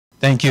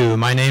Thank you.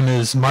 My name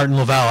is Martin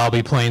Lavelle. I'll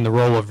be playing the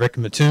role of Rick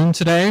Mattoon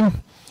today.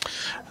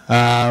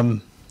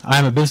 I'm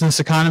a business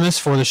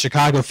economist for the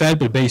Chicago Fed,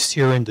 but based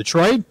here in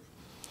Detroit.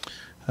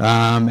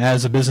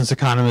 As a business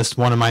economist,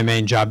 one of my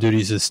main job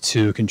duties is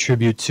to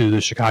contribute to the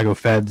Chicago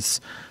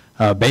Fed's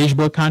Beige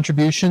Book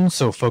contributions,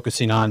 so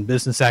focusing on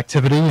business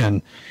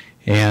activity,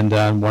 and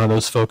one of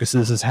those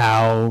focuses is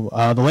how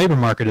the labor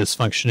market is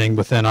functioning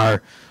within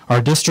our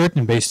district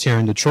and based here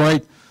in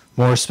Detroit,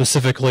 more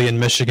specifically in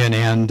Michigan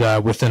and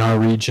within our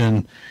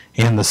region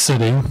and the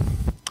city.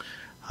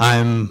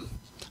 I'm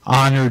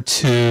honored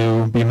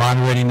to be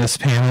moderating this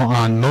panel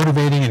on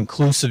motivating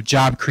inclusive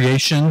job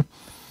creation.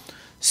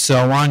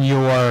 So on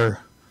your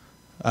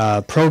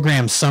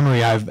program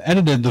summary, I've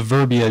edited the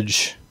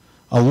verbiage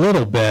a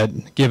little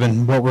bit,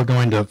 given what we're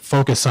going to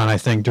focus on, I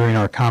think, during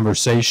our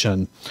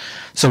conversation.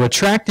 So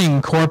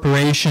attracting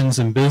corporations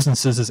and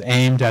businesses is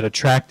aimed at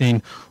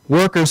attracting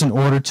workers in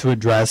order to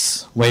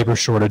address labor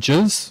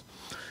shortages.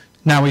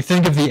 Now, we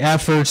think of the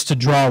efforts to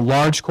draw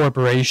large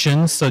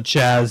corporations, such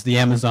as the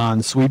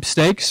Amazon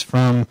sweepstakes,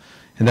 and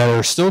that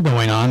are still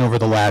going on over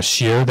the last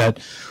year, that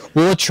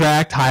will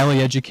attract highly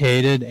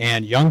educated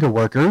and younger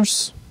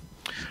workers.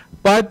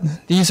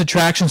 But these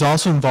attractions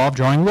also involve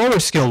drawing lower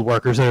skilled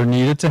workers that are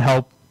needed to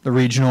help the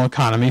regional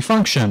economy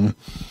function.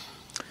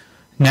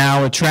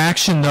 Now,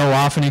 attraction, though,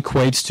 often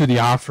equates to the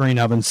offering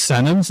of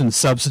incentives and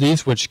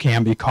subsidies, which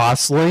can be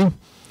costly,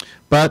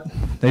 but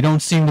they don't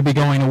seem to be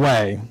going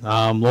away.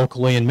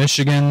 Locally in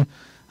Michigan,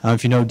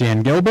 if you know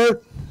Dan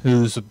Gilbert,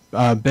 who's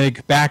a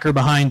big backer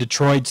behind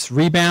Detroit's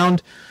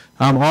rebound,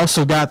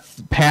 also got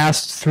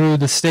passed through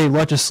the state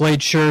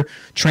legislature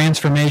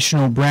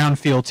transformational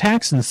brownfield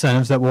tax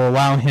incentives that will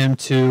allow him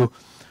to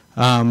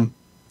earn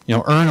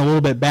a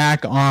little bit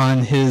back on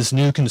his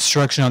new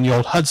construction on the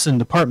old Hudson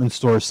department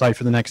store site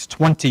for the next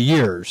 20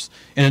 years,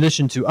 in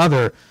addition to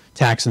other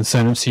tax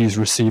incentives he's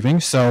receiving.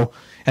 So,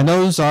 and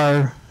those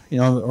are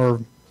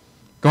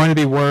going to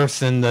be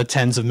worth in the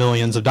tens of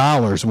millions of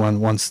dollars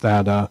once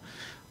that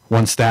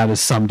is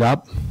summed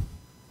up.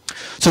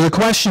 So the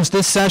questions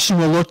this session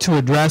will look to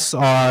address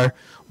are,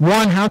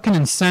 one, how can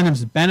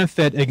incentives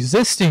benefit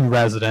existing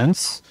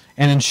residents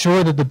and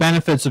ensure that the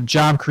benefits of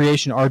job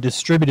creation are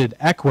distributed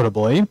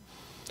equitably?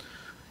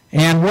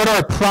 And what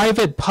are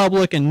private,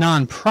 public, and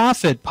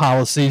nonprofit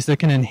policies that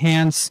can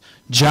enhance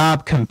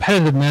job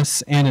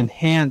competitiveness and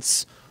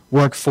enhance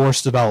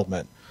workforce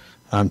development?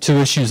 Two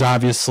issues,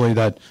 obviously,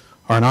 that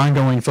are an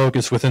ongoing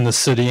focus within the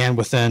city and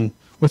within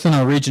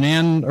our region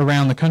and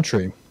around the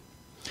country.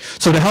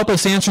 So to help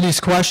us answer these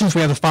questions, we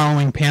have the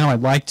following panel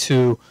I'd like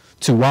to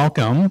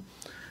welcome.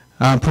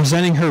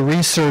 Presenting her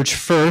research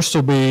first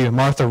will be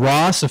Martha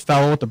Ross, a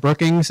fellow at the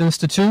Brookings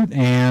Institute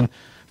and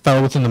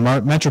fellow within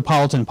the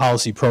Metropolitan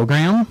Policy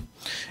Program.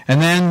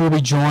 And then we'll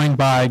be joined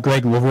by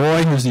Greg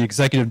Leroy, who's the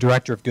Executive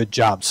Director of Good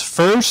Jobs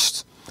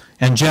First,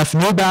 and Jeff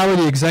Neubauer,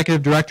 the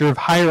Executive Director of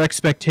Higher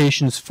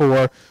Expectations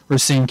for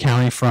Racine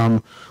County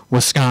from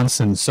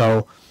Wisconsin.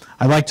 So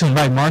I'd like to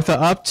invite Martha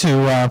up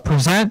to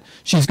present.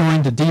 She's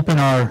going to deepen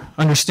our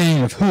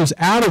understanding of who's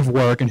out of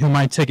work and who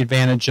might take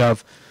advantage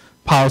of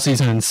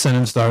policies and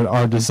incentives that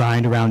are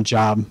designed around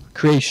job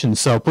creation.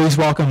 So please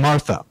welcome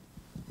Martha.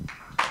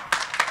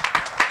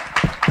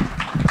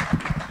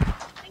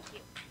 Thank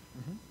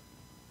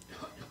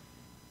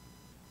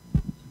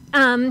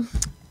you.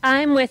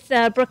 I'm with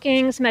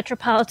Brookings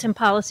Metropolitan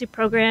Policy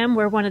Program.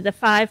 We're one of the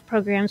 5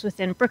 programs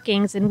within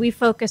Brookings, and we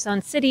focus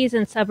on cities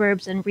and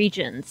suburbs and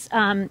regions.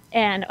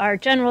 And our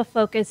general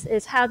focus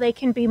is how they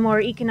can be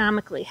more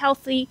economically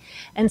healthy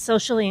and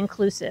socially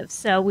inclusive.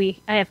 So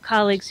I have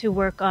colleagues who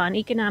work on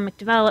economic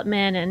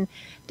development and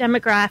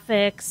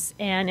demographics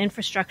and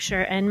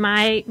infrastructure, and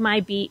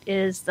my beat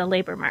is the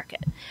labor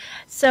market.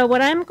 So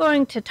what I'm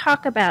going to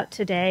talk about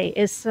today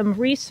is some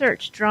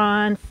research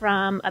drawn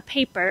from a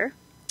paper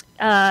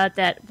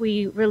that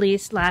we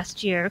released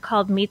last year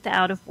called Meet the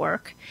Out of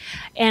Work.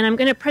 And I'm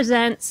going to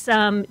present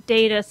some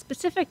data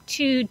specific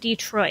to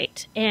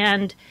Detroit.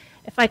 And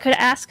if I could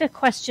ask a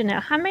question now,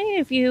 how many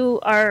of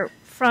you are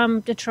from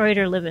Detroit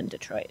or live in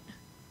Detroit?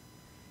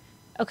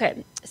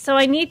 Okay, so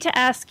I need to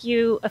ask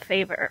you a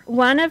favor.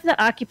 One of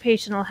the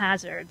occupational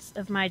hazards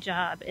of my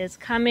job is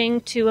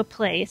coming to a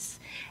place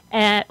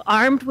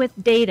armed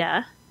with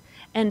data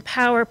and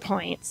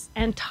PowerPoints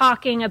and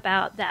talking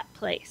about that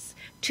place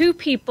to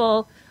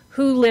people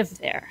who live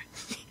there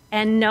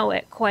and know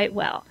it quite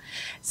well.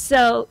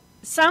 So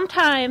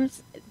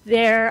sometimes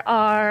there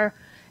are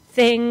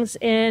things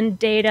in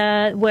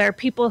data where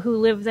people who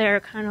live there are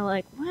kind of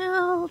like,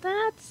 well,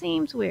 that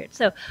seems weird.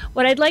 So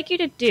what I'd like you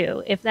to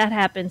do, if that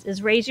happens,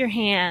 is raise your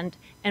hand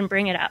and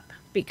bring it up.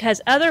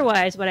 Because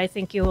otherwise what I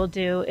think you will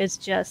do is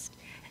just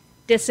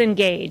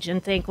disengage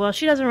and think, well,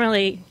 she doesn't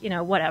really,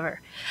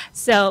 whatever.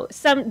 So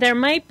there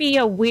might be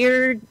a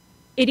weird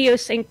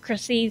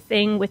idiosyncrasy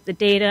thing with the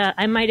data.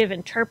 I might have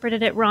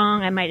interpreted it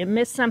wrong. I might have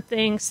missed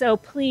something. So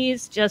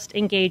please just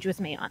engage with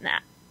me on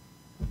that.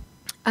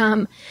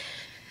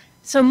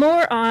 So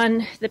more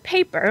on the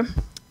paper.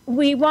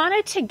 We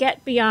wanted to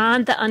get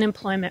beyond the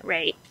unemployment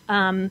rate.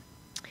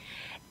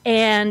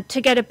 and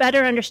to get a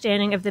better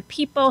understanding of the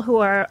people who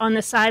are on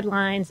the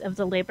sidelines of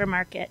the labor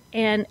market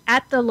and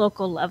at the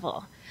local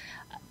level.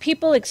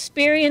 People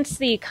experience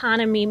the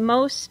economy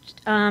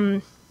most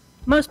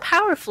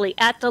powerfully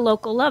at the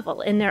local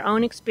level in their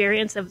own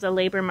experience of the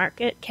labor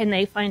market. Can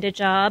they find a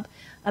job,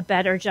 a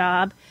better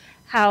job?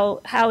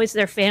 How is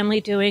their family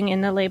doing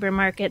in the labor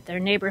market, their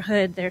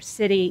neighborhood, their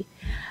city?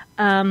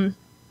 And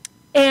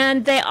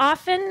they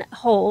often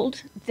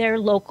hold their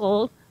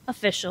local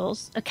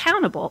officials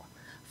accountable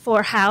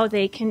for how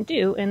they can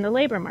do in the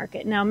labor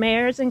market. Now,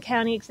 mayors and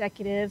county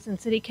executives and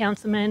city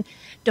councilmen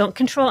don't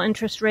control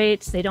interest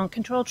rates, they don't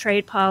control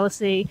trade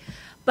policy,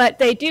 but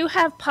they do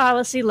have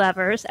policy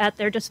levers at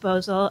their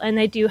disposal, and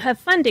they do have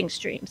funding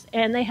streams,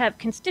 and they have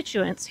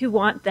constituents who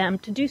want them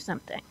to do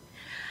something.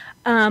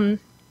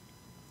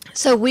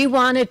 So we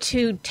wanted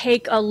to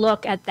take a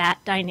look at that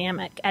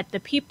dynamic, at the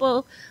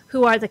people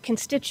who are the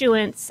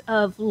constituents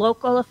of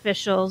local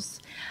officials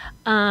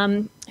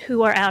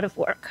who are out of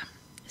work.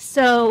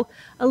 So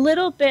a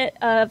little bit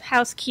of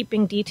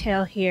housekeeping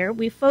detail here.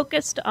 We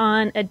focused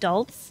on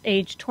adults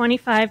aged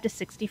 25 to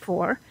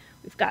 64.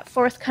 We've got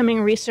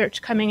forthcoming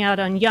research coming out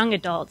on young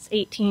adults,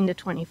 18 to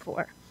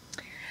 24.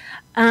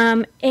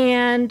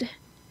 And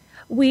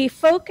we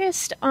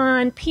focused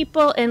on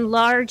people in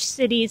large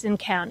cities and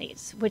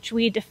counties, which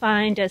we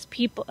defined as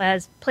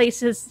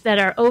places that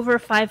are over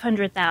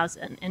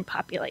 500,000 in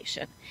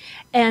population.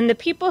 And the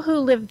people who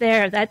live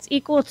there, that's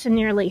equal to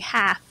nearly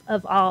half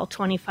of all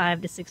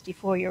 25 to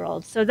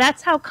 64-year-olds. So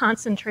that's how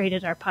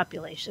concentrated our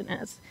population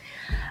is.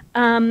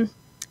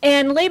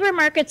 And labor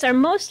markets are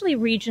mostly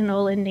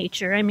regional in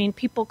nature. I mean,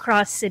 people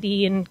cross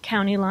city and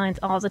county lines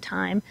all the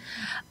time.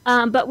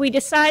 But we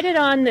decided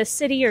on the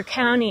city or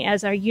county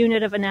as our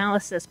unit of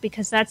analysis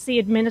because that's the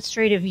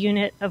administrative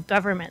unit of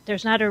government.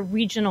 There's not a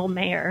regional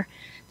mayor.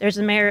 There's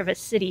a mayor of a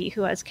city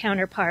who has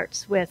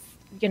counterparts with,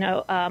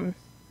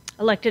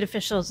 elected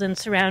officials in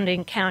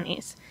surrounding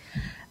counties.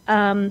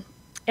 And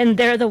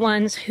they're the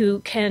ones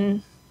who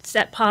can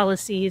set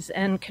policies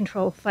and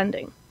control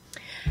funding.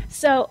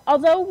 So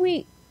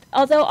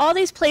although all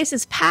these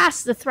places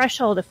pass the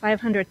threshold of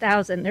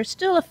 500,000, there's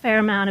still a fair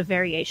amount of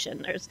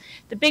variation. There's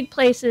the big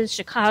places,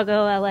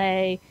 Chicago,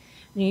 LA,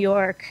 New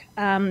York.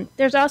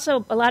 There's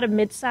also a lot of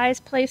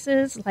mid-sized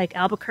places like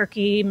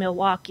Albuquerque,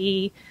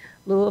 Milwaukee,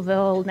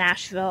 Louisville,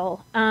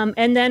 Nashville,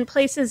 and then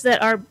places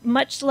that are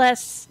much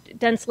less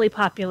densely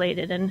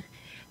populated and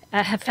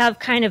have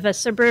kind of a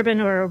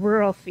suburban or a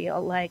rural feel,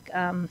 like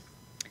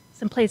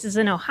some places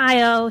in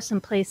Ohio,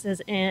 some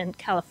places in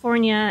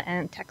California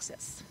and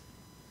Texas.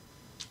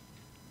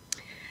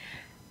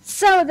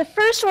 So the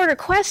first order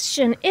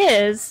question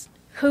is,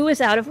 who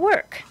is out of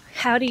work?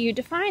 How do you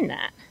define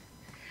that?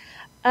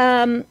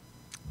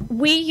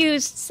 We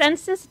used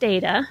census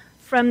data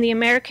from the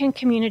American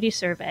Community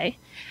Survey,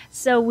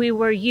 so we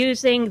were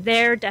using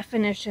their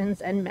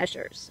definitions and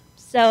measures.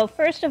 So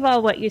first of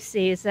all, what you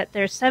see is that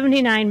there's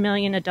 79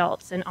 million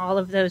adults in all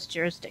of those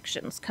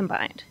jurisdictions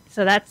combined.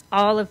 So that's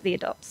all of the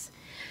adults.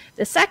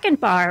 The second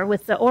bar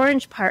with the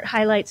orange part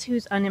highlights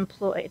who's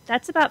unemployed.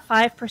 That's about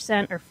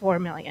 5% or 4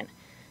 million.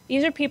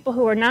 These are people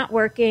who are not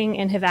working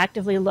and have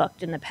actively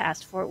looked in the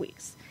past 4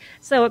 weeks.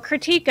 So a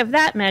critique of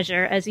that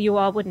measure, as you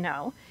all would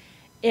know,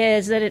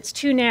 is that it's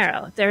too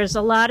narrow. There's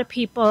a lot of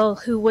people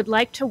who would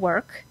like to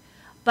work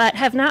but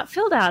have not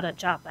filled out a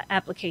job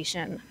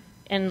application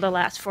in the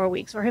last 4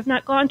 weeks or have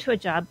not gone to a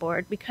job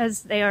board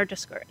because they are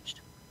discouraged.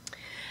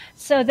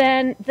 So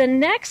then the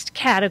next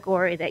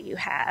category that you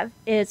have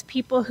is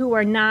people who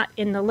are not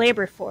in the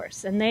labor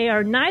force, and they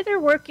are neither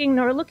working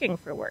nor looking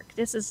for work.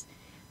 This is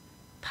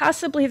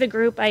possibly the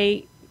group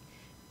I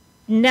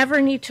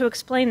never need to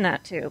explain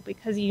that to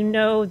because you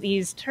know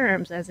these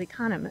terms as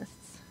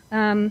economists.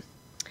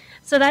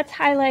 So that's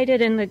highlighted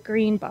in the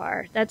green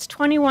bar. That's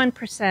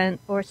 21%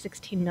 or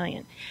 16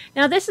 million.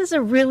 Now this is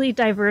a really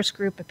diverse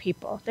group of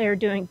people. They are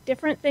doing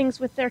different things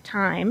with their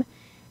time,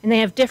 and they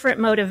have different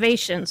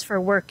motivations for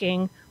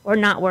working or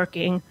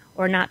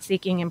not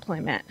seeking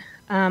employment.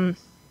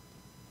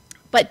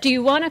 But do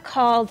you want to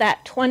call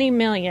that 20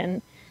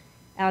 million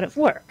out of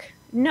work?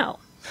 No.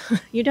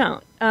 You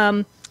don't.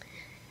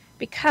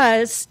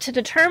 Because to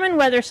determine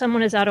whether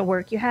someone is out of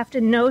work, you have to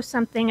know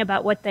something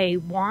about what they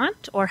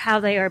want or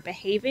how they are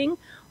behaving,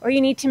 or you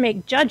need to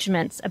make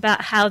judgments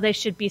about how they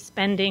should be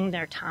spending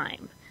their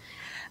time.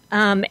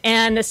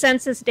 And the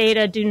census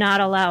data do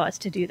not allow us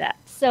to do that.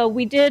 So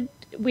we did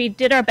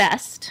our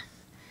best.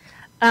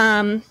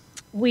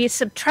 We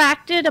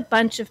subtracted a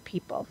bunch of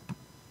people.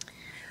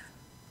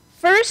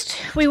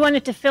 First, we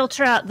wanted to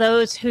filter out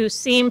those who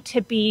seem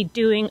to be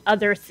doing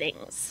other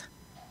things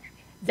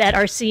that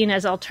are seen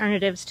as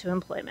alternatives to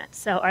employment.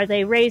 So are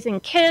they raising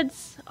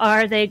kids?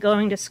 Are they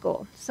going to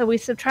school? So we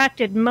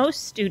subtracted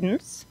most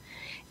students,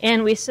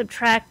 and we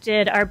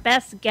subtracted our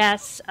best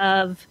guess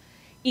of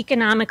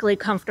economically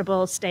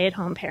comfortable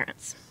stay-at-home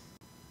parents.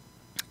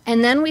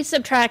 And then we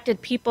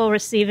subtracted people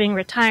receiving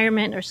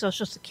retirement or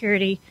Social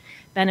Security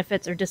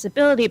benefits or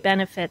disability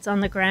benefits on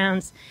the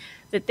grounds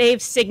that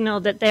they've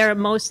signaled that they're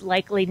most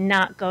likely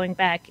not going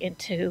back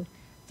into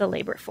the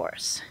labor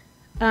force.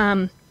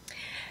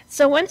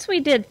 So once we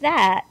did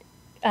that,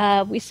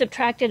 we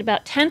subtracted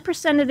about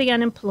 10% of the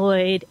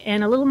unemployed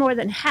and a little more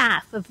than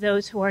half of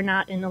those who are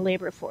not in the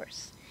labor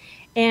force.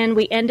 And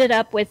we ended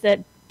up with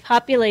a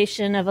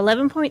population of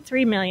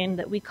 11.3 million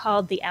that we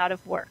called the out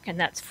of work, and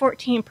that's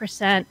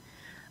 14%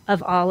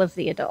 of all of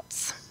the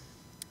adults.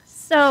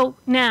 So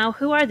now,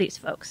 who are these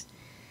folks?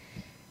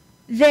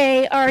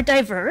 They are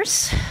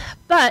diverse,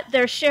 but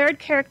their shared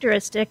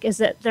characteristic is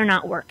that they're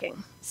not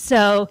working.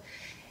 So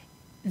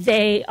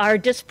they are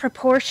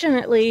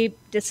disproportionately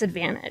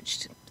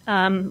disadvantaged.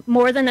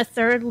 More than a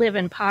third live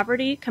in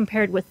poverty,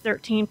 compared with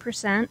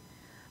 13%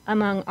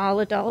 among all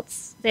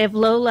adults. They have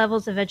low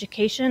levels of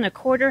education. A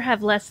quarter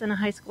have less than a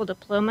high school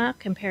diploma,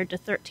 compared to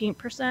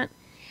 13%.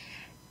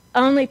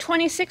 Only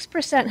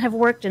 26% have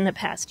worked in the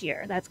past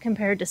year. That's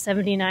compared to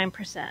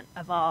 79%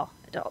 of all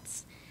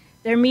adults.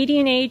 Their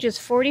median age is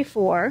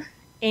 44,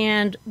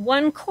 and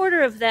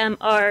 1/4 of them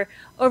are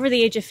over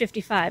the age of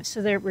 55,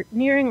 so they're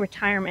nearing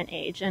retirement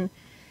age. And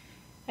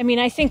I mean,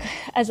 I think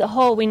as a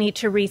whole we need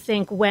to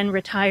rethink when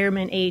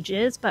retirement age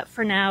is, but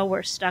for now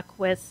we're stuck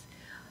with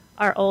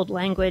our old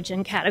language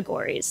and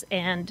categories,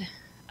 and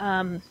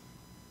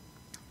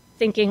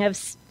thinking of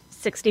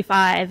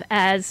 65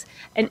 as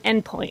an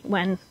endpoint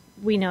when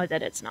we know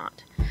that it's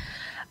not.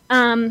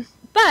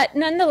 But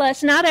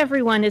nonetheless, not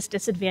everyone is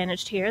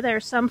disadvantaged here. There are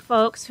some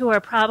folks who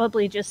are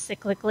probably just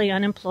cyclically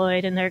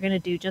unemployed and they're going to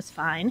do just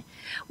fine.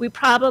 We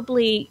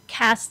probably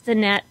cast the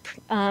net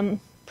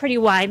pretty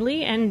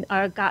widely and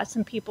got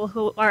some people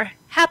who are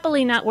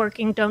happily not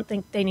working, don't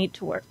think they need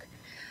to work.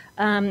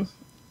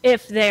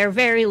 If they're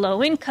very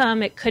low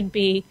income, it could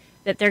be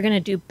that they're going to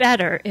do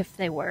better if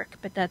they work,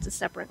 but that's a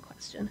separate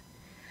question.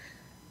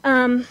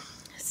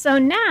 So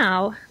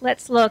now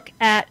let's look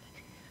at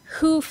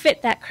who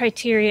fit that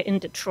criteria in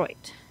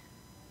Detroit.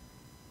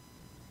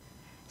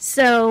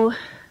 So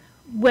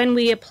when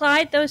we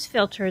applied those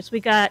filters, we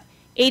got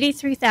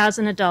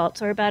 83,000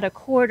 adults, or about a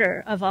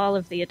quarter of all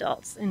of the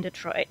adults in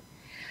Detroit.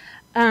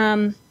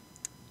 And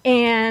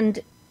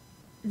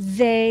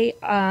they,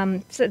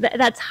 so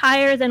that's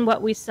higher than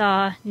what we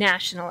saw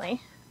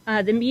nationally.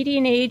 The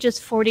median age is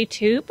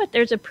 42, but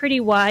there's a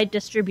pretty wide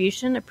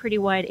distribution, a pretty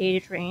wide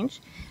age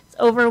range. It's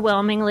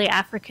overwhelmingly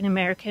African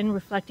American,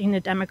 reflecting the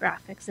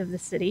demographics of the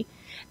city.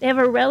 They have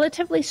a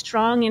relatively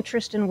strong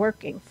interest in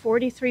working.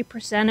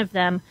 43% of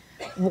them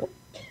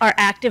are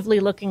actively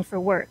looking for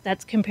work.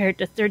 That's compared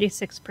to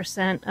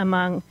 36%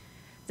 among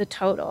the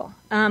total.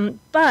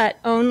 But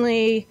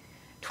only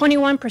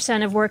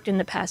 21% have worked in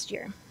the past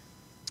year.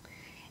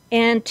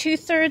 And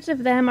 2/3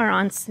 of them are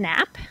on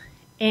SNAP,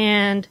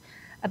 and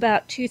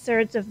about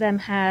 2/3 of them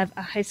have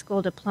a high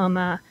school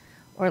diploma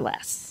or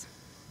less.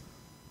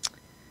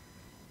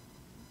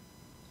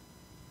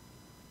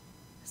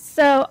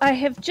 So I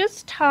have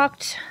just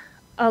talked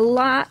a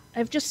lot,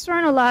 I've just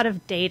thrown a lot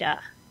of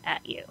data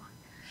at you.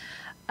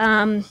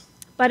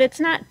 But it's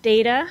not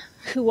data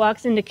who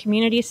walks into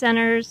community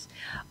centers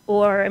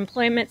or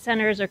employment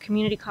centers or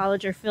community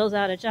college or fills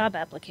out a job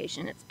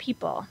application. It's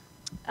people.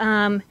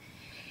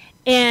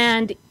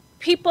 And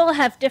people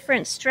have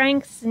different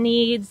strengths,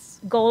 needs,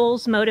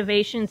 goals,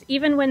 motivations,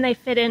 even when they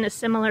fit in a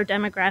similar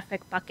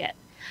demographic bucket.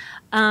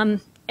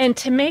 And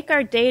to make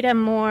our data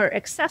more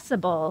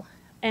accessible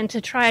and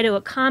to try to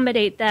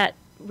accommodate that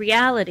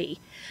reality,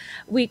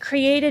 we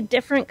created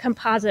different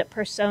composite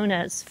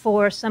personas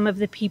for some of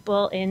the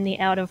people in the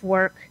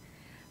out-of-work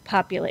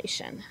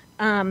population.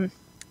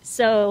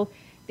 So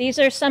these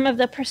are some of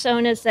the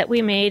personas that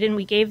we made, and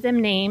we gave them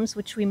names,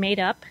 which we made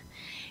up.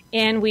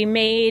 And we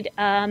made,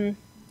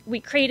 we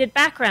created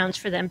backgrounds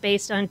for them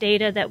based on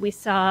data that we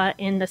saw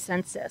in the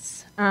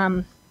census.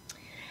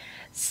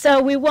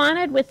 So we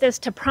wanted with this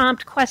to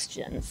prompt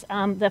questions.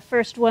 The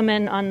first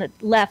woman on the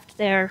left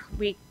there,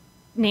 we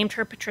named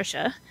her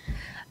Patricia.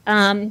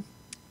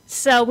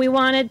 So we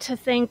wanted to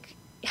think,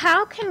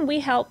 how can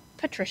we help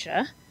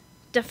Patricia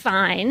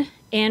define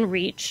and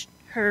reach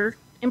her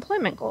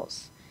employment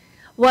goals?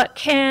 What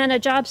can a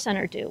job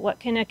center do? What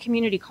can a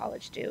community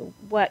college do?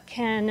 What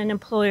can an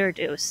employer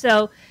do?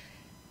 So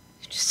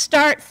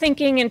start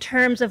thinking in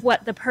terms of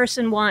what the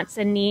person wants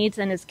and needs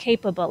and is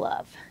capable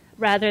of,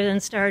 rather than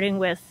starting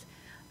with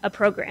a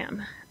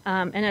program.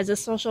 And as a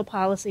social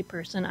policy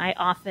person, I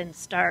often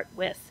start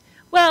with,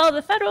 well,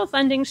 the federal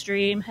funding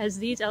stream has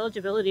these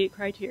eligibility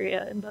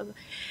criteria and blah, blah.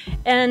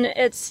 And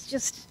it's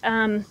just,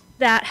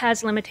 that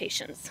has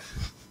limitations.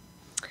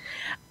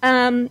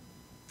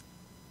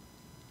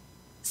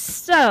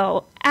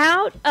 So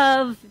out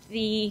of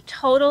the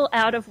total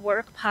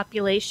out-of-work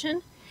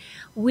population,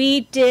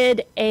 we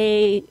did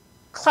a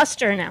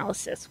cluster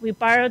analysis. We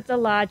borrowed the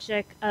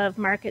logic of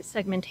market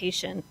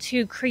segmentation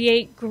to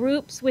create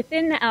groups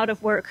within the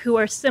out-of-work who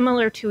are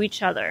similar to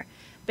each other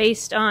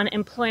based on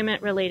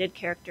employment-related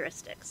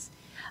characteristics,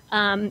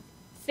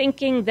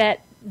 thinking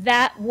that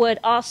that would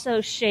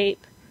also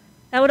shape,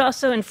 that would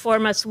also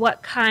inform us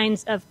what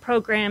kinds of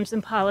programs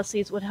and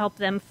policies would help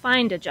them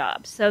find a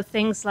job. So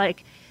things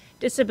like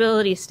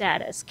disability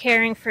status,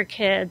 caring for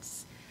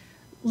kids,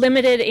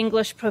 limited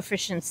English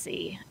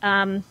proficiency,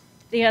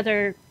 the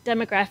other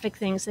demographic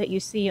things that you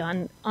see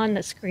on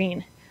the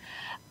screen.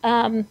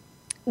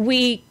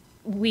 We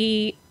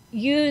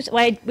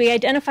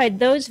identified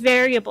those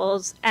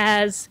variables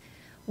as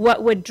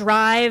what would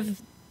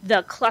drive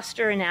the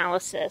cluster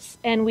analysis,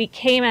 and we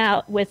came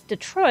out with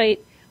Detroit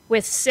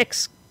with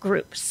 6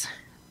 groups.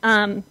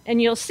 And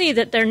you'll see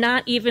that they're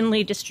not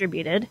evenly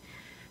distributed.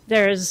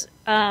 There's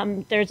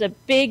a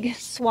big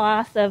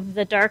swath of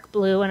the dark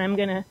blue, and I'm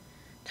going to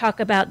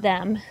talk about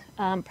them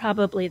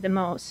probably the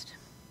most,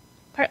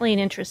 partly in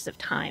interest of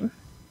time.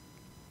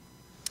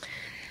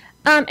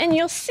 And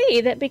you'll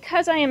see that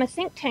because I am a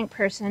think tank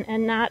person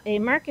and not a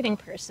marketing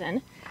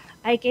person,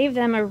 I gave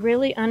them a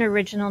really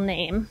unoriginal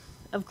name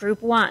of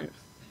Group 1.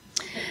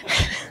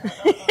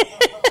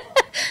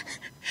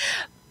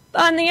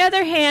 On the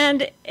other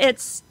hand,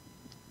 it's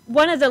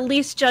one of the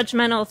least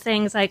judgmental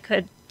things I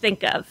could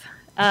think of.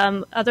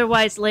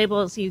 Otherwise,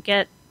 labels you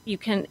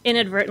can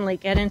inadvertently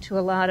get into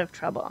a lot of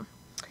trouble.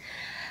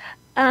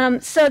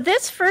 So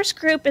this first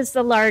group is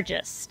the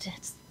largest.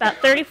 It's about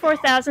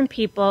 34,000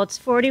 people. It's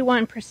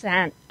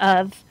 41%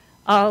 of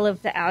all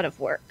of the out of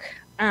work.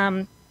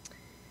 The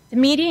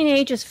median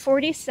age is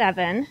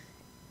 47.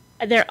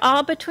 They're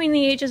all between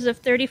the ages of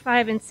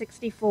 35 and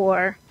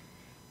 64.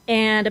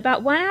 And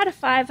about 1 out of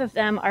 5 of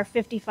them are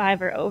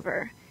 55 or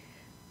over.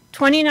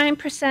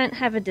 29%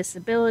 have a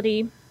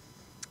disability.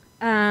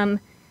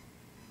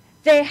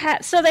 They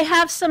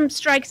have some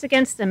strikes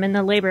against them in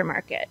the labor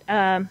market.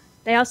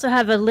 They also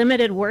have a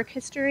limited work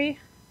history.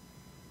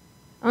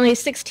 Only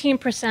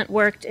 16%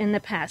 worked in the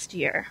past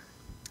year.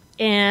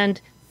 And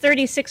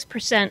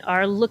 36%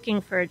 are looking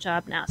for a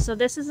job now. So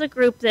this is a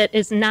group that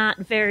is not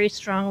very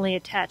strongly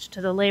attached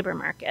to the labor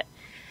market.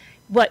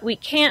 What we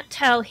can't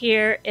tell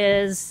here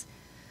is,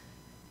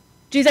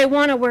 do they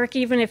want to work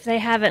even if they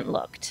haven't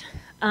looked?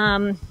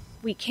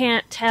 We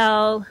can't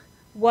tell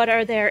what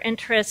are their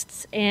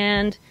interests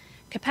and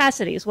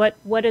capacities. What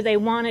do they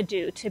want to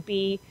do to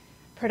be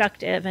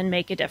productive and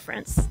make a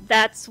difference?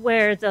 That's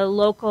where the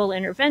local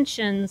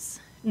interventions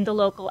and the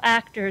local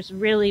actors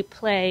really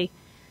play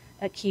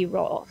a key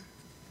role.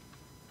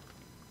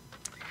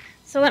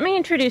 So let me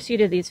introduce you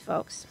to these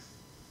folks.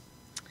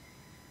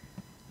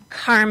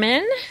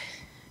 Carmen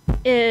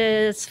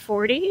is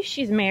 40.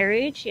 She's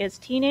married. She has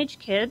teenage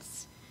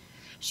kids.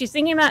 She's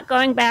thinking about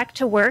going back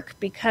to work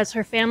because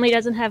her family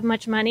doesn't have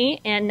much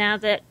money, and now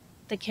that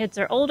the kids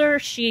are older,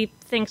 she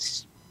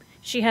thinks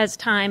she has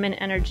time and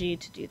energy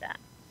to do that.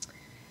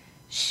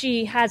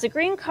 She has a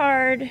green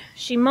card.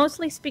 She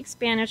mostly speaks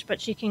Spanish, but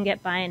she can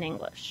get by in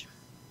English.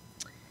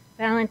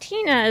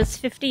 Valentina is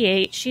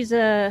 58. She's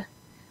a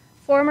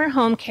former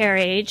home care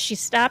aide. She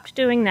stopped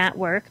doing that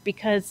work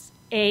because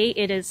A,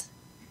 it is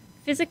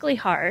physically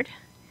hard,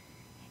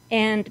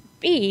 and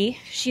B,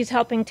 she's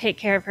helping take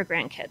care of her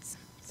grandkids.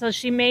 So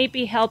she may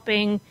be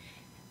helping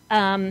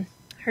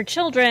her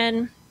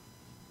children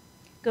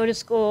go to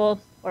school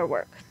or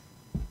work.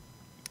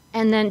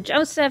 And then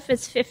Joseph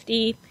is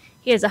 50.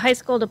 He has a high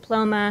school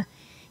diploma.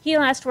 He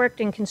last worked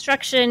in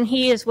construction.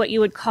 He is what you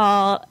would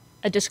call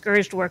a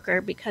discouraged worker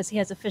because he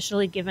has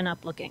officially given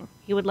up looking.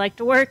 He would like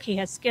to work. He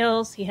has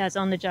skills. He has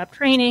on-the-job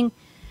training.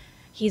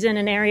 He's in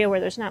an area where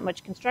there's not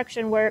much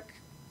construction work.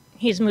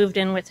 He's moved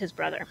in with his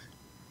brother.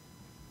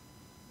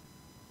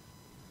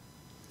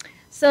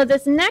 So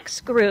this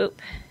next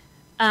group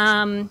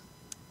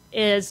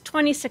is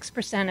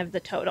 26% of the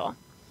total.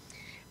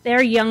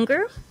 They're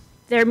younger.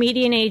 Their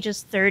median age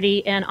is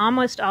 30, and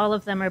almost all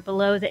of them are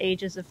below the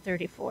ages of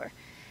 34.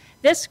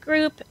 This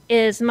group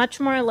is much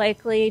more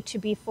likely to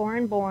be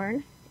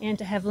foreign-born and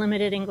to have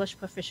limited English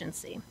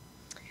proficiency.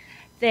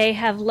 They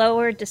have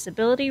lower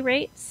disability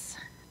rates.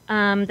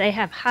 They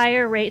have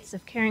higher rates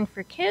of caring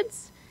for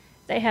kids.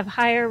 They have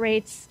higher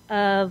rates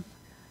of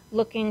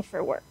looking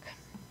for work.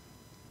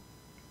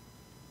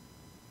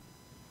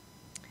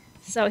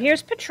 So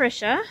here's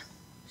Patricia.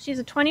 She's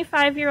a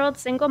 25-year-old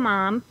single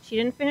mom. She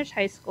didn't finish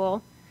high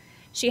school.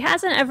 She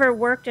hasn't ever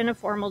worked in a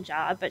formal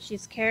job, but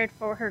she's cared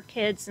for her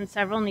kids and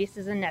several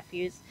nieces and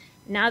nephews.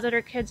 Now that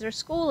her kids are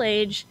school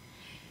age,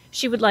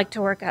 she would like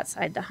to work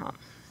outside the home.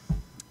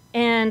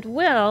 And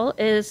Will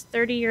is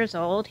 30 years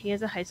old. He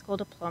has a high school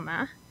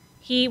diploma.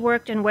 He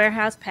worked in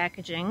warehouse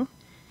packaging.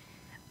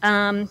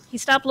 He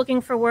stopped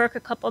looking for work a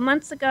couple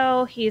months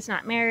ago. He's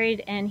not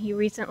married, and he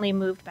recently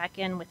moved back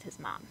in with his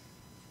mom.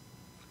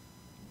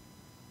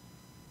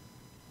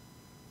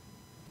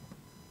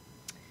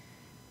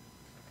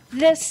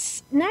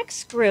 This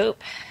next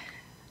group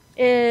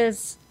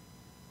accounts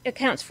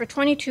for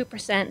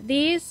 22%.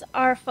 These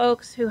are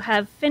folks who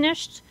have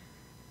finished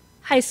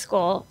high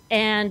school,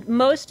 and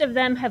most of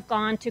them have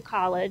gone to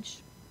college,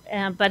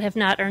 but have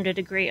not earned a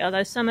degree,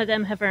 although some of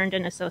them have earned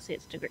an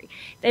associate's degree.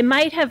 They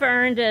might have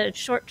earned a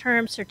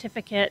short-term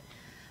certificate,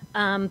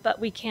 but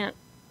we can't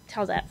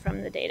tell that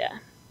from the data.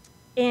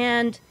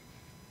 And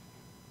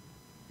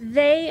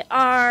they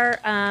have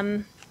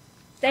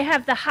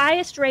the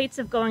highest rates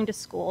of going to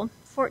school.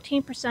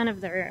 14% of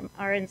them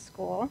are in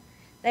school.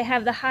 They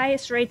have the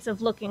highest rates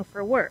of looking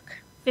for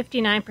work.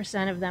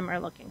 59% of them are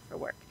looking for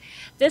work.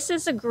 This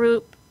is a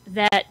group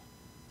that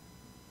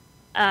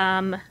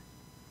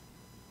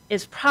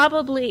is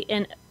probably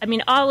in, I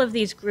mean, all of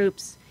these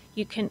groups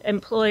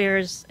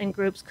employers and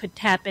groups could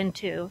tap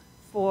into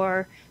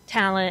for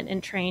talent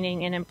and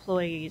training and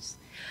employees.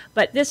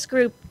 But this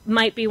group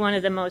might be one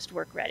of the most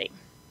work ready.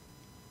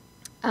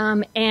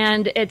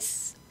 And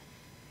it's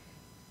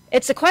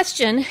a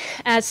question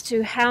as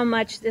to how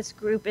much this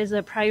group is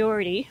a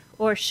priority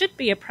or should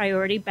be a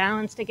priority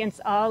balanced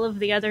against all of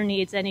the other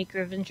needs any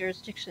given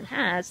jurisdiction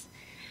has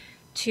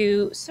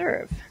to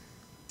serve.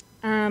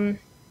 I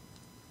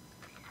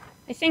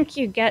think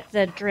you get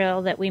the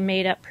drill that we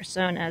made up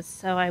personas,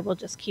 so I will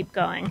just keep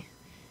going.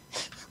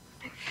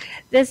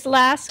 This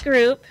last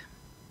group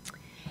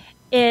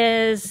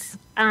is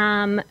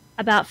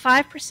about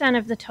 5%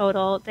 of the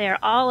total. They are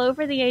all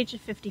over the age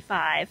of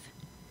 55.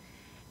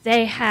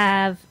 They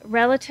have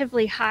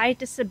relatively high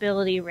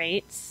disability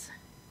rates.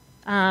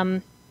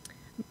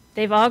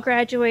 They've all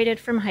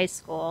graduated from high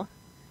school.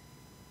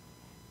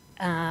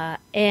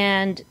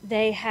 And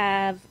they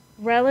have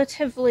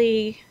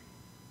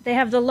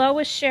the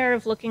lowest share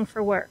of looking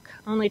for work.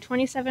 Only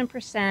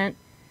 27%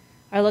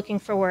 are looking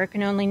for work,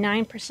 and only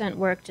 9%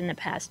 worked in the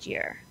past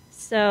year.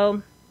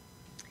 So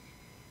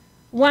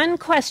one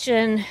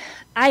question,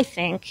 I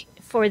think,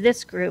 for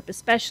this group,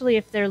 especially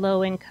if they're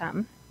low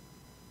income,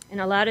 and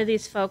a lot of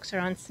these folks are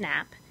on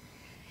SNAP,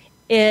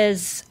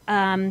 is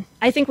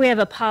I think we have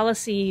a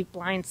policy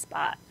blind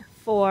spot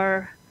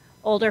for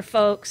older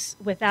folks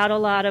without a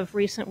lot of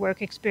recent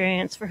work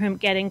experience for whom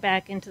getting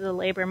back into the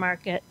labor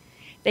market,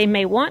 they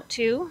may want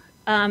to,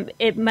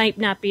 it might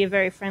not be a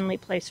very friendly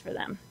place for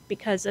them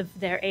because of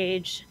their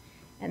age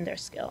and their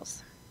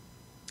skills.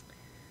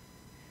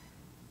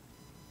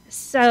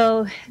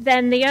 So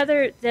then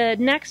the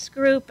next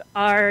group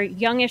are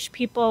youngish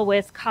people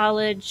with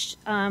college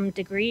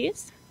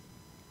degrees.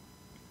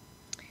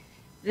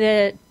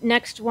 The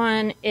next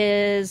one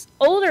is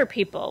older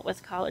people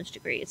with college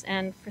degrees,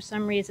 and for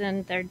some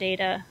reason their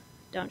data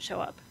don't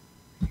show up.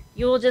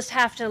 You will just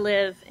have to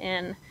live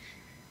in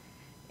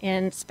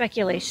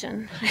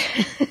speculation.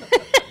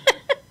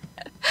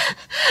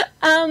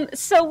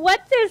 So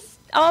what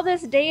all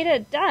this data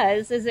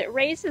does is it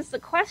raises the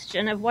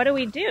question of what do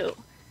we do?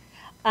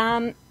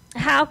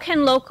 How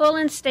can local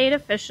and state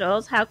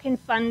officials, how can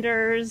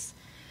funders,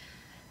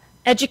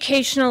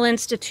 educational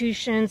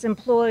institutions,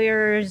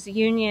 employers,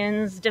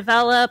 unions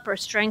develop or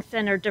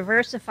strengthen or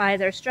diversify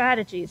their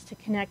strategies to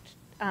connect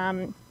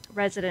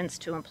residents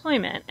to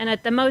employment? And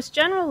at the most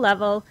general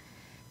level,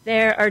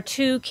 there are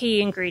two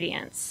key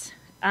ingredients.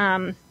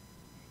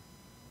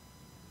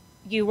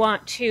 You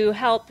want to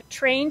help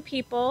train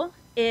people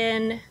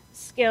in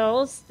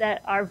skills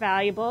that are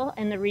valuable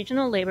in the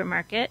regional labor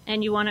market,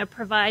 and you want to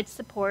provide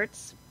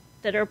supports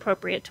that are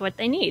appropriate to what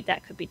they need.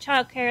 That could be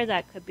childcare,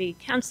 that could be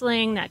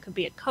counseling, that could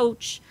be a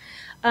coach.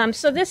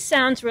 So this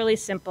sounds really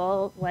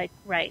simple, like,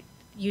 right,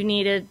 you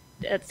need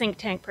a think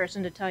tank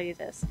person to tell you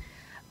this.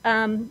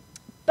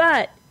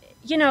 But,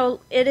 you know,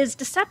 it is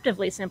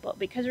deceptively simple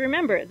because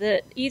remember,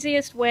 the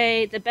easiest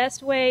way, the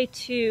best way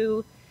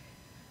to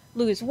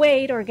lose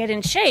weight or get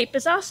in shape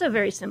is also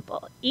very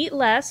simple. Eat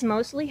less,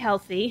 mostly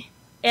healthy,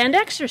 and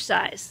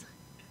exercise.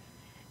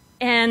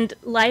 And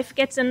life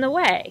gets in the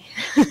way.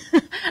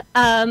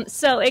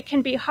 So it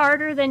can be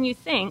harder than you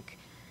think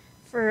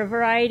for a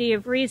variety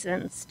of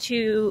reasons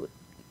to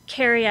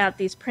carry out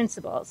these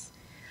principles.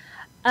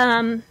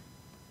 But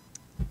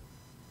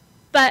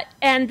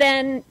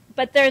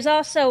there's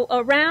also,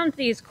 around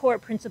these core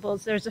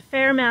principles, there's a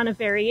fair amount of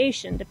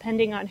variation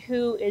depending on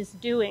who is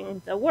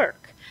doing the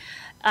work.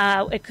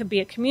 It could be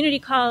a community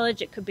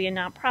college, it could be a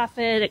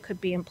nonprofit, it could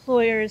be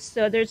employers.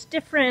 So there's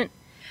different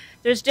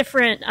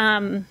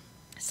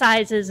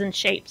sizes and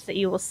shapes that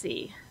you will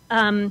see.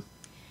 And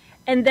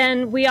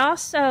then we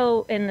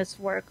also, in this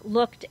work,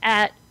 looked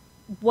at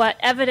what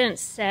evidence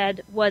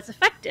said was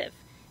effective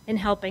in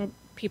helping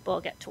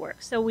people get to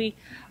work. So we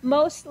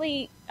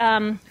mostly,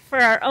 for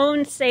our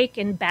own sake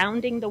in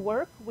bounding the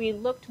work, we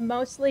looked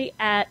mostly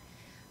at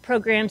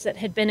programs that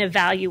had been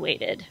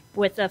evaluated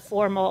with a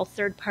formal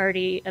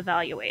third-party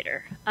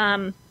evaluator.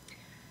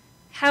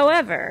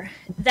 However,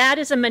 that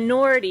is a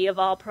minority of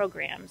all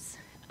programs.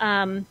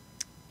 And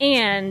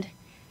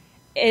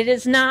it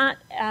is not,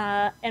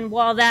 and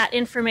while that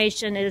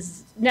information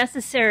is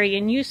necessary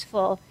and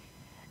useful,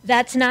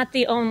 that's not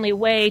the only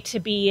way to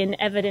be an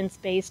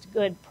evidence-based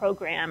good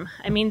program.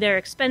 I mean, they're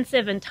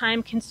expensive and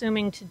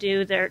time-consuming to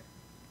do. They're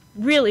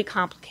really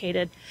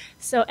complicated.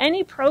 So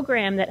any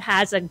program that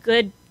has a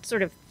good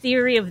sort of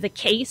theory of the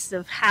case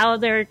of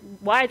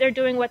why they're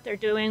doing what they're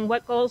doing,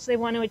 what goals they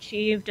want to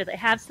achieve, do they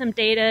have some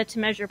data to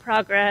measure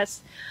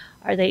progress,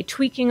 are they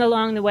tweaking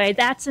along the way,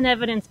 that's an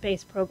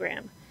evidence-based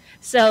program.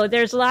 So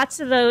there's lots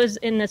of those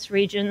in this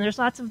region. There's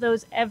lots of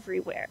those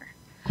everywhere.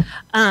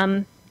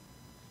 And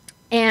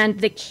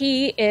the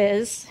key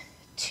is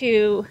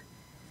to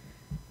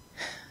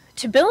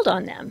build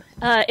on them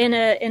in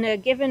a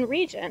given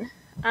region.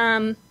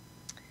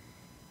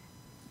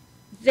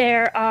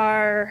 There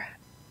are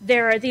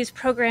There are these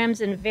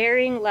programs in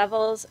varying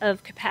levels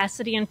of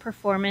capacity and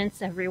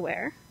performance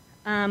everywhere.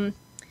 And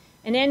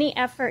any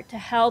effort to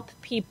help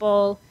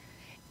people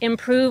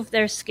improve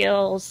their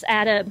skills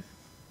at a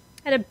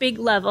big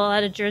level,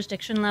 at a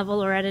jurisdiction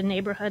level, or at a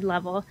neighborhood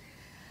level,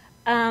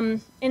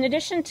 in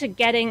addition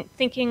to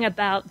thinking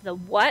about the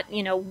what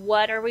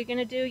are we going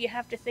to do, you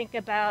have to think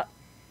about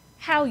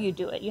how you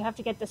do it. You have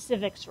to get the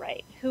civics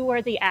right. Who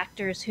are the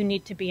actors who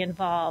need to be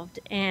involved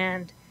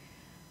and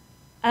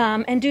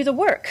do the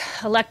work?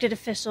 Elected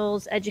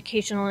officials,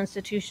 educational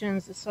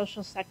institutions, the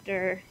social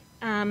sector.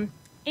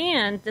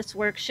 And this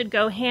work should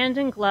go hand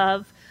in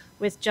glove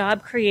with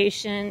job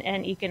creation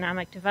and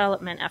economic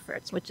development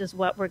efforts, which is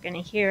what we're going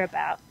to hear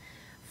about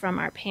from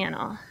our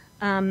panel.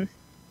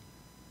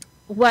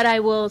 What I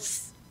will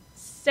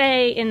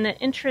say in the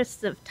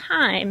interests of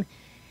time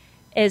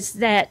is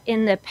that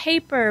in the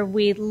paper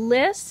we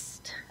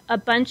list a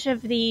bunch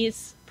of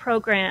these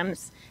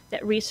programs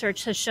that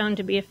research has shown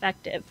to be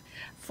effective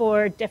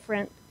for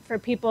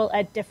people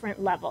at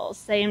different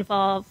levels. They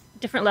involve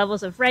different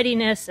levels of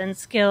readiness and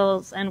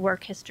skills and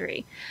work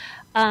history.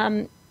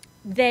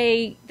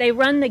 They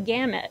run the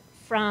gamut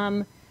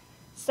from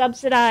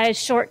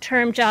subsidized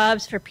short-term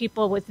jobs for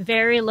people with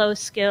very low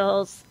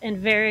skills and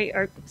very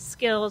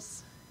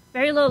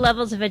low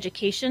levels of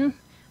education.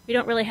 We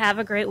don't really have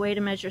a great way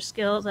to measure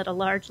skills at a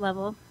large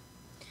level,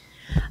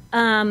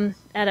 at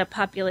a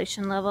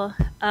population level.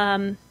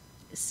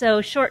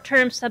 So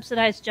short-term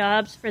subsidized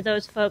jobs for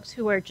those folks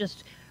who are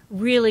just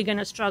really going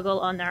to struggle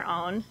on their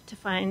own to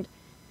find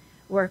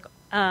work.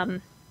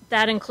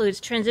 That includes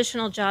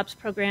transitional jobs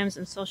programs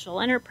and social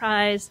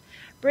enterprise,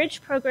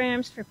 bridge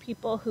programs for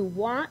people who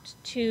want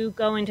to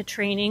go into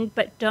training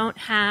but don't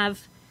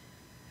have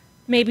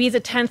maybe the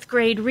 10th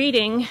grade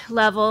reading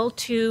level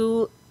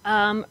to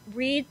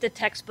read the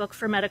textbook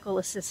for medical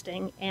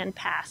assisting and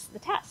pass the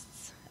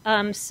tests.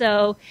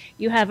 So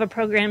you have a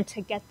program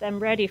to get them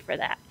ready for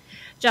that.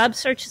 Job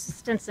search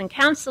assistance and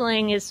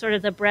counseling is sort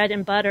of the bread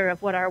and butter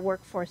of what our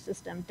workforce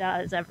system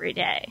does every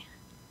day.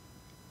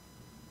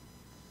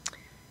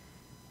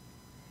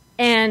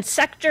 And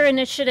sector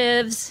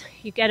initiatives,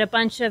 you get a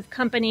bunch of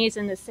companies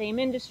in the same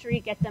industry,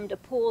 get them to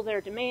pool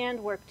their demand,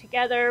 work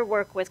together,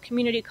 work with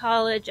community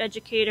college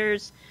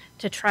educators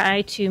to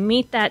try to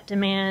meet that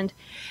demand.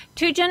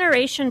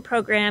 Two-generation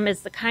program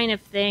is the kind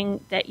of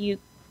thing that you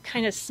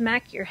kind of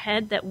smack your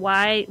head that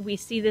why we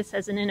see this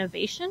as an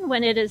innovation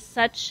when it is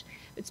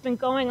it's been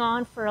going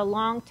on for a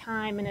long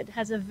time and it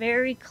has a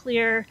very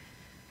clear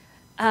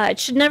it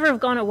should never have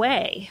gone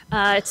away.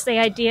 It's the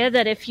idea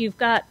that if you've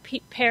got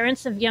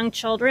parents of young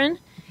children,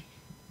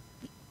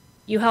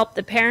 you help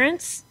the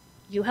parents,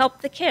 you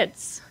help the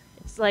kids.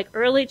 It's like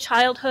early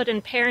childhood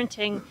and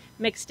parenting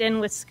mixed in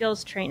with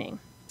skills training,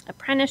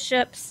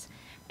 apprenticeships,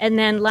 and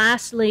then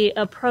lastly,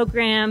 a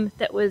program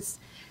that was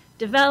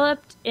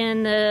developed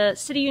in the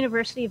City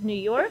University of New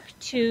York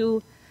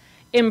to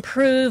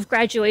improve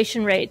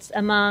graduation rates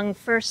among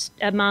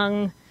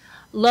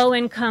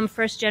low-income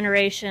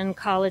first-generation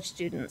college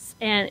students,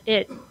 and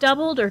it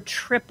doubled or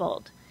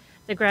tripled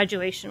the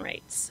graduation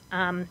rates,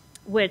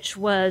 which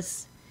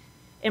was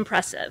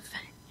impressive,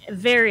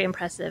 very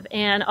impressive.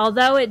 And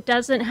although it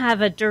doesn't have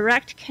a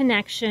direct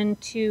connection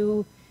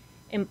to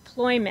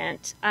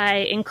employment, I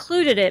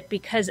included it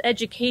because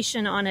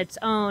education on its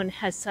own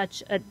has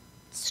such a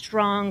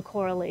strong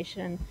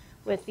correlation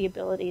with the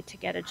ability to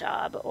get a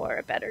job or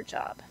a better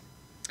job.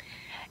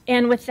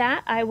 And with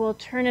that, I will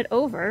turn it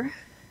over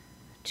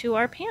to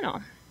our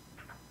panel.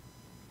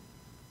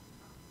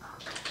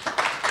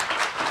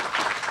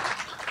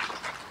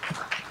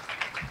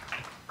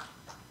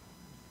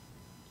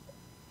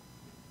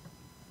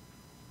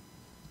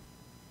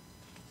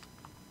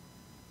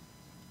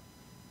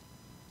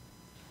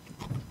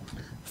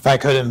 If I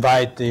could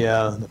invite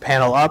the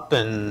panel up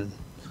and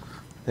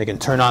they can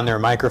turn on their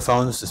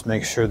microphones, just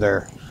make sure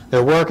they're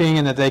working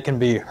and that they can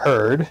be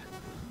heard.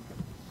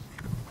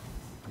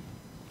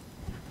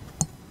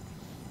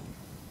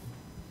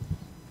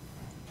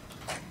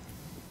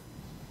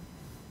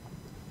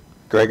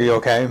 Greg, are you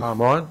okay? I'm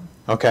on.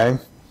 Okay.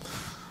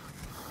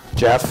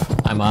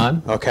 Jeff? I'm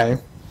on. Okay.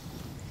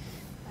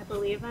 I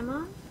believe I'm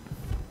on.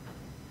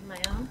 Am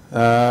I on?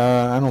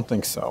 I don't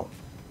think so.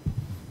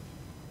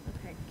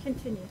 Okay,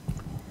 continue.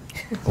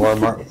 Or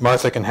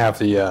Martha can have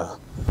the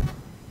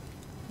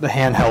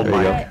handheld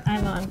mic.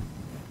 I'm on,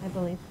 I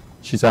believe.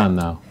 She's on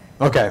now.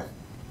 Okay.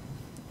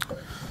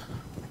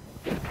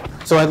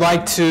 So I'd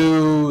like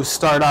to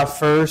start off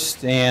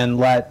first and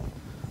let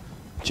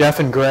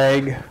Jeff and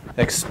Greg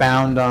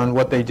expound on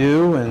what they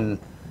do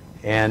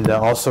and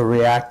also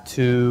react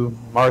to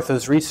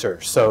Martha's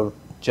research. So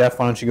Jeff,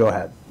 why don't you go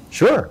ahead?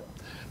 Sure.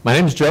 My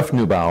name is Jeff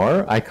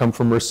Neubauer. I come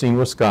from Racine,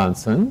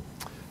 Wisconsin.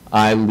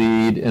 I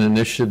lead an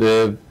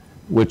initiative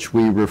which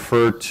we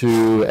refer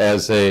to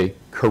as a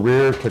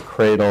Career to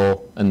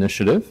Cradle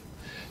initiative.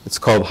 It's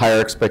called Higher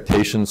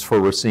Expectations for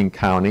Racine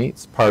County.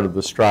 It's part of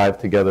the Strive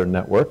Together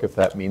network, if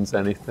that means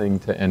anything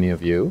to any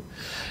of you.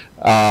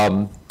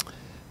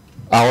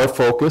 Our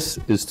focus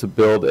is to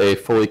build a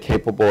fully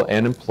capable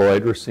and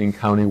employed Racine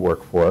County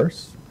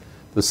workforce.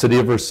 The city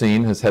of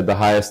Racine has had the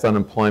highest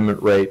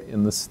unemployment rate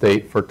in the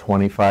state for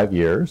 25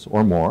 years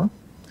or more.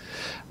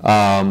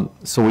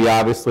 So we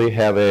obviously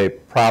have a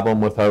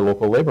problem with our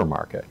local labor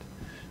market.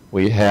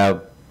 We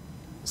have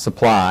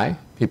supply,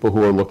 people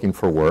who are looking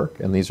for work,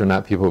 and these are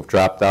not people who have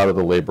dropped out of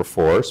the labor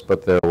force,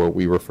 but they're what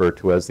we refer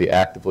to as the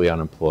actively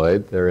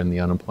unemployed. They're in the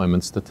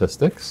unemployment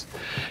statistics.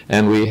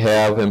 And we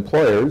have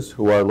employers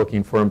who are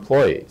looking for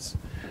employees,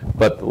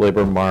 but the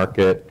labor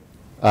market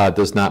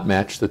does not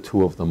match the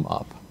two of them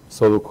up.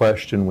 So the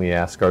question we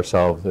ask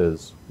ourselves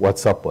is,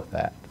 what's up with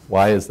that?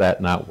 Why is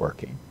that not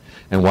working?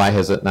 And why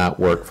has it not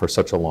worked for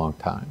such a long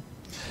time?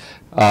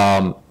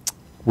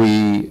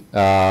 We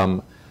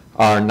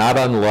are not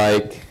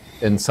unlike,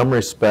 in some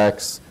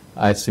respects,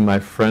 I see my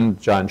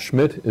friend John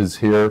Schmidt is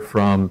here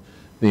from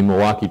the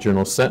Milwaukee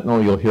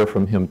Journal-Sentinel. You'll hear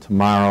from him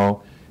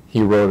tomorrow.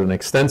 He wrote an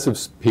extensive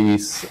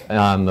piece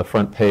on the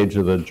front page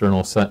of the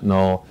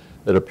Journal-Sentinel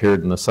that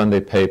appeared in the Sunday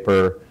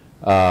paper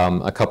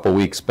a couple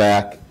weeks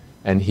back,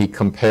 and he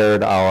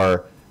compared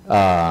our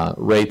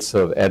rates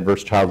of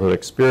adverse childhood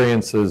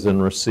experiences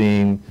in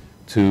Racine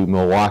to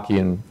Milwaukee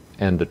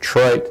and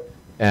Detroit,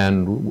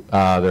 and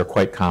they're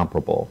quite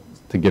comparable,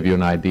 to give you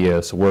an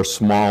idea. So we're a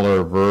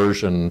smaller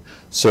version,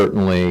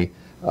 certainly,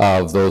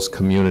 of those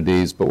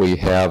communities, but we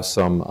have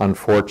some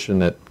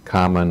unfortunate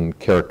common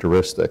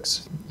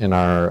characteristics in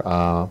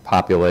our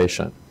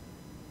population.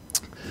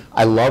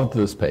 I loved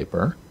this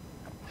paper.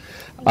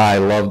 I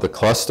love the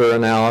cluster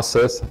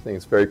analysis. I think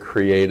it's very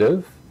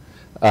creative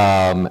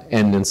and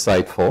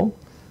insightful.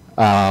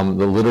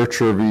 The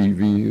literature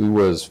review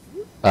was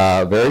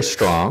very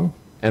strong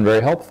and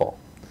very helpful.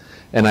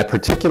 And I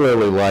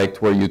particularly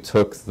liked where you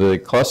took the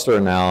cluster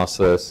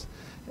analysis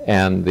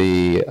and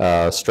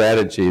the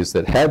strategies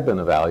that had been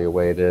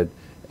evaluated,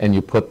 and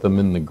you put them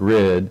in the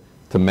grid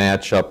to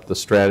match up the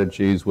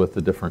strategies with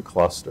the different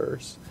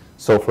clusters.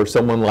 So for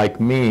someone like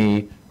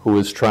me who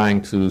is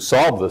trying to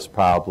solve this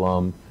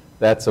problem,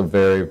 that's a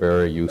very,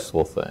 very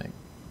useful thing.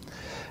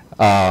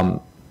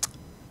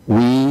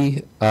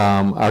 We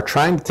are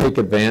trying to take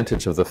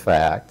advantage of the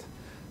fact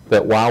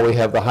that while we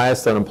have the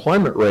highest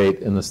unemployment rate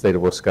in the state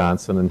of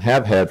Wisconsin and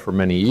have had for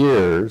many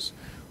years,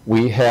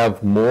 we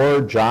have more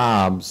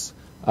jobs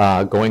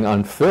going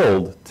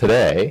unfilled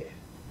today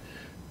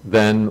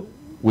than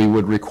we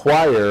would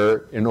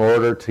require in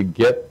order to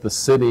get the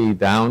city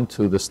down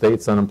to the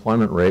state's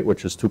unemployment rate,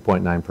 which is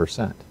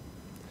 2.9%.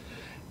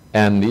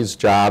 And these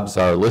jobs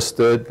are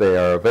listed, they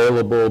are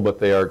available, but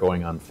they are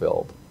going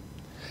unfilled.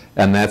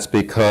 And that's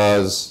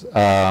because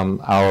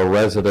our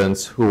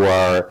residents who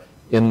are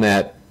in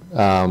that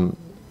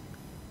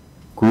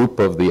group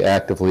of the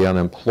actively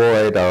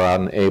unemployed are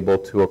unable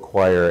to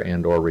acquire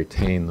and or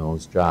retain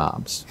those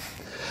jobs.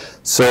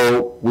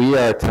 So we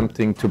are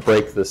attempting to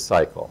break this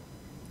cycle.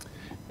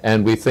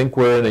 And we think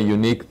we're in a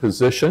unique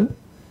position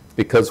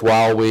because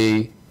while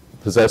we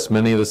possess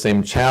many of the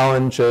same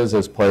challenges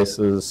as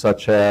places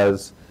such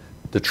as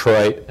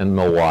Detroit and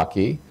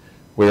Milwaukee,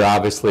 we're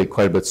obviously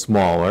quite a bit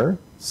smaller.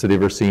 The city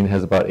of Racine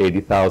has about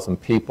 80,000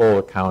 people.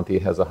 The county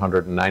has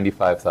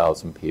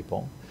 195,000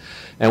 people.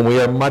 And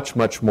we are much,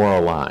 much more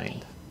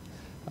aligned.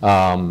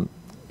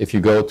 If you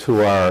go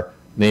to our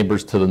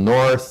neighbors to the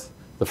north,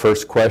 the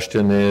first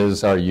question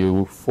is, are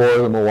you for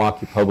the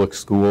Milwaukee Public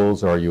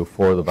Schools or are you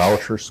for the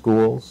voucher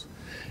schools?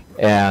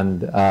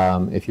 And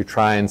if you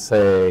try and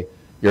say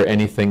you're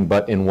anything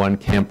but in one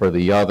camp or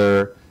the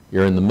other,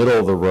 you're in the middle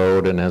of the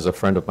road, and as a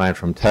friend of mine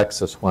from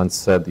Texas once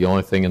said, the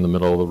only thing in the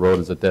middle of the road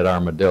is a dead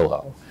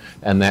armadillo.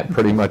 And that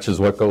pretty much is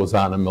what goes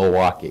on in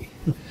Milwaukee.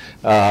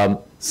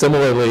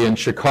 Similarly, in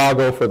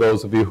Chicago, for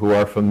those of you who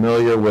are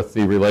familiar with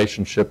the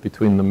relationship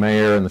between the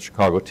mayor and the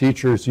Chicago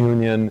Teachers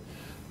Union,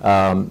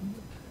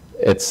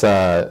 it's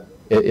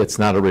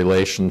not a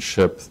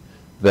relationship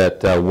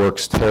that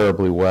works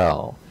terribly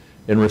well.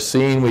 In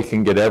Racine, we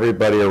can get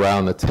everybody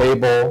around the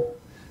table,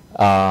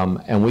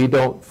 and we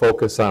don't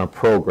focus on a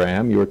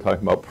program. You were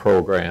talking about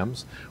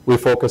programs. We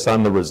focus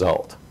on the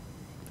result.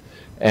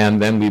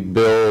 And then we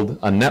build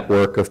a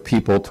network of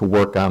people to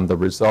work on the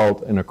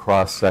result in a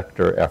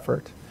cross-sector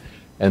effort.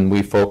 And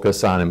we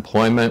focus on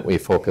employment, we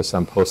focus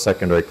on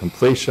post-secondary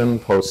completion,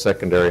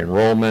 post-secondary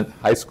enrollment,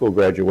 high school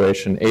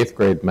graduation, 8th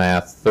grade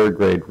math, 3rd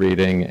grade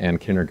reading,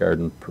 and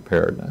kindergarten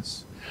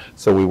preparedness.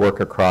 So we work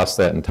across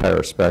that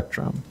entire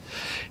spectrum.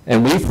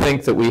 And we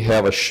think that we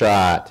have a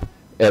shot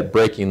at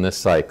breaking this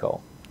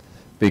cycle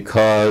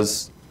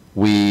because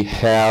we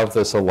have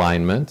this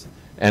alignment,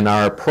 and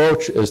our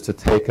approach is to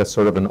take a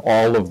sort of an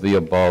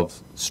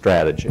all-of-the-above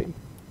strategy.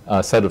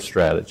 Set of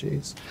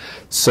strategies.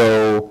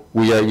 So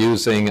we are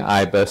using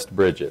I-BEST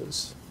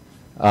bridges.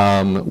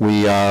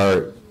 We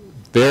are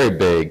very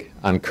big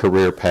on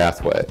career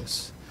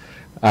pathways.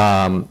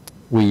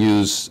 We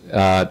use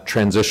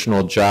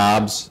transitional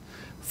jobs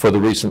for the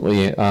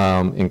recently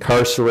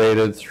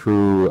incarcerated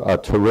through a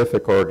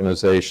terrific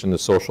organization, the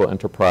Social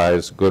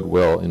Enterprise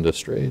Goodwill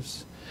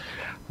Industries.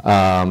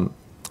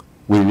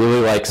 We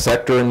really like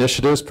sector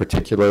initiatives,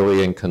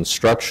 particularly in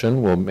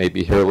construction. We'll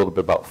maybe hear a little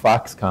bit about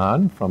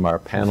Foxconn from our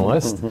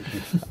panelists,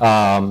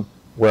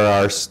 where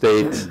our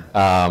state,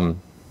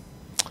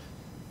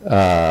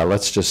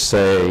 let's just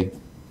say,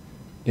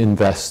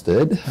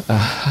 invested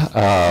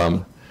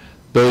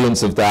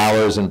billions of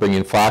dollars in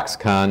bringing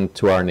Foxconn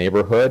to our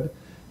neighborhood.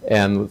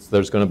 And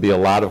there's going to be a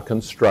lot of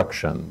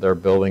construction. They're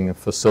building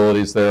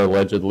facilities there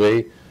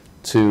allegedly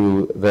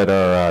that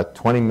are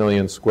 20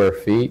 million square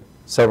feet,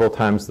 several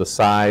times the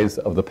size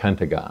of the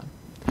Pentagon.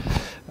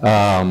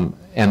 And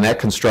that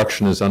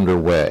construction is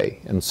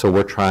underway. And so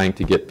we're trying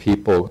to get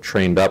people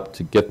trained up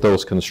to get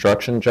those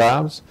construction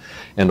jobs,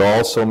 and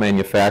also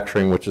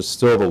manufacturing, which is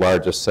still the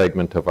largest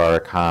segment of our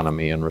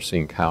economy in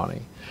Racine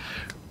County.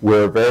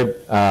 We're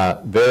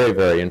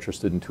very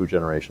interested in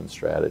two-generation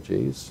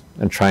strategies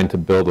and trying to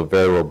build a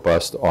very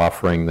robust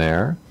offering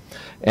there.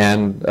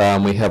 And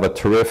we have a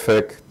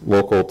terrific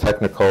local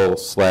technical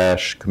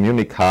 /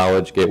 community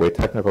college, Gateway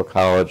Technical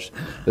College,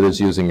 that is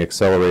using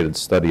accelerated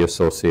study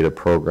associated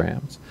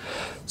programs.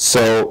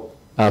 So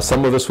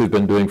some of this we've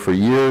been doing for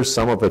years,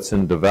 some of it's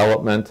in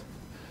development,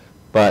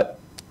 but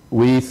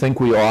we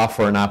think we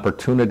offer an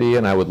opportunity,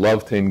 and I would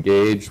love to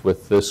engage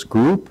with this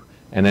group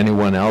and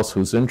anyone else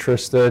who's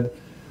interested,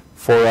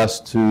 for us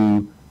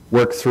to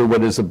work through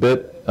what is a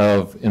bit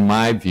of, in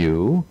my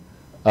view,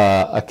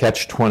 a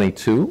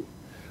catch-22,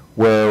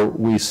 where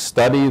we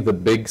study the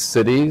big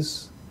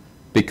cities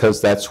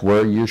because that's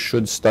where you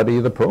should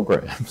study the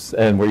programs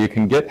and where you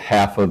can get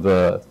half of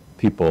the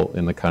people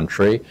in the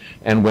country.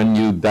 And when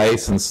you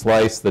dice and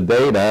slice the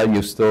data,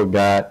 you've still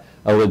got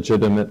a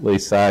legitimately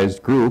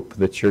sized group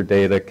that your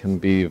data can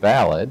be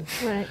valid.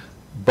 Right.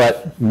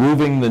 But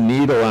moving the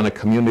needle on a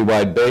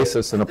community-wide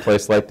basis in a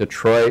place like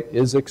Detroit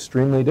is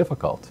extremely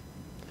difficult.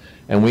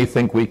 And we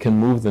think we can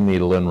move the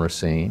needle in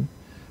Racine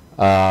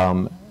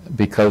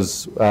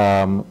because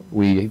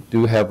we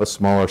do have a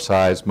smaller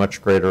size,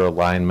 much greater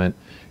alignment,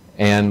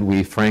 and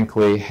we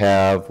frankly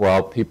have,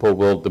 while people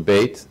will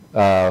debate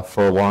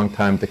for a long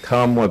time to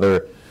come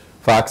whether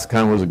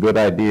Foxconn was a good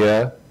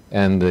idea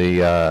and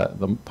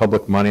the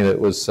public money that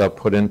was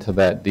put into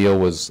that deal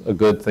was a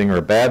good thing or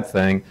a bad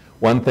thing,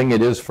 one thing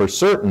it is for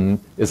certain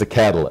is a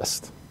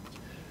catalyst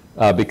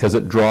because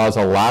it draws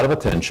a lot of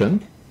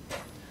attention,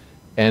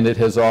 and it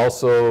has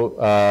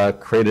also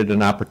created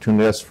an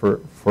opportunity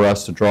for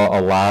us to draw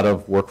a lot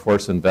of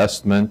workforce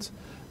investment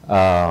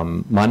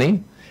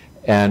money,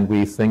 and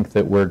we think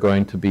that we're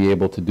going to be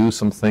able to do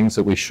some things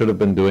that we should have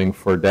been doing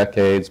for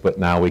decades, but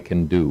now we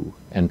can do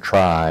and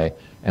try,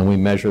 and we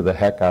measure the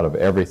heck out of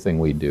everything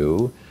we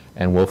do,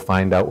 and we'll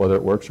find out whether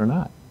it works or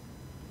not.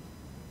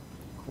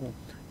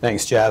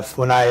 Thanks, Jeff.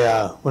 When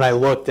I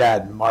looked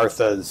at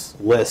Martha's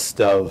list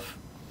of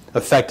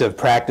effective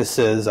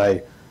practices,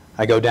 I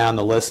go down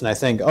the list and I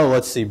think, oh,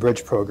 let's see,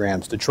 bridge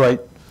programs.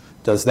 Detroit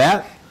does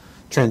that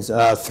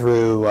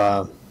through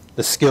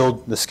the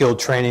skilled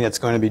training that's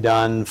going to be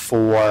done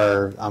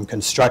for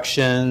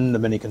construction, the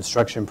many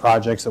construction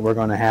projects that we're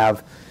going to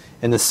have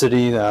in the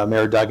city.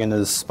 Mayor Duggan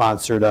has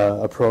sponsored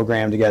a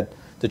program to get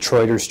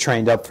Detroiters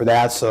trained up for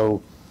that,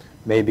 so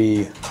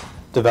maybe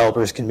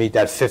developers can meet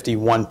that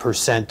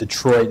 51%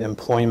 Detroit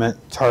employment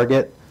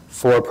target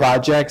for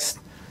projects.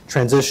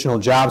 Transitional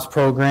jobs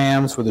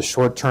programs with a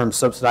short-term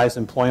subsidized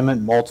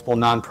employment. Multiple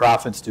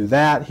nonprofits do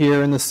that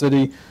here in the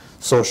city.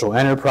 Social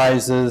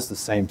enterprises, the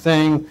same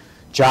thing.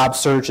 Job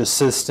search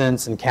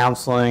assistance and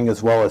counseling,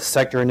 as well as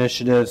sector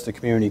initiatives. The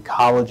community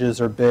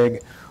colleges are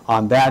big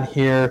on that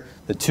here.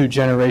 The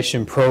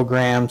two-generation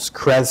programs,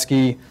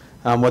 Kresge,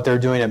 what they're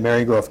doing at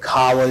Marygrove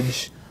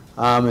College,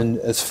 and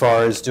as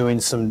far as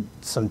doing some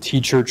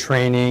teacher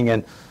training,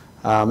 and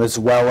as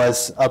well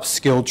as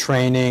upskill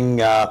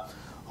training.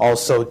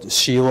 Also,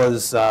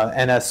 Sheila's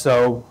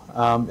NSO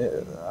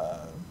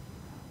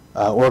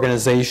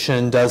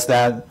organization does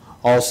that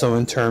also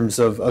in terms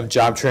of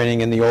job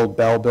training in the old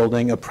Bell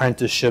building.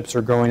 Apprenticeships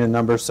are growing in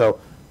number, so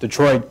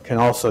Detroit can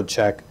also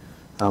check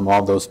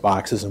all those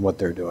boxes and what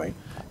they're doing.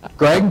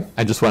 Greg?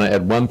 I just want to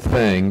add one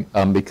thing,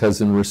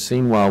 because in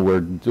Racine, while we're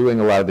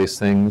doing a lot of these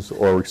things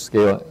or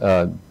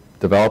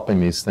developing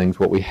these things,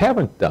 what we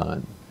haven't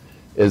done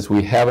is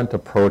we haven't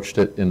approached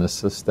it in a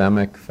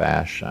systemic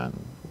fashion.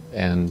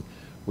 And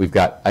we've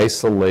got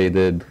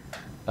isolated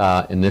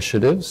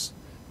initiatives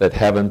that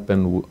haven't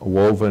been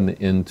woven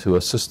into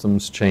a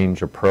systems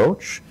change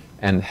approach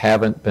and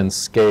haven't been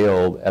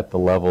scaled at the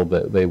level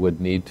that they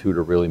would need to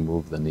really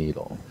move the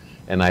needle.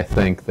 And I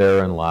think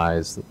therein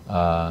lies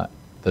the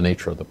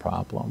nature of the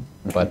problem.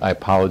 But I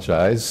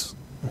apologize.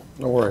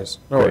 No worries.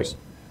 No worries.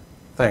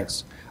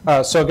 Thanks.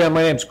 So again,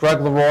 my name is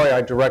Greg Leroy.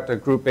 I direct a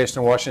group based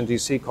in Washington,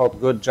 D.C. called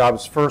Good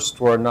Jobs First.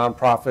 We're a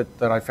nonprofit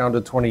that I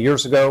founded 20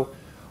 years ago.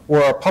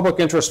 We're a public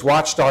interest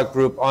watchdog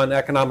group on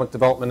economic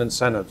development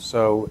incentives.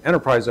 So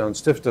enterprise zones,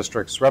 TIF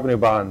districts, revenue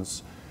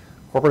bonds,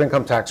 corporate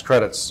income tax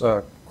credits,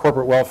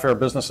 corporate welfare,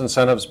 business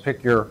incentives,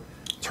 pick your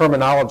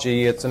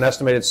terminology. It's an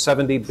estimated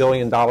 $70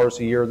 billion a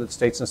year that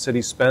states and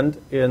cities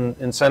spend in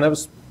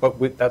incentives, but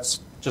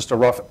that's just a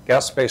rough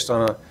guess based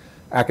on an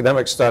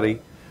academic study.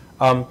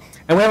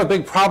 And we have a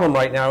big problem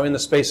right now in the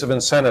space of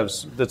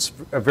incentives that's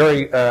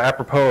very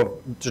apropos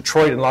of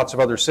Detroit and lots of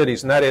other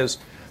cities, and that is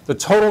the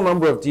total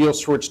number of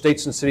deals for which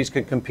states and cities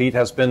can compete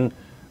has been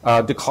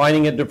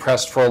declining and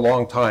depressed for a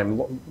long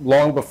time,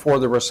 long before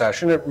the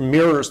recession. It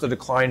mirrors the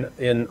decline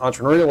in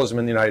entrepreneurialism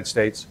in the United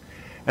States.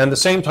 And at the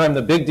same time,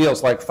 the big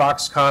deals like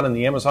Foxconn and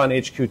the Amazon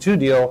HQ2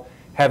 deal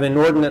have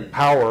inordinate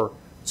power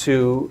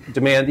to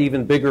demand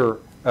even bigger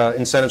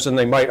incentives than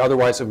they might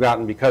otherwise have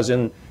gotten, because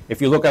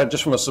if you look at it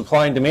just from a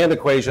supply and demand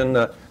equation,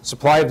 the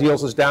supply of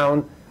deals is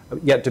down,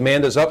 yet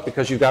demand is up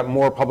because you've got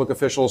more public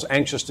officials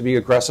anxious to be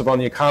aggressive on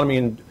the economy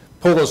and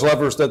pull those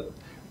levers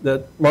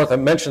that Martha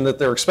mentioned that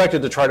they're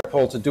expected to try to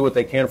pull to do what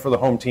they can for the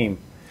home team.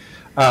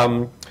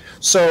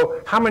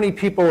 So how many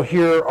people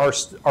here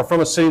are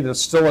from a city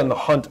that's still in the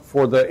hunt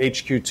for the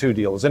HQ2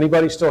 deal? Is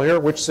anybody still here?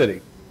 Which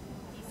city?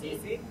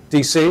 DC.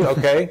 DC,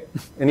 okay.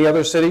 Any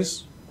other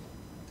cities?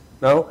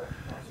 No?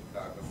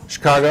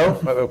 Chicago,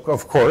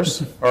 of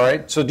course. All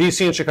right. So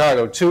DC and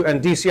Chicago, two,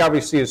 and DC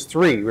obviously is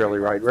three, really,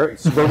 right?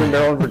 Suburban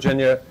Maryland,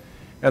 Virginia,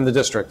 and the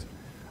district.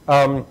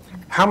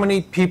 How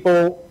many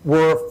people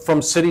were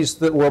from cities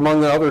that were among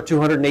the other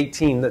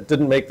 218 that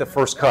didn't make the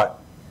first cut?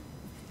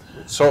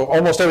 So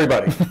almost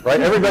everybody,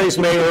 right? Everybody's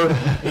mayor.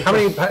 How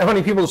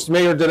many people's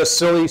mayor did a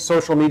silly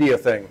social media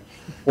thing,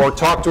 or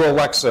talk to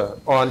Alexa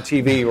on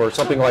TV or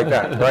something like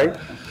that, right?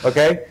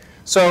 Okay.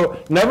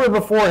 So never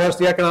before has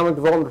the economic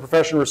development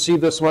profession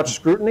received this much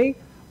scrutiny.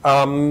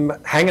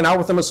 Hanging out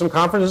with them at some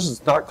conferences,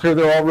 it's not clear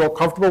they're all real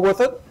comfortable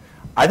with it.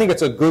 I think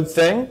it's a good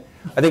thing.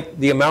 I think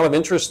the amount of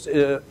interest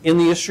in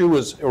the issue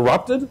was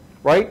erupted,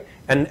 right?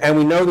 And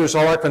we know there's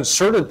a lot of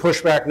concerted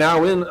pushback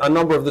now in a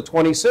number of the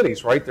 20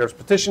 cities, right? There's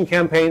petition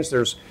campaigns.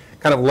 There's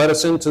kind of let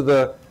us into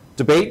the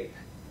debate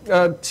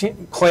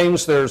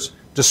claims. There's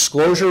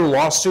disclosure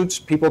lawsuits,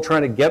 people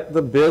trying to get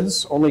the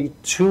bids. Only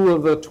 2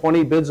 of the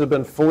 20 bids have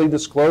been fully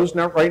disclosed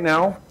right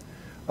now.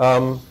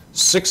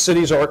 6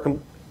 cities are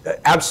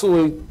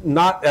absolutely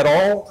not at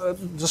all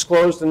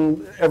disclosed,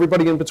 and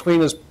everybody in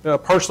between is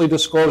partially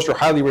disclosed or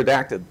highly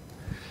redacted.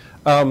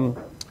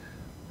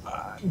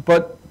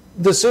 But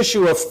this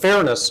issue of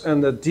fairness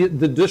and the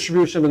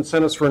distribution of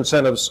incentives for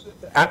incentives,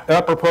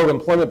 apropos of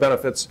employment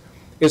benefits,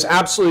 is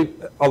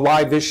absolutely a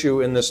live issue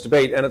in this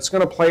debate, and it's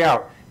going to play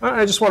out.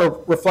 I just want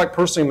to reflect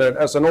personally a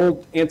minute. As an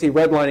old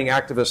anti-redlining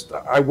activist,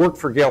 I worked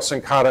for Gail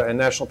Syncada and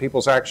National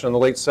People's Action in the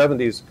late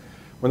 70s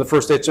when the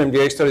first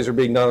HMDA studies were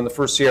being done and the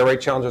first CRA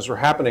challenges were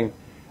happening.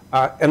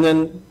 And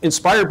then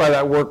inspired by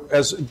that work,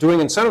 as doing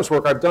incentives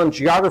work, I've done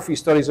geography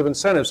studies of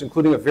incentives,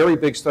 including a very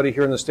big study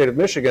here in the state of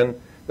Michigan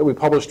that we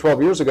published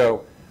 12 years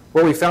ago,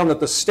 where we found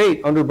that the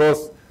state, under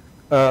both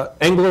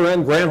Engler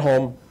and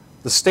Granholm,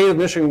 the state of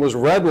Michigan was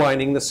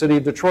redlining the city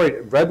of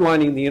Detroit,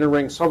 redlining the inner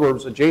ring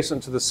suburbs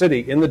adjacent to the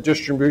city in the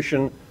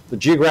distribution, the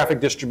geographic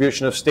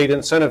distribution of state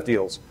incentive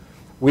deals.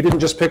 We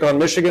didn't just pick on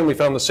Michigan. We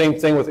found the same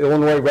thing with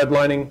Illinois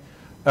redlining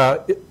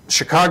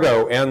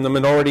Chicago and the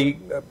minority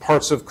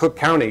parts of Cook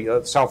County,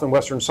 south and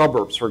western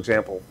suburbs, for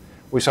example.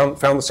 We found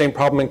the same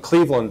problem in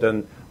Cleveland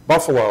and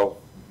Buffalo.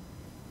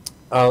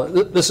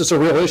 This is a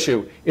real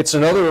issue. It's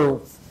another,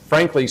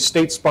 frankly,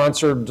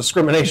 state-sponsored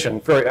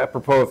discrimination, very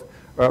apropos of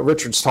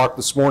Richard's talk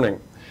this morning.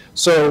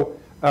 So,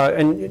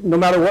 and no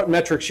matter what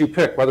metrics you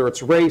pick, whether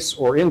it's race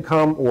or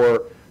income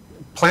or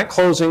plant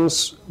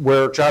closings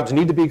where jobs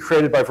need to be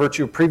created by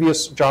virtue of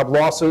previous job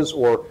losses,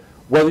 or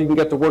whether you can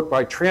get to work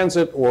by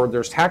transit or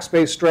there's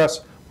tax-based stress,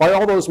 by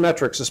all those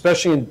metrics,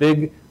 especially in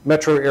big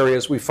metro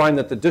areas, we find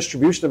that the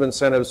distribution of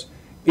incentives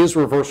is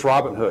reverse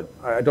Robin Hood.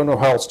 I don't know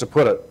how else to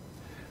put it.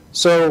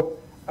 So,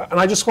 and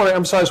I just want to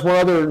emphasize one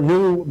other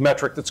new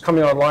metric that's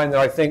coming online that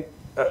I think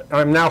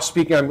I'm now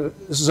speaking,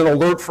 this is an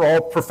alert for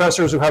all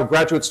professors who have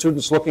graduate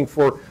students looking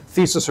for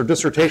thesis or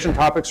dissertation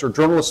topics, or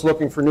journalists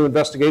looking for new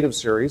investigative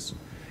series.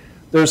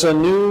 There's a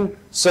new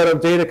set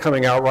of data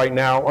coming out right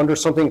now under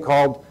something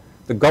called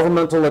the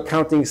Governmental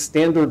Accounting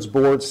Standards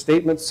Board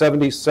Statement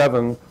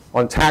 77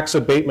 on Tax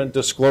Abatement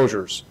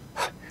Disclosures.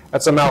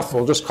 That's a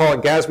mouthful. Just call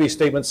it GASB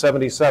Statement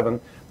 77.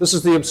 This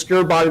is the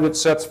obscure body that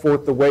sets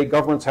forth the way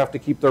governments have to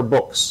keep their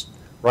books,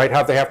 right?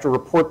 How they have to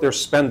report their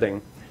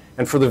spending.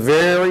 And for the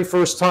very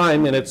first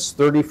time in its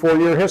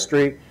 34-year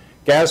history,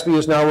 GASB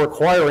is now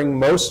requiring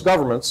most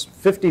governments,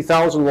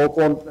 50,000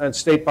 local and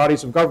state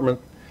bodies of government,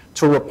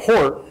 to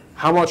report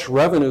how much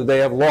revenue they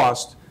have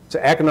lost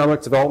to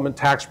economic development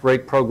tax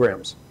break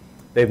programs.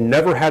 They've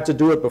never had to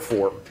do it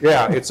before.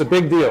 Yeah, it's a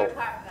big deal.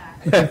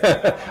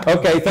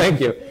 Okay,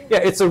 thank you. Yeah,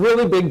 it's a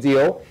really big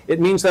deal.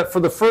 It means that for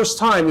the first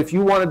time, if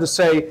you wanted to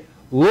say,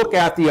 look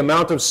at the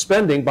amount of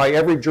spending by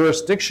every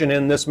jurisdiction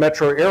in this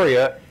metro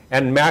area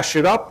and mash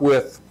it up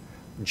with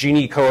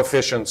Gini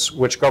coefficients,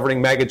 which Governing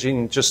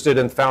Magazine just did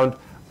and found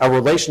a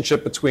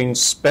relationship between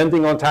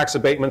spending on tax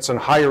abatements and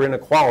higher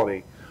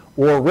inequality,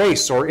 or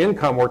race, or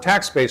income, or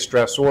tax-based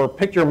stress, or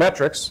pick your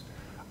metrics,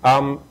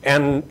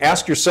 and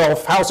ask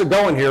yourself, how's it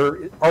going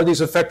here? Are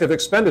these effective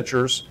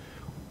expenditures?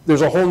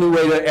 There's a whole new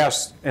way to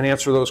ask and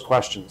answer those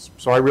questions.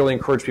 So I really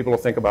encourage people to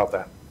think about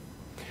that.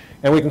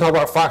 And we can talk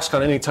about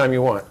Foxconn anytime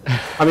you want.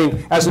 I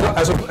mean, as a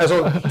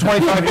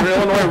 25-year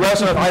Illinois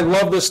resident, I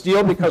love this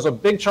deal because a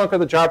big chunk of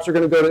the jobs are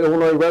going to go to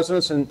Illinois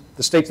residents, and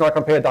the state's not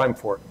going to pay a dime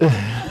for it.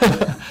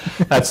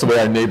 That's the way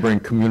our neighboring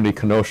community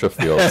Kenosha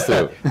feels,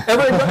 too.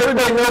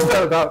 Everybody knows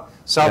that about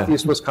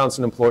Southeast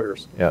Wisconsin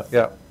employers. Yeah.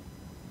 Yeah.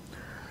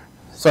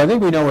 So I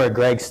think we know where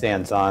Greg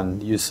stands on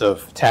the use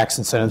of tax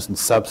incentives and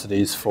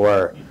subsidies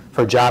for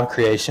job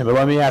creation. But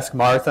let me ask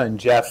Martha and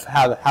Jeff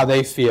how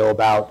they feel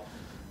about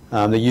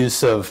the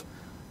use of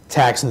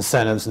tax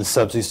incentives and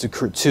subsidies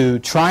to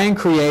try and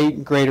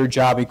create greater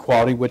job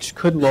equality, which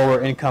could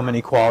lower income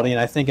inequality. And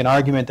I think an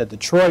argument that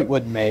Detroit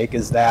would make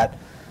is that,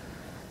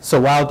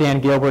 so while Dan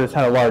Gilbert has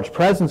had a large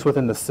presence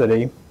within the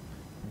city,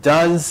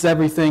 does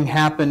everything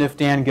happen if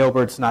Dan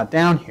Gilbert's not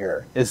down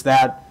here? Is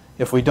that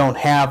if we don't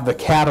have the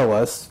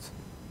catalyst,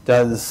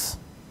 do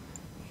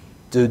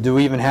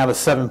we even have a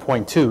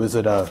 7.2? Is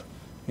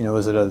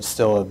it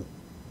still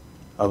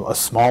a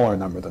smaller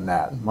number than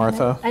that?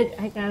 Martha?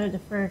 I gotta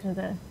defer to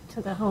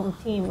the home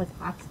team with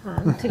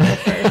Foxconn to go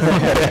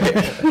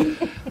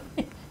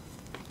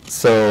first.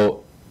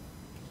 So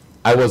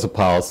I was a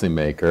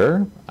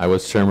policymaker. I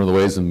was chairman of the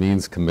Ways and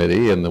Means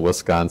Committee in the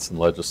Wisconsin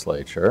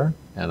legislature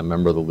and a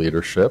member of the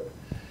leadership.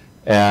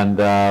 And,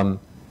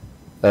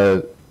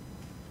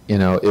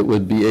 it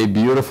would be a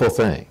beautiful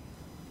thing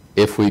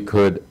if we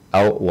could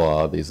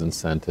outlaw these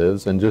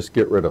incentives and just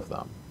get rid of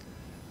them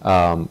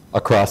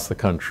across the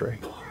country.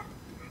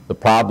 The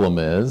problem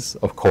is,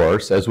 of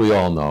course, as we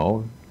all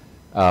know,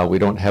 we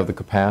don't have the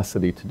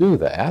capacity to do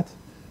that.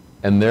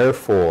 And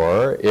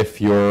therefore,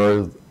 if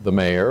you're the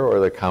mayor or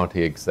the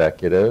county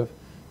executive,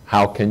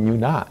 how can you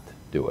not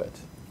do it?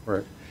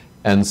 Right.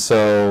 And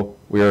so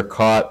we are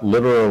caught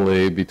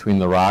literally between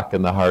the rock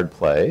and the hard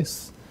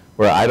place,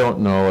 where I don't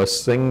know a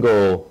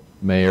single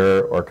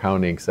mayor or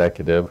county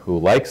executive who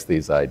likes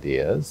these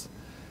ideas.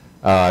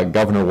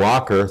 Governor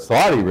Walker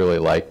thought he really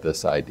liked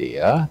this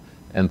idea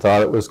and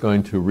thought it was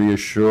going to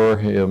reassure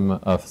him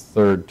a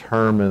third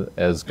term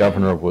as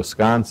governor of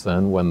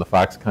Wisconsin when the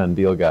Foxconn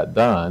deal got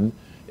done,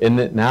 and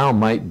it now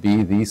might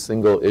be the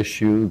single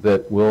issue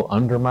that will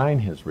undermine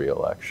his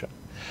reelection.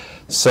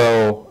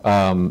 So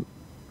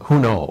who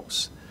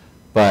knows?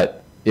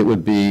 But it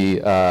would be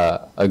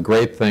a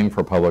great thing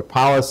for public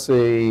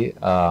policy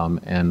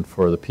and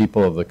for the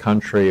people of the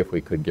country if we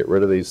could get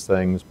rid of these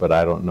things, but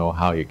I don't know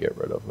how you get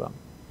rid of them.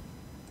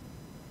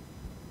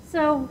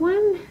 So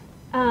one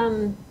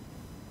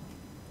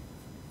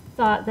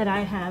thought that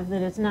I have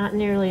that is not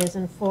nearly as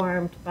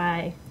informed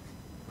by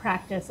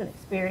practice and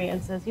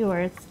experience as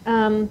yours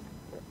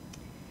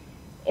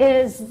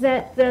is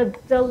that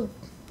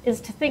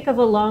is to think of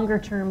a longer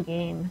term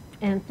game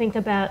and think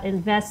about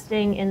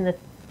investing in the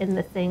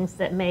things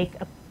that make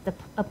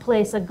a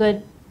place a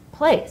good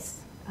place.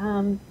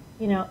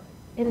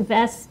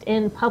 Invest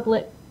in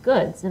public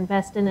goods,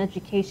 invest in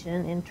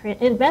education,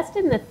 invest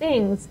in the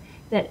things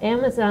that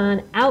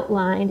Amazon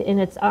outlined in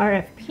its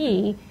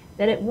RFP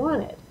that it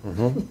wanted,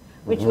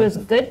 which was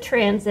good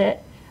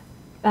transit,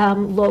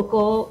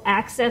 local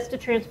access to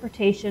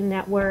transportation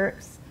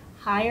networks,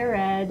 higher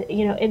ed.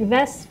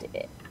 Invest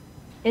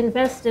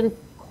in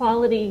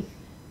quality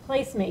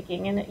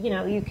placemaking, and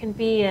you can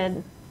be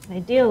an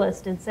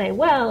idealist and say,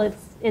 well,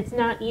 it's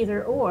not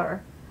either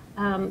or,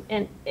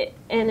 and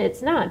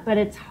it's not. But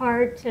it's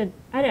hard to.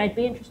 I'd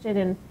be interested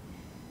in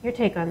your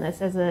take on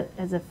this as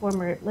a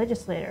former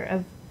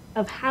legislator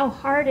of how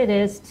hard it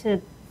is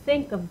to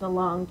think of the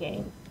long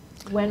game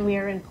when we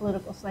are in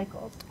political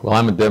cycles. Well,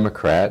 I'm a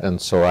Democrat, and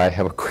so I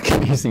have a quick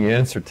and easy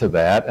answer to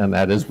that, and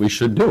that is we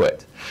should do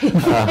it. But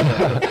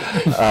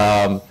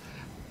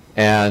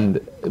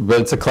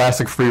it's a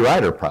classic free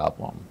rider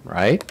problem,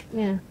 right?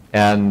 Yeah.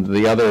 And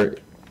the other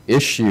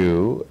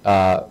issue,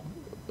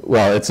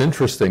 well, it's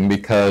interesting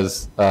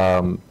because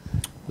the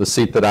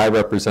seat that I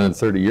represented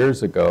 30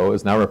 years ago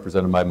is now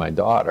represented by my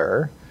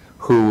daughter,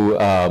 who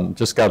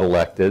just got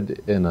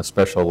elected in a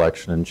special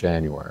election in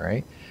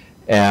January.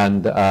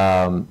 And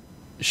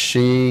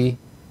she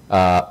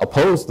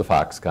opposed the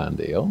Foxconn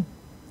deal,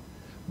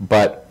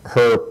 but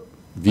her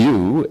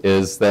view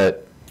is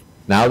that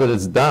now that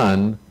it's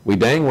done, we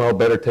dang well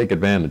better take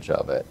advantage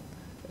of it.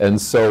 And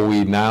so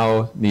we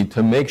now need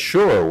to make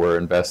sure we're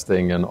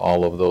investing in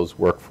all of those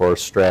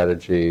workforce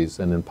strategies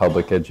and in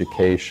public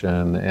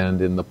education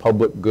and in the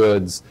public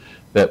goods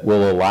that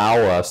will allow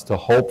us to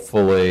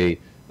hopefully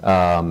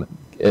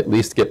at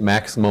least get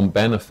maximum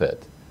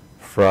benefit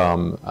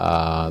from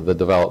the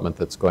development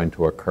that's going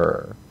to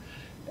occur.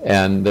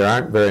 And there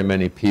aren't very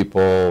many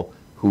people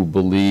who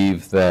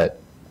believe that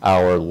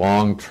our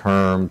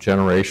long-term,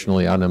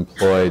 generationally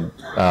unemployed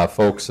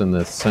folks in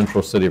the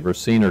central city of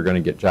Racine are going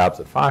to get jobs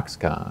at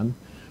Foxconn,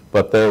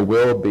 but there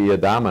will be a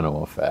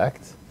domino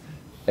effect,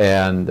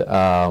 and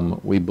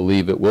we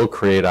believe it will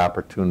create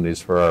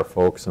opportunities for our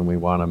folks, and we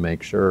want to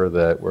make sure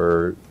that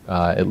we're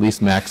at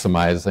least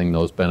maximizing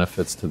those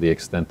benefits to the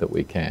extent that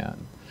we can.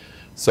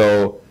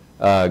 So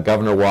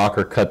Governor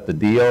Walker cut the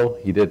deal.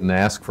 He didn't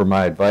ask for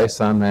my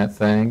advice on that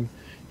thing.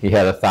 He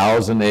had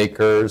 1,000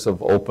 acres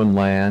of open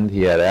land.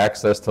 He had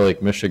access to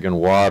Lake Michigan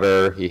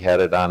water. He had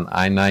it on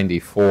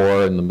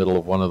I-94 in the middle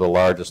of one of the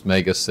largest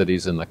mega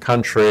cities in the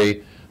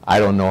country. I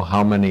don't know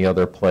how many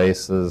other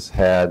places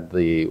had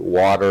the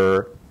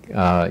water,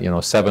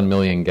 7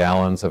 million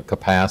gallons of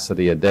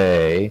capacity a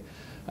day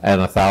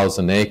and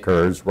 1,000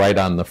 acres right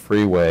on the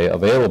freeway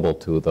available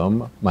to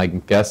them.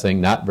 I'm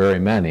guessing not very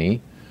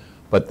many,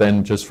 but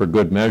then just for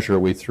good measure,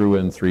 we threw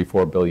in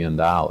 $3-4 billion.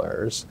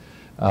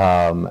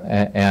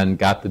 And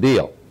got the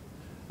deal.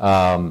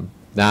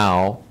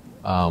 Now,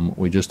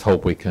 we just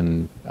hope we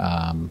can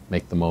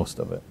make the most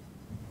of it.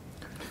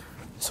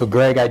 So,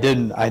 Greg, I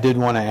did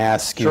want to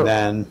ask you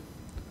then,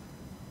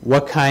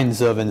 what kinds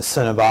of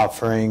incentive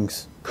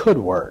offerings could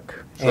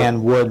work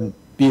and would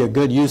be a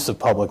good use of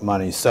public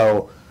money?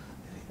 So,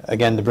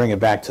 again, to bring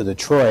it back to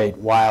Detroit,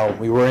 while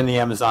we were in the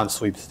Amazon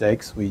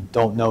sweepstakes, we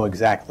don't know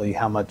exactly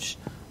how much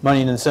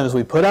money and incentives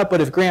we put up,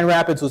 but if Grand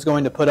Rapids was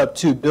going to put up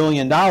 $2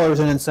 billion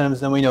in incentives,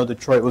 then we know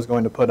Detroit was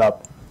going to put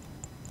up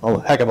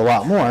a heck of a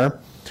lot more.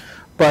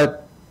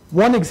 But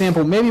one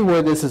example, maybe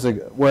where this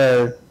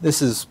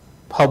is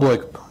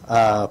public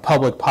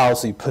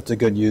policy put to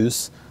good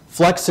use,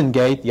 Flex and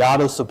Gate, the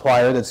auto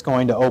supplier that's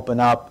going to open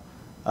up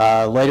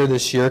later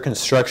this year,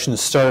 construction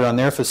started on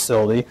their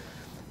facility.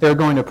 They're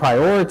going to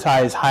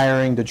prioritize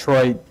hiring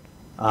Detroit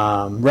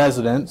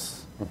residents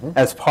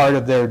as part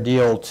of their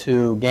deal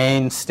to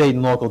gain state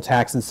and local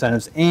tax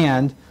incentives,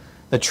 and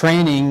the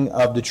training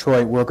of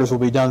Detroit workers will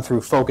be done through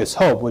Focus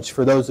Hope, which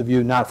for those of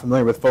you not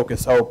familiar with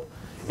Focus Hope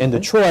in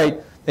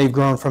Detroit, they've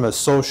grown from a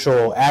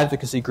social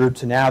advocacy group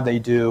to now they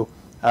do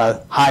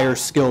higher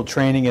skilled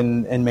training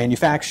in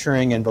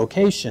manufacturing and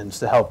vocations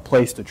to help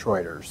place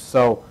Detroiters.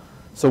 So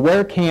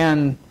where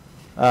can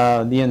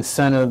the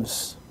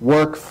incentives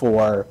work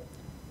for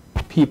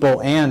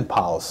people and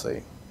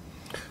policy?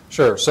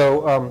 Sure.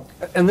 So,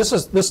 and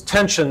this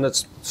tension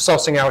that's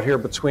sussing out here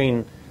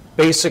between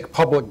basic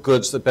public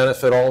goods that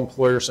benefit all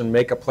employers and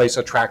make a place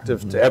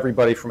attractive to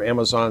everybody from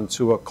Amazon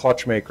to a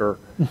clutch maker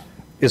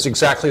is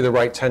exactly the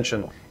right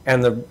tension,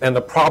 and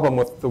the problem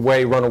with the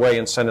way runaway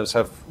incentives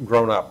have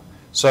grown up.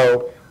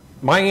 So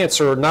my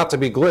answer, not to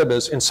be glib,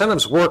 is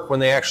incentives work when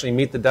they actually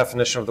meet the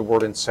definition of the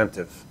word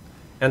incentive.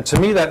 And to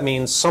me that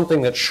means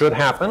something that should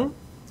happen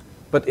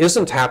but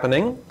isn't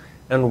happening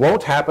and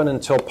won't happen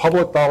until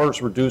public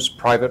dollars reduce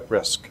private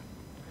risk.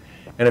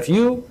 And if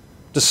you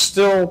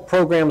distill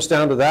programs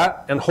down to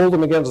that and hold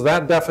them against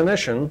that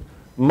definition,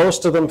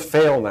 most of them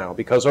fail now,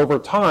 because over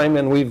time,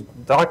 and we've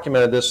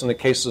documented this in the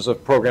cases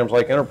of programs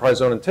like enterprise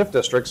zone and TIF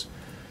districts,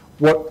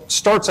 what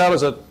starts out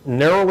as a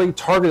narrowly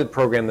targeted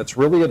program that's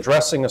really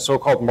addressing a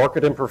so-called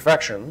market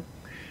imperfection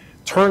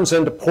turns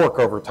into pork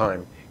over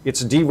time.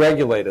 It's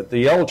deregulated.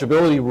 The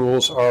eligibility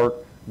rules are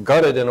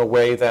gutted in a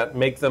way that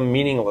make them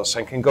meaningless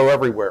and can go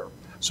everywhere.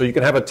 So you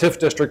can have a TIF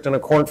district in a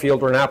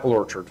cornfield or an apple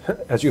orchard,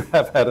 as you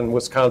have had in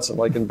Wisconsin,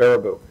 like in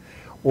Baraboo.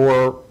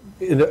 Or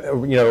you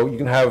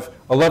can have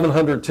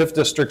 1,100 TIF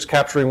districts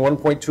capturing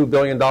 $1.2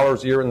 billion a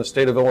year in the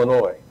state of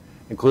Illinois,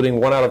 including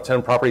 1 out of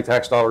 10 property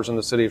tax dollars in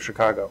the city of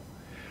Chicago.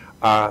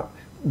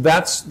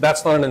 That's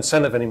not an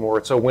incentive anymore.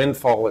 It's a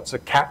windfall. It's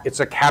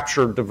a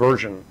captured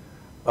diversion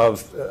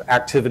of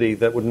activity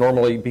that would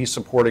normally be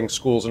supporting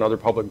schools and other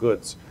public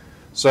goods.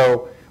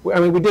 So, I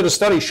mean, we did a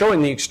study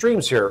showing the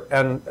extremes here,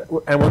 and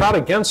we're not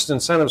against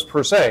incentives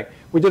per se.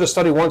 We did a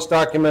study once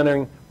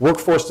documenting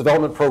workforce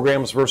development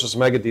programs versus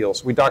mega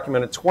deals. We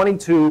documented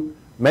 22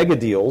 mega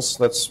deals,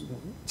 that's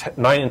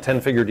 9 and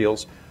 10 figure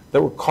deals,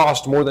 that would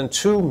cost more than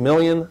 $2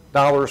 million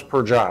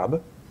per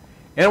job.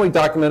 And we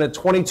documented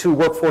 22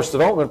 workforce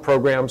development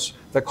programs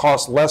that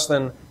cost less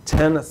than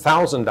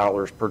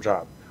 $10,000 per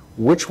job.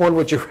 Which one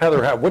would you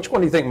rather have? Which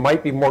one do you think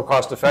might be more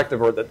cost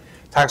effective, or that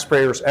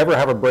taxpayers ever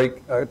have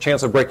a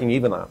chance of breaking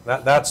even on?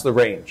 That's the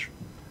range.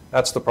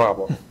 That's the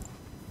problem.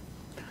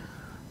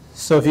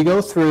 So if you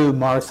go through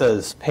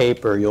Martha's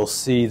paper, you'll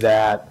see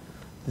that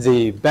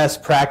the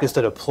best practice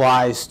that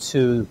applies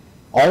to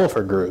all of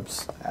her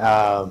groups,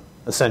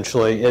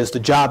 essentially, is the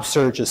job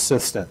search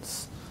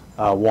assistance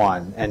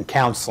one, and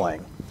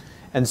counseling.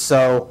 And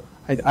so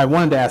I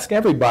wanted to ask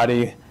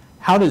everybody,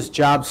 how does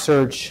job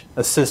search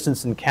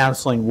assistance and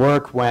counseling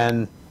work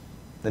when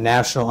the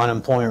national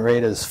unemployment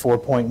rate is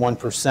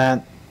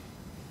 4.1%?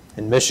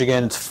 In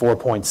Michigan, it's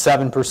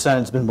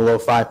 4.7%. It's been below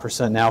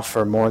 5% now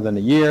for more than a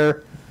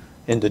year.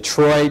 In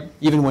Detroit,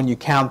 even when you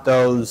count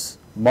those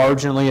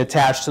marginally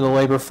attached to the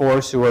labor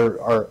force who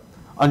are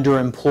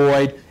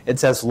underemployed,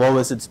 it's as low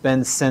as it's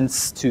been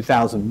since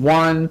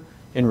 2001.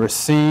 In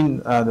Racine,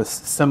 the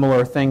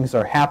similar things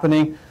are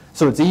happening.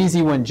 So it's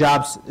easy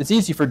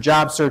for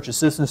job search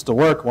assistance to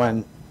work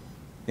when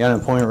the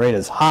unemployment rate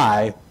is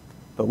high,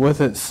 but with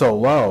it so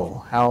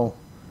low, how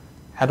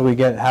do we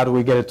get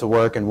it to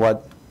work, and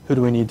who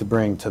do we need to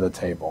bring to the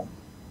table?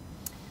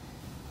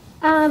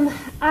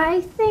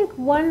 I think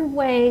one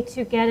way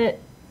to get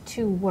it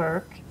to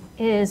work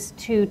is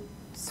to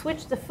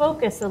switch the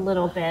focus a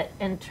little bit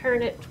and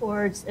turn it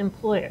towards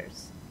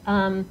employers.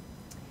 And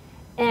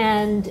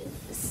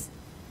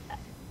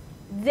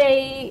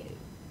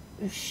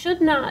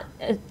should not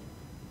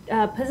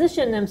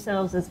position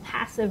themselves as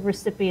passive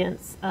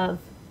recipients of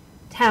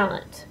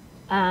talent.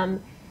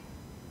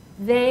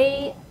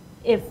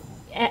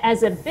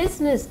 As a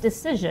business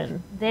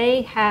decision,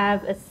 they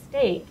have a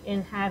stake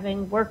in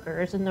having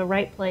workers in the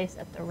right place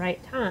at the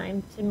right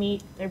time to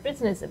meet their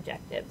business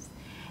objectives.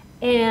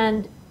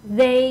 And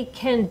they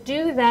can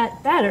do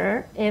that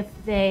better if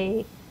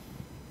they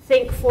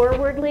think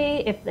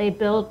forwardly, if they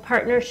build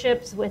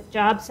partnerships with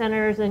job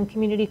centers and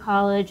community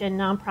college and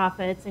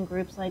nonprofits and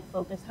groups like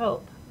Focus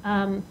Hope.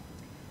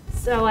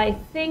 So I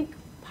think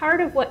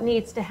part of what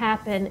needs to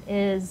happen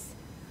is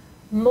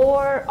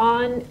more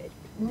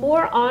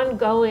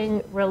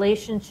ongoing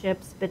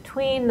relationships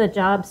between the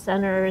job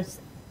centers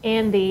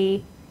and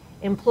the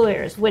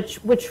employers,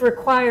 which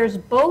requires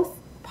both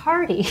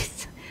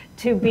parties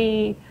to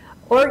be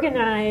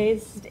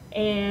organized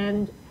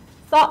and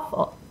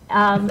thoughtful.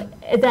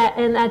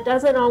 That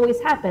doesn't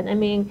always happen. I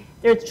mean,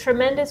 there's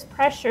tremendous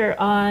pressure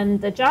on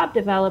the job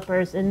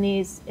developers in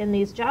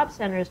these job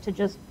centers to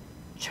just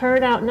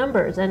churn out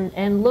numbers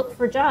and look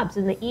for jobs.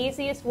 And the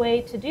easiest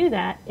way to do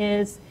that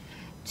is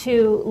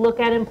to look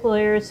at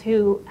employers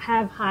who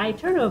have high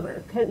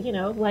turnover,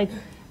 like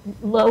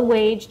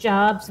low-wage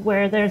jobs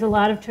where there's a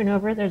lot of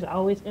turnover. There's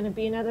always going to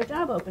be another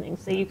job opening,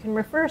 so you can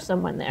refer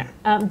someone there.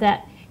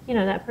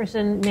 That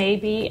person may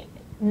be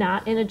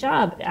not in a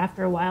job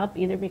after a while,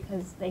 either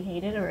because they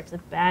hate it or it's a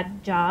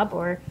bad job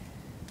or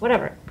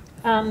whatever.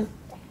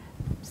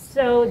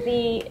 So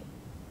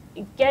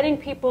getting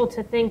people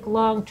to think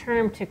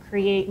long-term to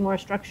create more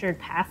structured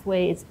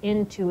pathways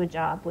into a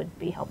job would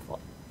be helpful.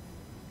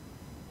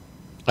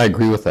 I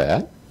agree with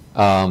that.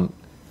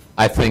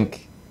 I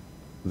think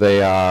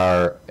they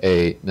are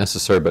a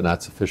necessary but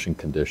not sufficient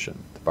condition,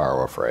 to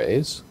borrow a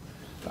phrase.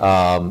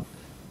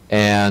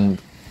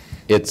 And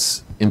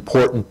it's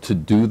important to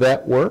do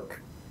that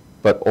work,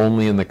 but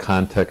only in the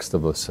context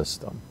of a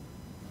system.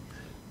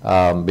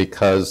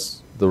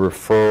 Because the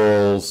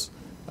referrals,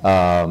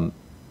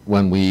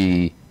 when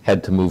we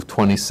had to move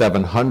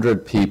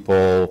 2,700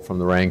 people from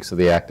the ranks of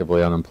the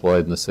actively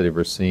unemployed in the city of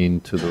Racine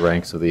to the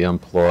ranks of the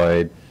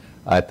employed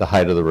at the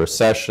height of the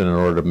recession in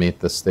order to meet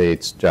the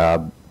state's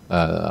job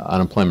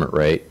unemployment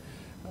rate,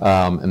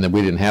 and then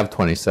we didn't have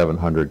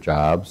 2,700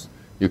 jobs.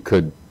 You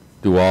could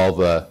do all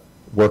the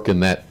work in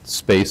that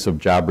space of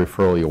job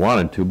referral you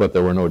wanted to, but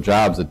there were no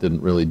jobs that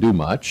didn't really do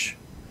much.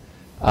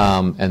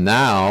 And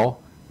now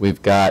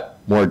we've got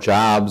more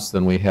jobs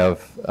than we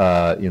have,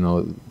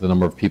 the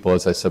number of people,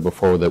 as I said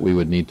before, that we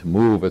would need to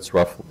move. It's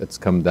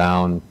come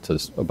down to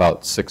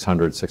about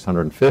 600,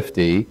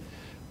 650.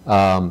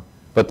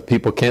 But the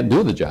people can't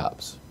do the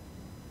jobs.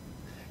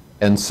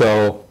 And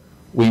so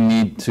we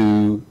need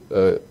to,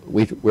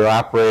 we're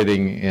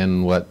operating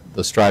in what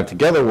the Strive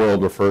Together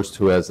world refers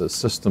to as a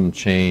system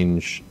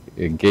change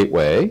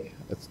gateway.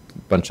 It's a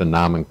bunch of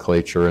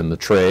nomenclature in the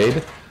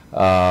trade,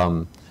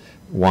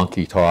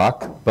 wonky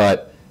talk,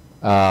 but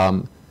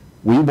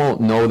we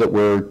won't know that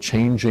we're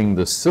changing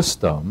the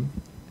system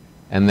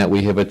and that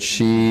we have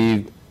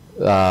achieved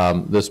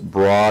this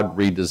broad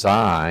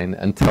redesign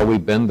until we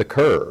bend the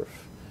curve.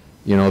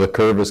 The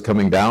curve is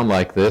coming down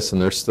like this,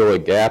 and there's still a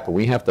gap, and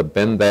we have to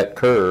bend that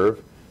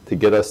curve to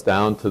get us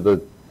down to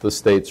the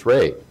state's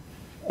rate.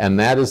 And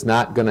that is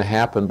not going to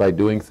happen by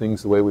doing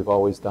things the way we've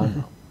always done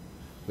them.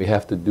 We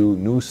have to do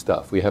new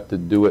stuff. We have to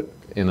do it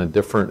in a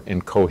different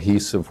and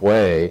cohesive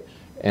way,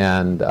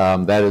 and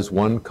that is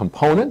one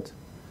component,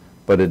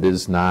 but it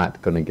is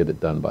not going to get it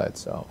done by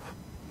itself.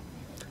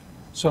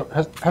 So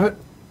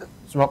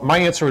So my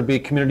answer would be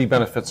community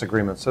benefits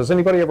agreements. Has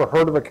anybody ever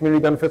heard of a community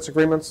benefits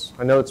agreements?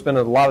 I know it's been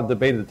a lot of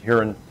debated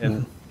here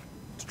in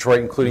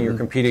Detroit, including your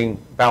competing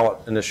ballot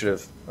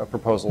initiative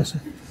proposals.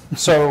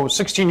 So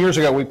 16 years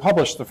ago, we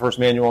published the first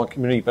manual on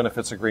community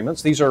benefits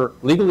agreements. These are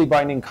legally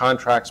binding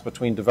contracts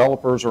between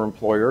developers or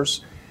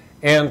employers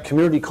and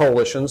community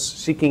coalitions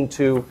seeking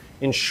to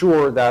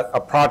ensure that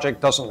a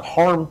project doesn't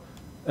harm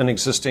an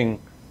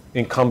existing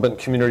incumbent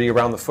community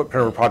around the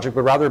footprint of a project,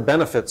 but rather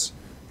benefits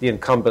the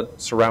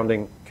incumbent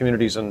surrounding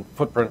communities and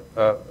footprint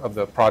of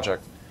the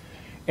project.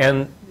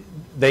 And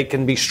they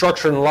can be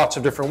structured in lots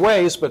of different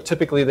ways, but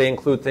typically they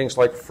include things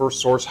like first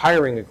source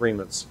hiring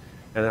agreements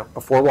and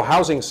affordable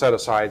housing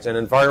set-asides and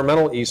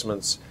environmental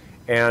easements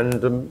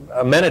and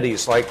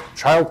amenities like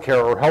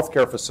childcare or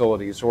healthcare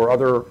facilities or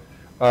other,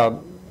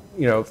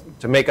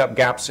 to make up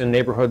gaps in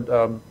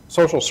neighborhood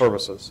social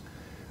services.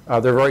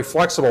 They're very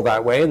flexible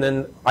that way, and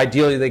then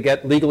ideally they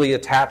get legally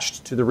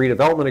attached to the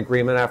redevelopment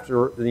agreement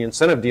after the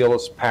incentive deal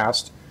is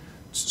passed,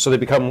 so they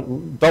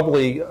become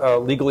doubly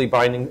legally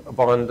binding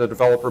upon the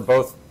developer,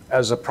 both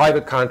as a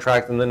private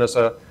contract and then as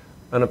an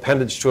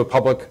appendage to a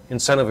public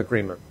incentive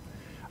agreement.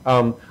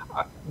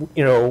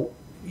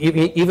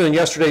 Even in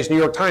yesterday's New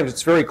York Times,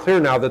 it's very clear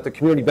now that the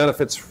community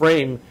benefits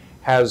frame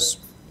has,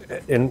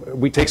 and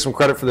we take some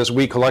credit for this,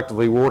 we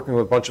collectively, we're working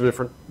with a bunch of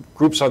different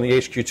groups on the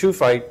HQ2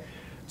 fight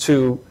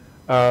to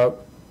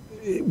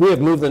we have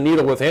moved the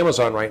needle with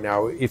Amazon right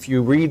now. If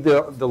you read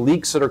the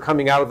leaks that are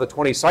coming out of the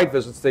 20 site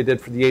visits they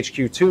did for the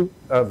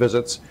HQ2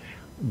 visits,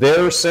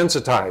 they're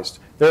sensitized.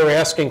 They're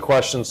asking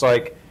questions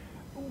like,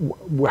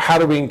 how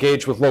do we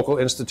engage with local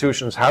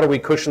institutions? How do we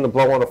cushion the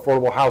blow on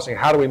affordable housing?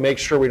 How do we make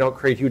sure we don't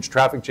create huge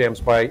traffic jams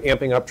by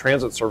amping up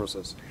transit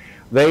services?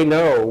 They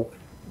know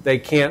they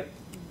can't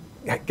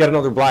get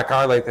another black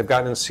eye like they've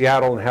gotten in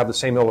Seattle and have the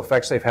same ill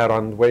effects they've had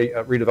on the way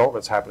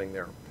redevelopment's happening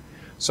there.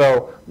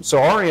 So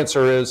our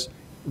answer is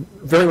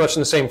very much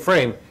in the same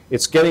frame.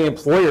 It's getting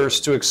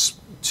employers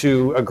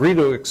to agree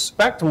to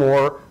expect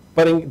more,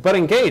 but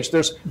engage.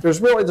 There's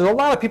a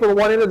lot of people that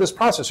want into this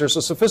process. There's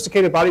a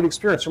sophisticated body of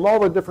experience from all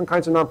the different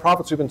kinds of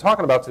nonprofits we've been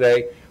talking about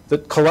today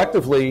that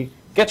collectively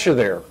get you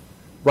there,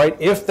 right?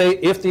 If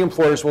the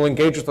employers will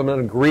engage with them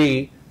and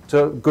agree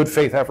to good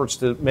faith efforts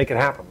to make it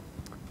happen.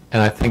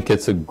 And I think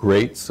it's a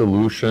great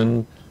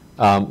solution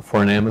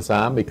for an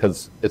Amazon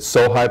because it's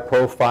so high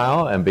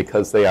profile and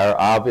because they are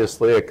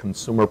obviously a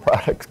consumer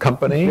product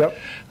company. Yep.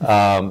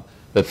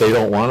 That they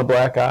don't want a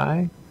black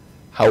eye.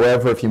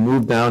 However, if you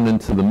move down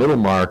into the middle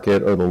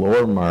market or the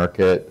lower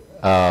market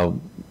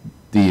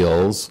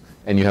deals,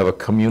 and you have a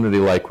community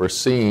like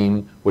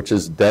Racine, which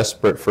is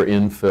desperate for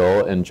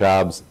infill and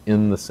jobs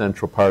in the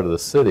central part of the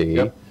city,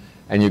 yep.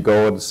 and you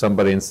go to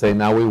somebody and say,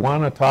 now we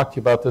want to talk to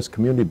you about this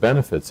community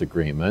benefits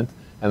agreement,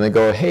 and they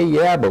go, hey,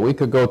 yeah, but we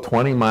could go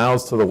 20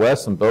 miles to the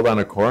west and build on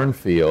a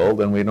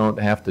cornfield, and we don't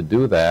have to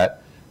do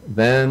that,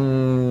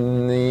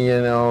 then,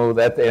 you know,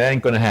 that it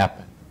ain't going to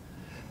happen.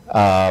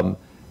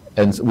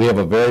 And we have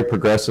a very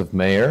progressive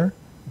mayor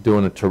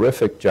doing a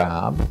terrific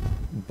job,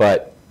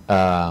 but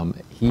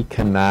he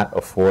cannot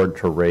afford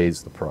to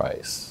raise the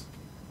price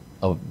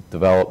of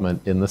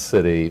development in the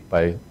city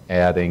by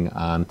adding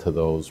on to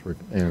those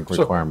requirements.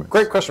 So,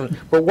 great question.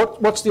 But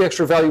what's the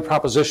extra value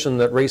proposition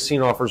that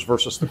Racine offers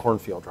versus the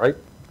cornfield, right?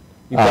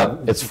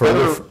 It's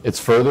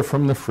further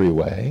from the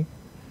freeway.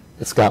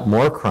 It's got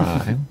more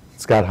crime.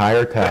 It's got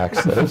higher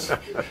taxes.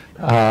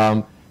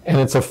 And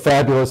it's a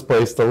fabulous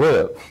place to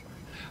live.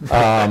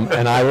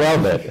 And I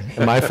love it.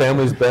 And my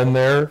family's been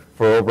there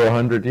for over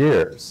 100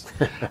 years.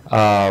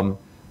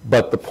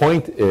 But the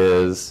point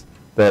is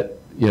that,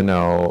 you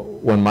know,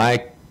 when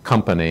my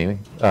company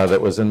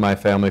that was in my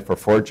family for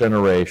 4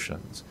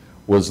 generations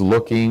was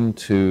looking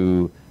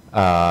to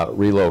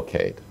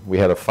relocate, we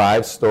had a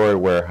 5-story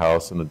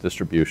warehouse in the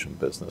distribution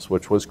business,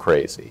 which was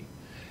crazy.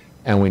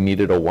 And we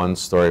needed a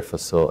 1-story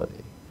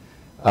facility.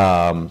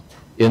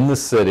 In the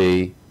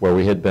city where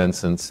we had been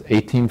since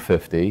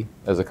 1850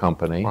 as a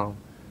company. Wow.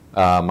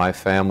 My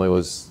family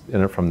was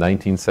in it from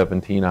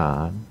 1917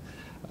 on.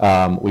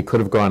 We could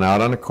have gone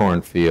out on a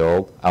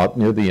cornfield, out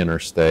near the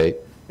interstate.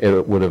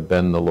 It would have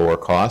been the lower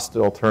cost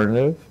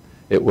alternative.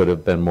 It would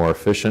have been more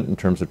efficient in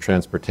terms of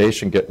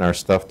transportation, getting our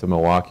stuff to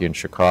Milwaukee and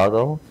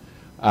Chicago.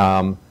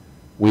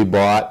 We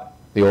bought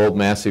the old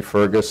Massey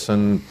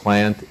Ferguson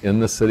plant in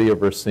the city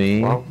of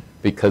Racine. Wow.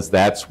 Because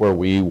that's where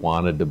we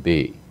wanted to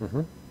be.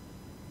 Mm-hmm.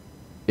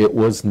 It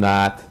was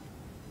not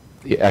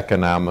the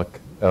economic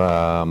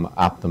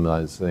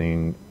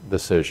optimizing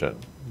decision.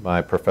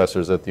 My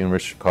professors at the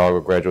University of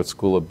Chicago Graduate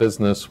School of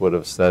Business would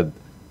have said,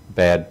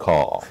 bad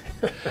call.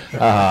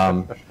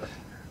 But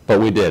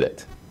we did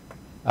it.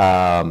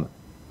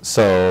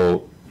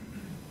 So,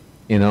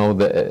 you know,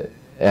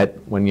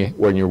 when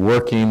you're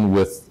working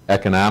with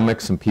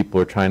economics and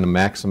people are trying to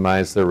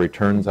maximize their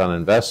returns on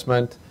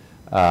investment,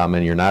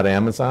 and you're not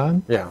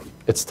Amazon, yeah,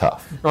 it's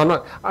tough.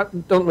 No,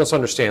 don't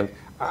misunderstand.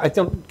 I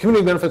think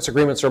community benefits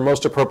agreements are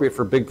most appropriate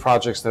for big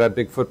projects that have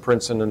big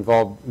footprints and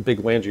involve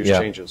big land use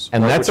changes.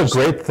 And that's a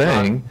great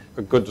thing.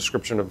 A good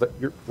description of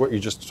what you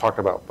just talked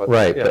about. But,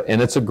 right, yeah.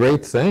 And it's a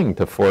great thing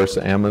to force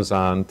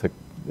Amazon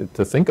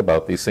to think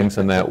about these things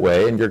in that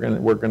way, and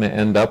we're going to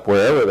end up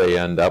wherever they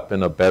end up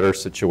in a better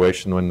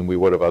situation than we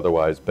would have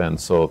otherwise been.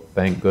 So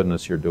thank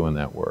goodness you're doing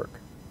that work.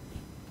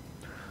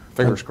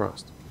 Fingers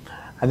crossed.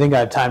 I think I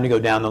have time to go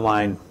down the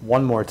line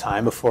one more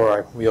time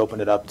before we open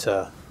it up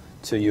to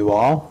you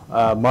all.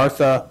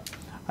 Martha,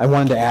 I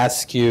wanted to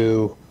ask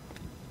you,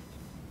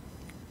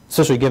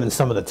 especially given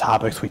some of the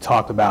topics we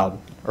talked about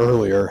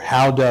earlier,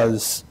 how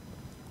does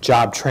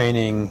job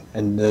training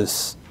and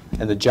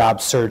the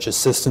job search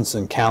assistance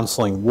and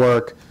counseling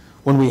work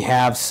when we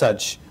have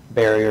such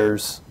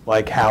barriers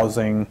like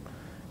housing,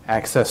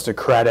 access to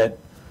credit,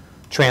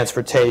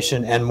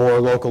 transportation, and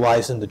more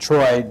localized in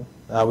Detroit?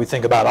 We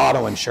think about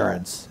auto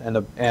insurance,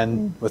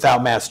 and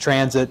without mass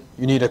transit,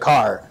 you need a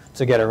car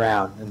to get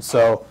around. And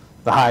so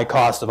the high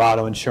cost of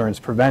auto insurance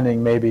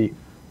preventing maybe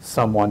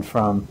someone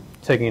from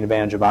taking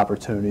advantage of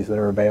opportunities that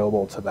are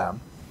available to them.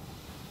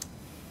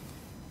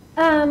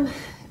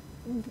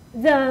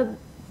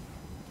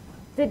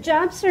 The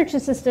job search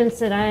assistance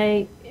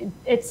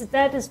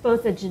that is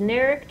both a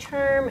generic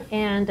term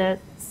and a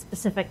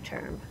specific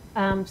term.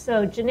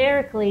 So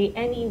generically,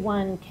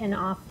 anyone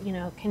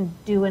can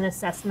do an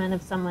assessment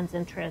of someone's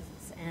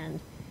interests and,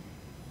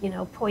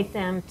 point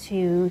them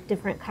to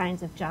different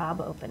kinds of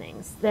job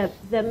openings.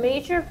 The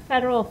major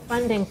federal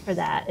funding for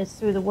that is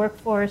through the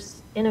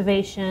Workforce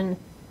Innovation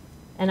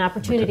and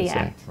Opportunity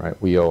Act. Right,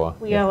 WIOA.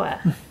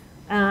 WIOA.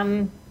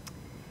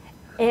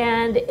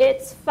 And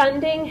its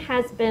funding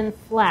has been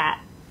flat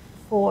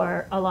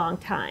for a long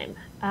time.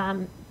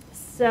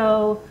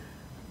 So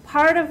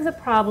part of the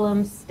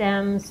problem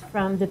stems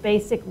from the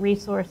basic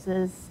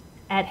resources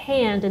at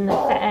hand and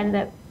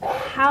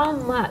how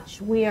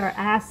much we are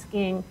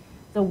asking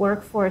the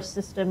workforce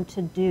system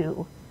to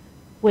do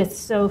with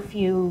so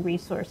few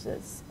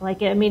resources.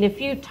 Like, I mean,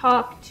 if you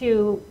talk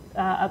to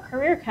a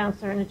career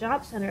counselor in a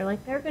job center,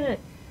 like they're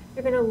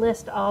gonna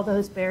list all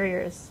those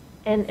barriers,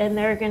 and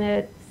they're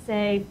gonna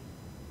say,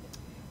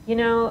 you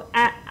know,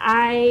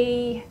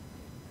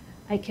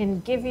 I can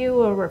give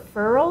you a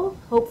referral,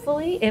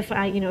 hopefully, if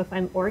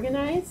I'm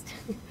organized.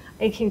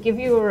 I can give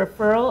you a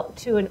referral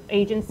to an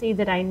agency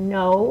that I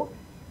know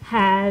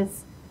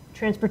has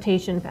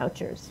transportation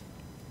vouchers,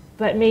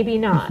 but maybe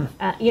not.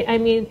 I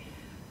mean,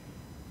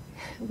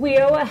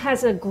 WIOA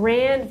has a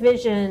grand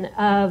vision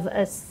of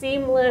a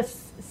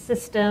seamless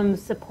system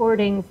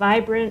supporting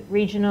vibrant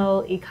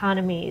regional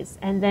economies,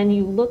 and then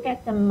you look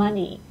at the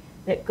money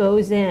that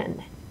goes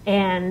in,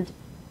 and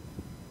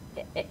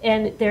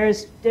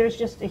there's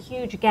just a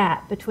huge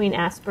gap between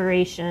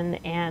aspiration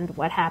and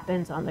what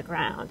happens on the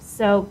ground.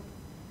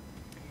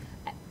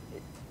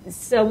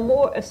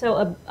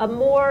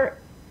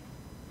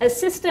 A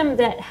system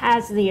that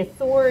has the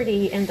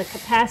authority and the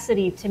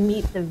capacity to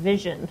meet the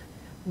vision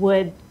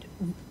would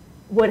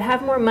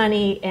have more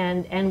money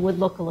and would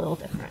look a little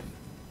different.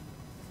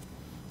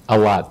 A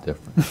lot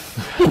different.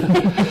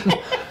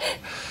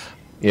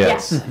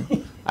 Yes. Yeah.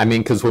 I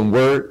mean, because when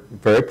we're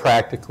very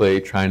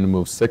practically trying to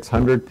move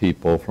 600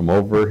 people from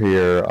over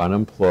here,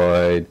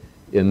 unemployed,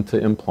 into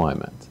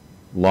employment,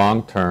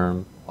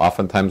 long-term,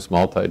 oftentimes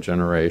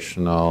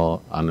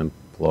multi-generational,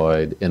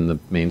 unemployed in the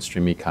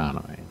mainstream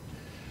economy,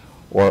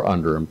 or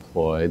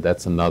underemployed,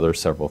 that's another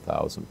several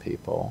thousand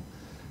people.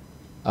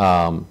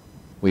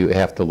 We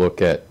have to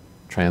look at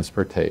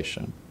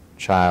transportation,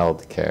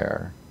 child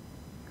care,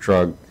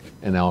 drug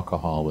and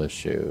alcohol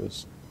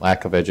issues,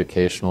 lack of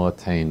educational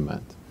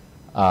attainment,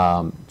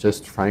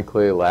 just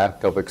frankly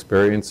lack of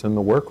experience in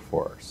the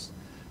workforce,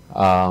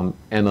 and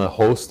a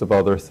host of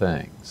other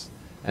things.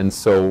 And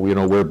so, you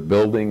know,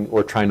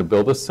 we're trying to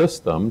build a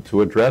system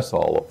to address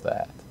all of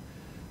that.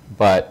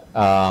 But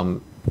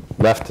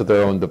left to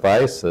their own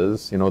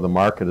devices, you know, the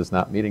market is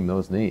not meeting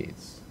those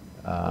needs.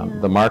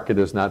 The market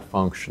is not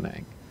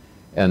functioning.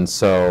 And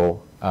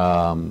so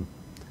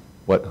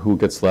who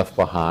gets left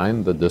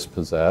behind? The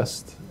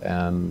dispossessed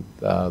and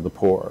the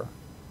poor.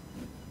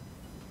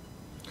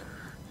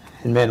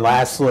 And then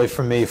lastly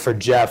for me, for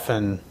Jeff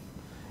and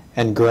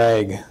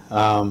Greg,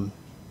 and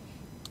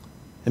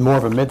more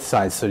of a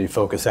mid-sized city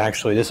focus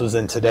actually. This was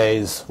in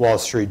today's Wall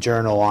Street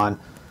Journal on,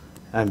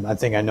 and I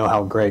think I know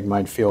how Greg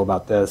might feel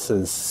about this,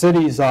 is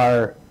cities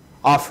are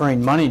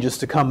offering money just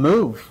to come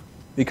move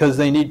because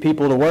they need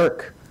people to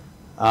work.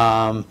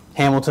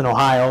 Hamilton,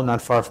 Ohio,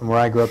 not far from where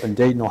I grew up in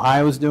Dayton,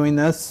 Ohio, is doing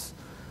this.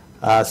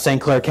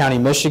 St. Clair County,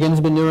 Michigan's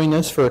been doing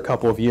this for a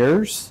couple of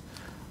years.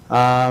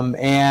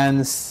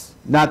 And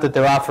not that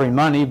they're offering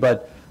money,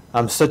 but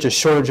such a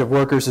shortage of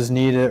workers is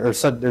needed, or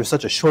there's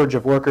such a shortage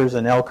of workers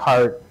in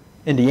Elkhart,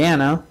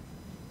 Indiana,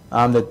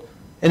 that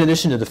in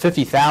addition to the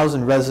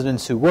 50,000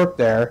 residents who work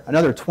there,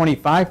 another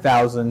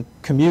 25,000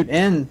 commute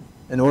in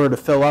order to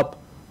fill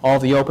up all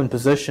the open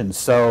positions.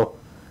 So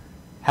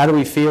how do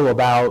we feel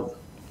about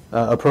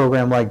a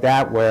program like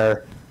that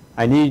where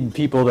I need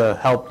people to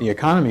help the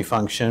economy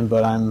function,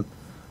 but I'm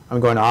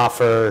going to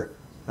offer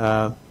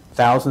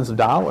thousands of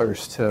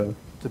dollars to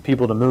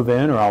people to move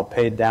in, or I'll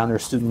pay down their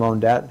student loan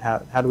debt?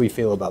 How do we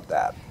feel about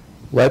that?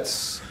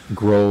 Let's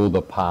grow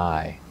the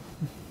pie,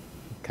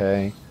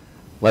 okay?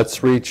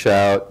 Let's reach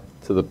out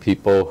to the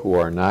people who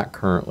are not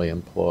currently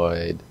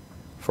employed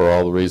for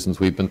all the reasons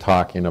we've been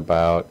talking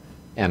about,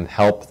 and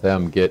help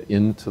them get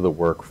into the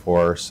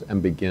workforce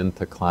and begin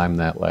to climb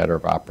that ladder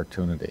of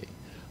opportunity.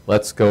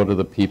 Let's go to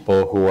the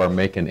people who are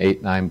making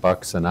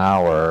 $8-9 an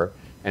hour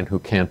and who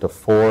can't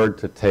afford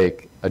to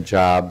take a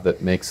job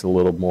that makes a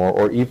little more,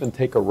 or even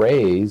take a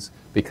raise,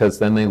 because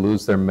then they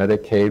lose their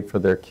Medicaid for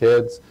their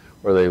kids,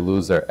 or they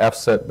lose their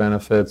FSET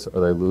benefits,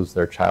 or they lose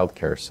their child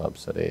care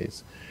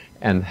subsidies,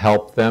 and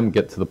help them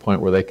get to the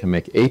point where they can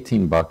make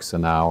 $18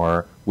 an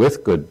hour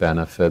with good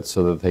benefits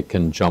so that they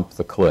can jump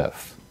the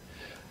cliff.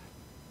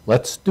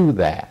 Let's do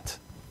that.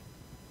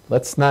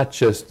 Let's not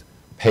just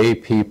pay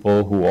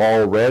people who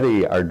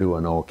already are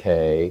doing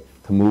okay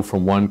to move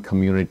from one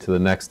community to the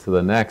next to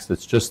the next.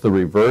 It's just the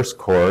reverse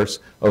course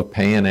of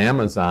paying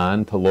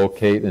Amazon to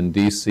locate in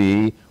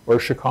DC or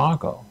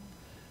Chicago.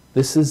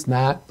 This is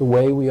not the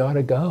way we ought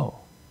to go.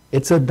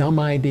 It's a dumb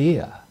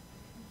idea.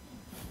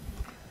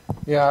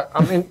 Yeah,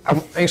 I mean,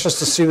 I'm anxious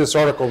to see this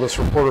article. This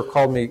reporter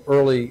called me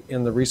early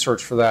in the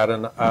research for that,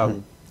 and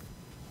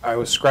I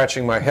was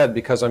scratching my head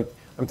because I'm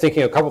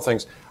thinking a couple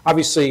things.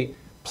 Obviously,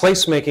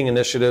 placemaking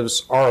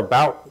initiatives are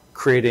about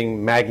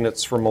creating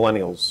magnets for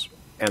millennials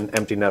and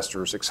empty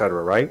nesters, et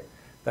cetera, right?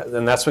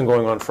 And that's been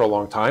going on for a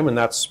long time, and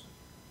that's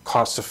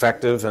cost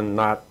effective and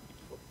not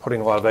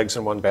putting a lot of eggs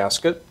in one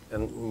basket,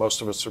 and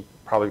most of us are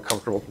probably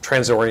comfortable with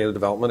transit-oriented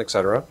development, et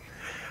cetera.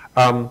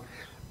 And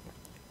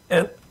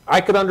I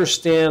could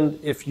understand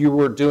if you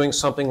were doing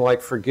something like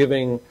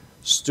forgiving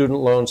student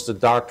loans to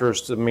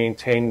doctors to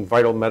maintain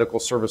vital medical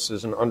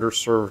services in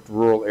underserved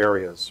rural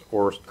areas,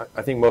 or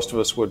I think most of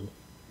us would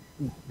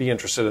be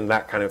interested in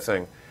that kind of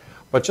thing.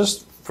 But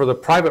just for the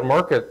private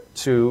market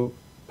to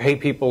pay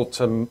people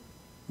to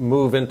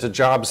move into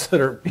jobs that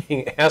are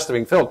being asked to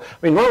be filled.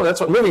 I mean, normally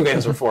that's what moving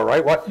vans are for,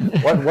 right?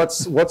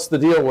 What's the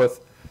deal with?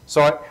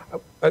 So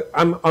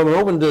I'm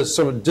open to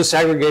some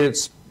disaggregated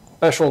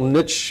special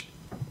niche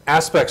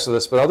aspects of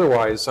this, but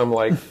otherwise I'm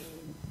like,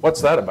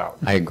 what's that about?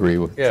 I agree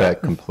with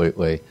that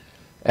completely.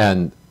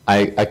 And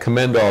I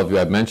commend all of you.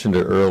 I mentioned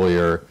it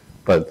earlier,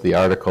 but the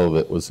article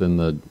that was in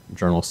the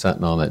Journal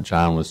Sentinel that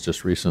John was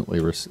just recently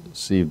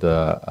received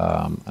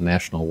a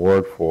national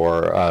award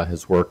for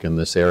his work in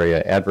this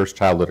area, Adverse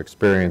Childhood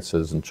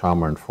Experiences in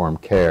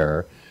Trauma-Informed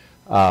Care.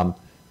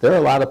 There are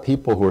a lot of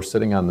people who are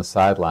sitting on the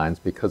sidelines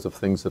because of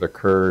things that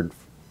occurred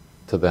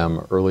to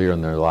them earlier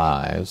in their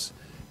lives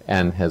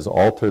and has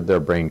altered their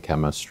brain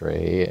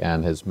chemistry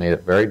and has made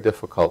it very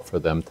difficult for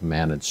them to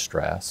manage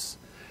stress.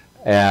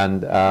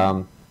 And,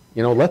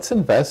 you know, let's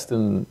invest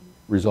in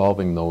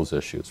resolving those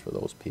issues for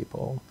those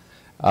people.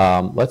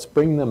 Let's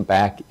bring them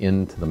back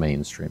into the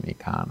mainstream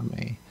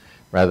economy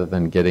rather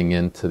than getting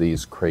into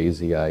these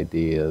crazy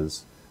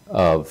ideas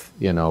of,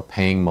 you know,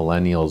 paying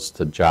millennials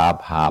to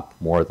job hop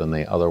more than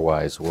they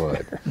otherwise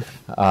would.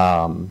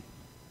 I'm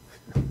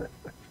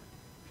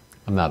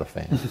not a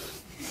fan.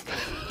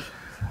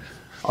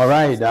 All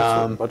right.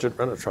 Budget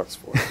rental trucks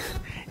for.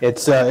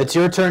 It's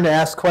your turn to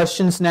ask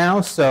questions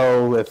now.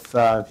 So if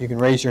you can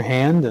raise your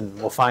hand, and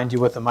we'll find you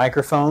with a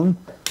microphone.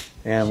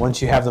 And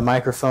once you have the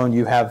microphone,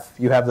 you have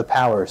the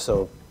power.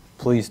 So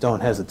please don't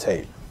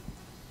hesitate.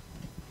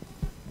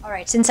 All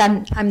right. Since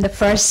I'm the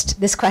first,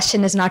 this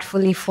question is not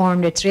fully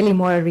formed. It's really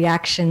more a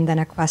reaction than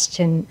a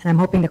question, and I'm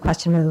hoping the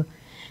question will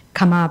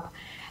come up.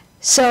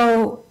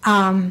 So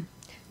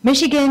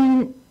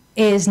Michigan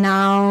is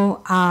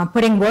now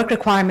putting work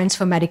requirements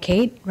for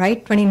Medicaid,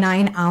 right?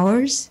 29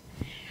 hours.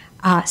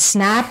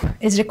 SNAP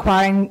is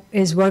requiring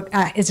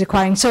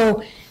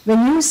So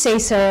when you say,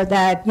 sir,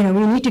 that we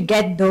need to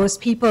get those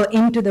people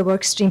into the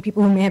work stream,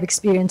 people who may have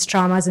experienced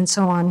traumas and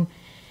so on,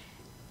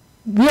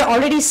 we are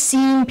already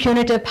seeing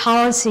punitive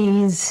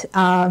policies,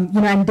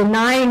 and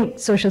denying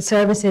social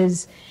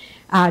services,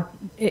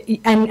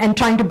 and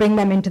trying to bring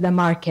them into the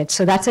market.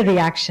 So that's a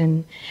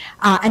reaction.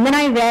 And then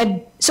I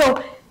read.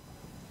 So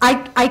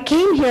I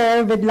came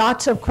here with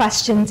lots of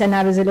questions, and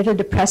I was a little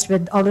depressed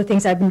with all the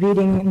things I've been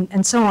reading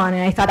and so on,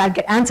 and I thought I'd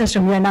get answers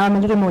from you, and now I'm a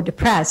little more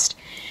depressed.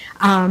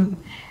 We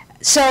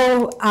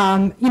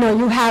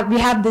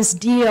have this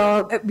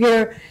deal.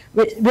 We're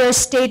a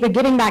state. We're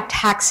giving back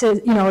taxes,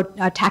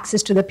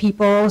 taxes to the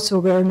people. So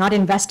we're not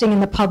investing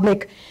in the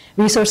public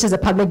resources, the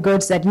public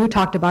goods that you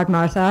talked about,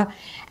 Martha.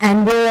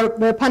 And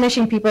we're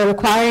punishing people,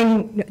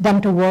 requiring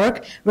them to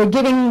work. We're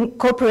giving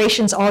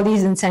corporations all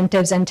these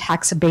incentives and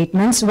tax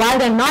abatements while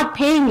they're not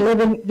paying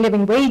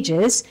living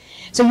wages.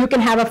 So you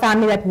can have a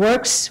family that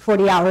works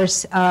 40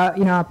 hours,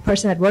 a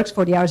person that works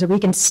 40 hours a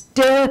week and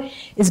still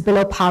is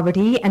below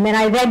poverty. And then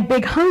I read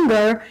Big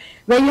Hunger,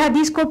 where you have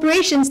these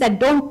corporations that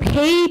don't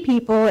pay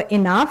people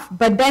enough,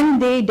 but then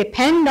they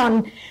depend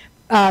on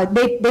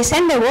they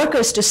send their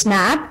workers to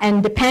SNAP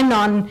and depend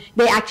on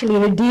they actually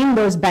redeem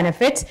those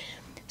benefits.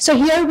 So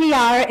here we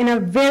are in a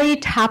very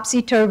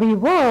topsy-turvy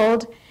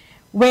world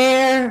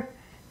where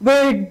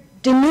we're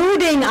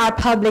denuding our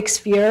public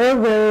sphere.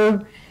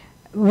 We're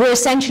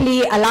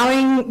essentially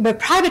we're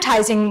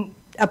privatizing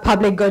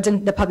public goods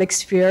in the public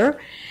sphere.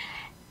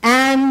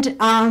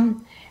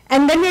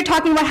 And then we're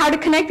talking about how to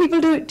connect people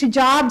to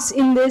jobs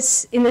in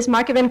this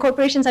market when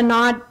corporations are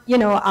not,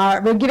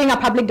 we're giving our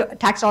public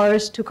tax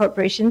dollars to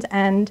corporations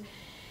and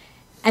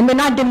we're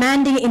not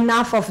demanding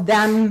enough of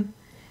them.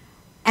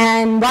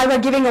 And while we're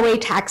giving away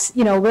tax,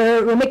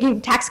 we're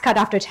making tax cut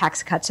after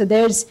tax cut. So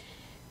there's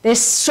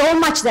so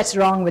much that's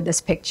wrong with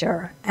this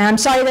picture. And I'm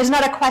sorry, there's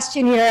not a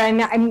question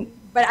here,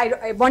 but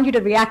I want you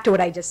to react to what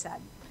I just said.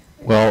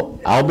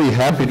 Well, I'll be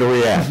happy to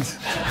react.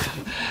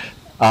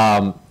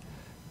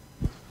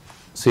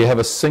 So you have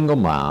a single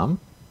mom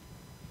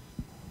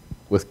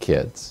with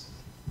kids.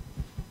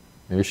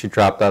 Maybe she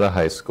dropped out of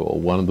high school,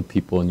 one of the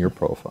people in your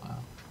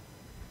profile.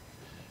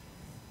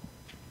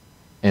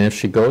 And if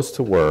she goes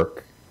to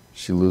work,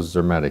 she loses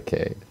her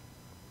Medicaid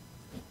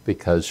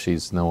because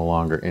she's no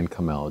longer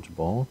income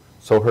eligible.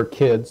 So her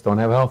kids don't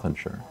have health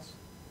insurance.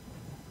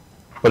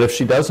 But if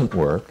she doesn't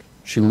work,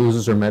 she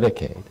loses her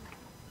Medicaid.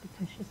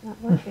 Because she's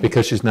not working.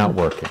 Because she's not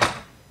working.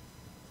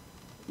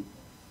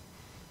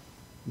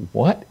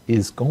 What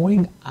is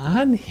going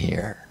on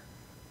here?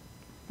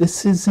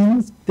 This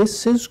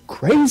is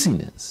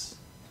craziness.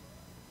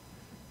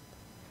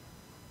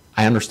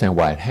 I understand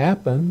why it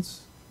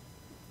happens.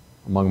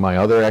 Among my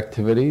other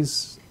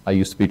activities, I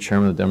used to be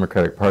chairman of the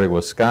Democratic Party of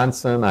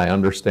Wisconsin. I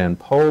understand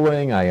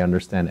polling. I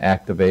understand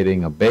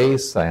activating a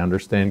base. I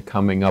understand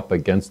coming up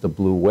against a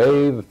blue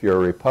wave if you're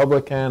a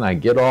Republican. I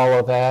get all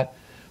of that.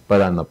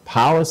 But on the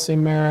policy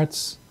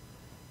merits,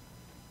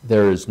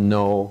 there is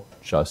no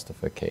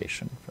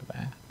justification for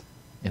that.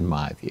 in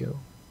my view.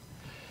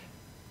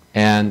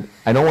 And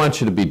I don't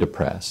want you to be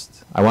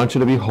depressed. I want you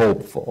to be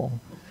hopeful,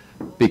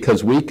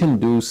 because we can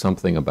do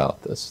something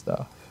about this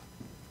stuff,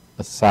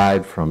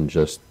 aside from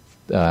just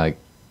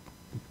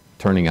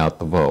turning out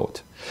the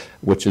vote,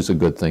 which is a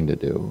good thing to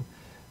do.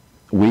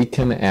 We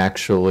can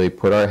actually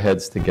put our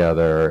heads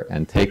together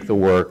and take the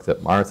work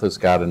that Martha's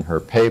got in her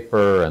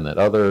paper and that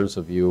others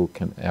of you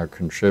are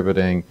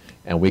contributing,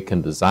 and we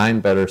can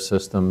design better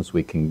systems,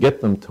 we can get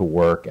them to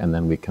work, and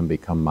then we can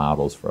become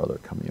models for other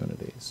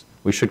communities.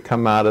 We should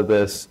come out of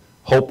this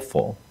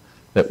hopeful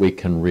that we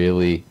can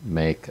really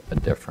make a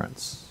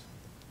difference,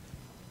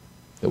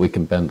 that we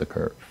can bend the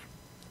curve.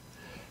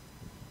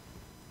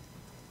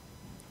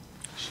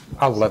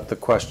 I'll let the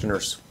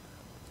questioners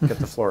get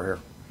the floor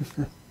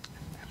here.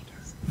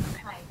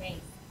 Hi,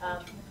 thanks.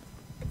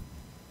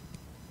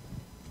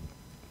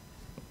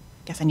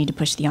 Guess I need to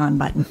push the on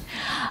button.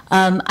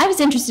 I was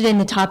interested in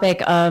the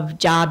topic of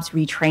jobs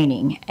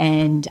retraining,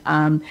 and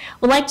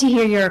would like to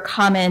hear your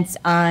comments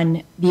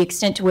on the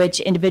extent to which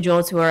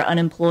individuals who are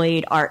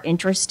unemployed are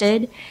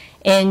interested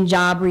in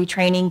job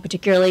retraining,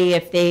 particularly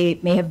if they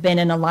may have been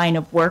in a line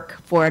of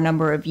work for a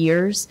number of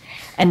years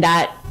and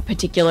that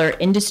particular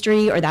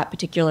industry or that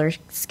particular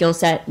skill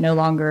set no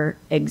longer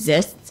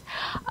exists.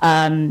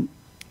 Or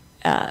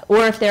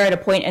if they're at a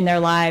point in their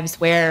lives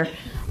where,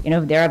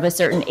 they're of a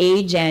certain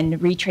age and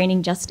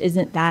retraining just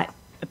isn't that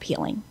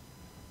appealing.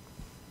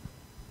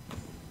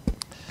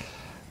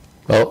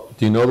 Well,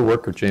 do you know the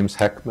work of James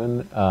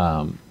Heckman,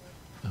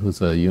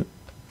 who's a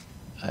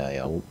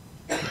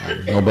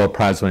Nobel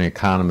Prize-winning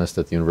economist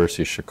at the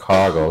University of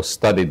Chicago,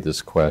 studied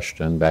this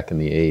question back in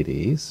the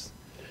 80s,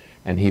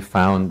 and he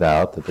found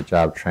out that the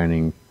Job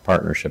Training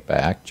Partnership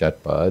Act,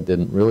 JETPA,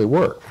 didn't really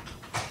work.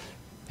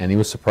 And he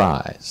was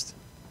surprised.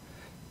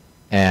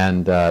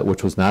 And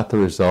which was not the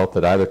result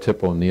that either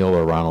Tip O'Neill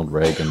or Ronald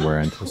Reagan were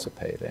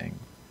anticipating.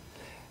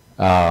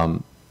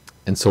 And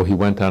so he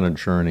went on a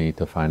journey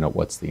to find out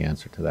what's the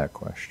answer to that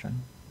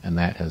question. And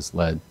that has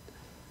led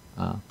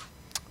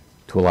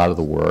to a lot of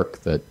the work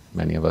that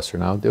many of us are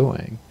now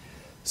doing.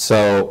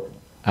 So,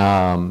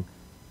 and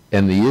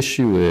the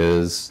issue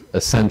is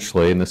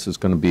essentially, and this is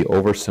going to be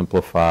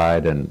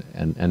oversimplified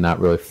and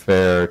not really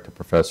fair to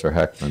Professor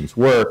Heckman's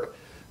work,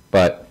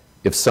 but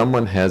if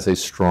someone has a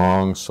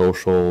strong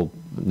social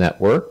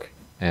network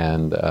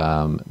and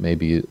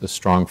maybe a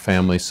strong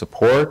family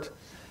support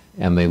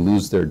and they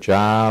lose their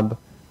job,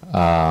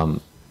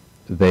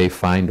 they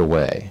find a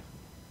way.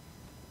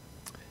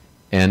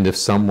 And if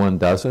someone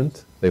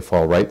doesn't, they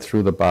fall right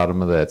through the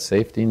bottom of that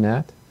safety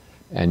net,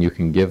 and you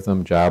can give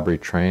them job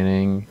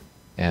retraining,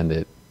 and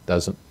it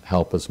doesn't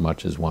help as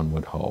much as one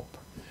would hope.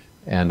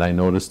 And I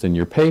noticed in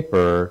your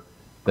paper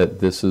that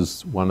this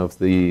is one of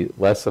the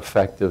less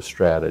effective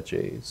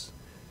strategies,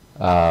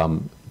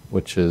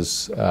 which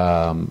is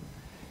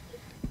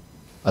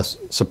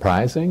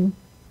surprising,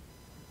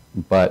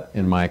 but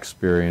in my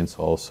experience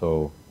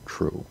also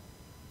true.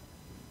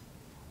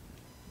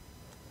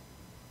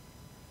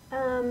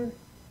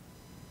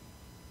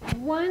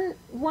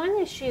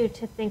 One issue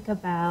to think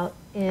about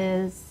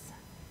is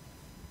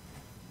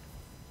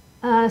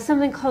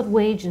something called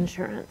wage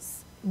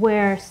insurance,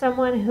 where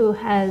someone who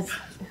has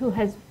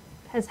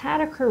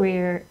had a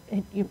career,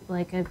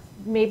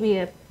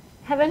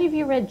 have any of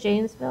you read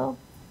Janesville?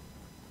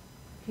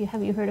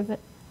 Have you heard of it?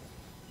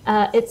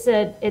 It's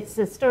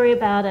a story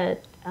about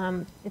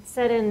it's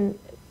set in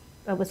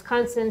a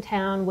Wisconsin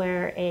town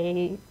where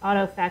a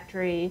auto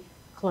factory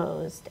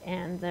closed,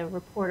 and the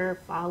reporter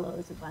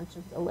follows a bunch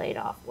of the laid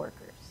off workers.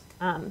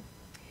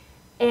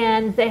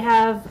 And they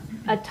have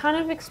a ton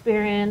of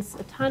experience,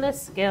 a ton of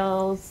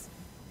skills.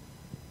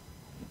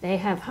 They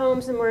have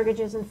homes and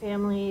mortgages and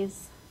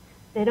families.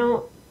 They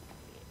don't,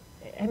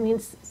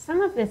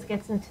 some of this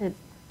gets into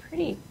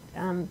pretty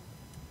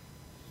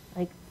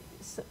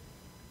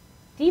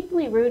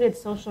deeply rooted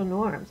social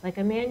norms. Like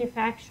a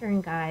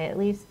manufacturing guy, at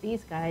least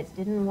these guys,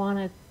 didn't want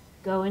to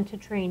go into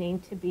training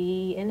to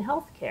be in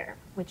healthcare,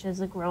 which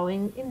is a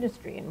growing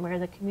industry and where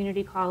the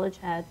community college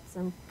had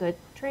some good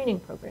training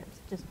programs.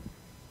 It just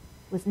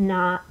was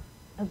not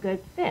a good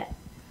fit.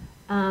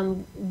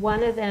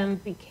 One of them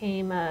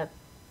became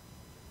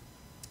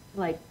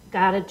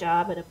got a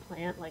job at a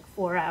plant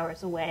 4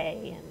 hours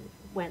away and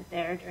went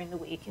there during the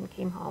week and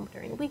came home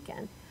during the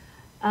weekend.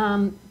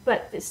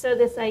 So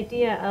this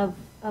idea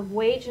of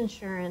wage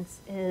insurance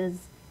is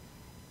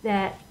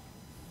that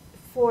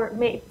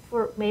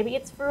maybe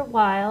it's for a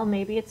while,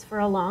 maybe it's for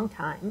a long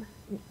time,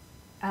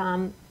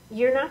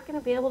 you're not going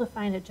to be able to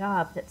find a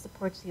job that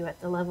supports you at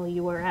the level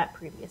you were at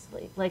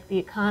previously. Like, the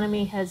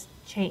economy has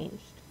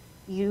changed.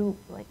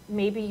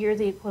 Maybe you're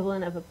the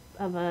equivalent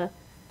of a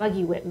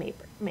buggy whip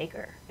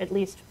maker, at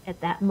least at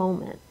that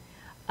moment.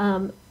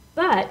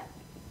 But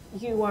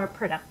you are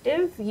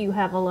productive, you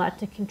have a lot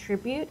to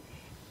contribute,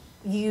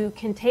 you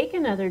can take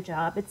another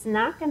job. It's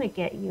not going to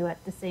get you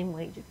at the same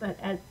wage,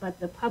 but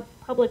the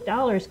public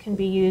dollars can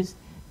be used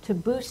to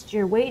boost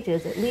your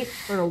wages, at least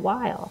for a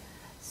while,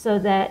 so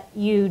that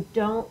you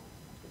don't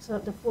so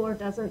that the floor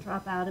doesn't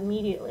drop out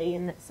immediately,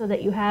 and so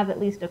that you have at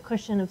least a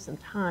cushion of some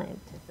time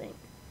to think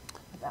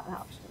about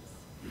options.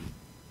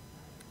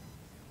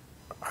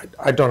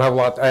 I don't have a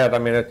lot to add. I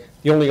mean,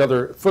 the only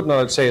other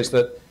footnote I'd say is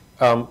that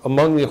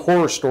among the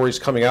horror stories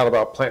coming out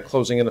about plant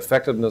closing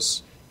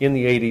ineffectiveness in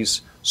the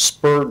 80s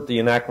spurred the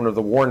enactment of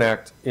the WARN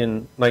Act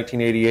in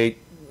 1988.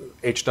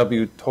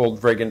 HW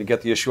told Reagan to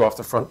get the issue off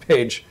the front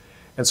page.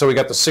 And so we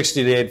got the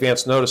 60-day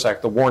Advance Notice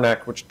Act, the WARN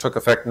Act, which took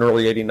effect in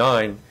early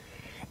 '89.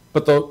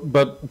 But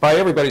by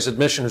everybody's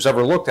admission who's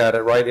ever looked at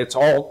it, right, it's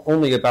all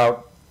only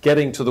about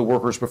getting to the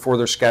workers before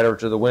they're scattered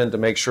to the wind to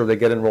make sure they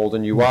get enrolled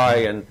in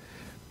UI and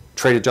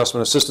trade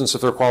adjustment assistance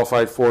if they're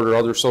qualified for it, or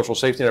other social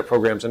safety net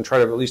programs, and try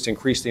to at least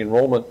increase the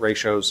enrollment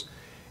ratios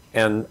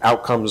and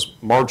outcomes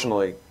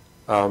marginally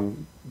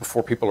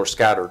before people are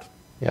scattered.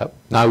 Yep.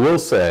 Now I will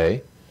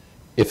say,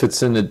 if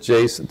it's in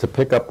adjacent, to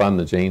pick up on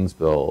the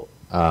Janesville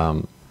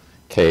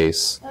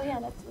case. Oh yeah,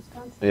 that's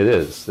Wisconsin. It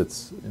is.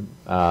 It's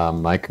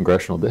my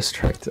congressional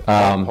district.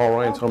 Paul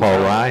Ryan's Paul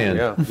Ryan.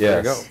 Yeah,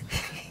 yes.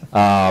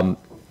 There you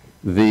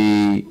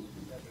go.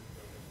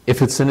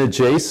 If it's an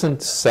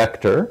adjacent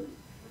sector,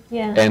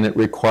 Yeah. and it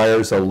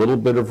requires a little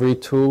bit of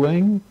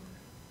retooling,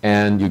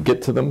 and you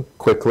get to them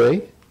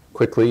quickly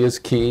is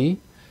key,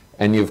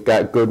 and you've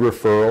got good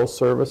referral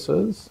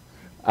services,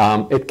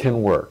 it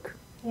can work.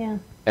 Yeah.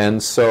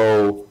 And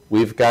so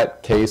we've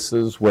got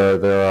cases where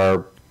there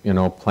are,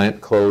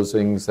 plant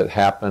closings that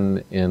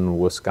happen in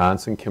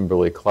Wisconsin.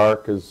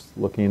 Kimberly-Clark is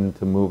looking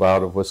to move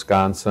out of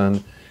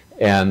Wisconsin,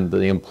 and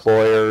the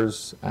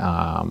employers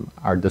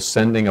are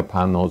descending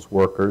upon those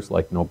workers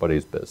like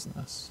nobody's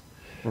business.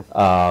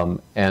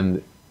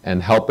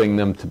 And helping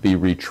them to be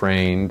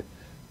retrained,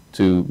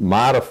 to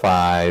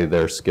modify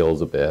their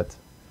skills a bit,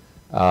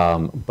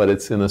 but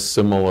it's in a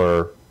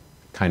similar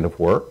kind of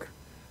work,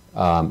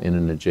 in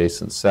an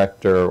adjacent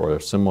sector or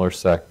a similar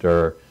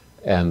sector,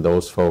 and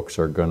those folks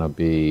are going to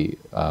be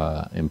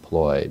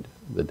employed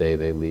the day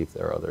they leave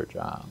their other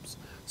jobs.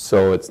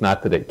 So it's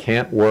not that it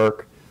can't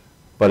work,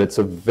 but it's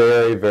a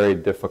very, very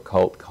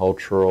difficult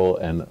cultural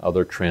and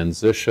other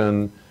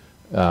transition.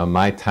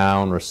 My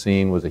town,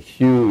 Racine, was a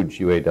huge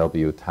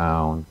UAW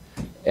town,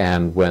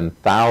 and when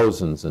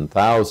thousands and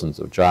thousands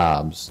of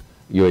jobs,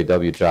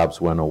 UAW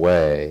jobs, went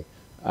away,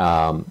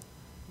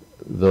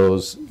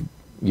 those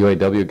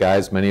UAW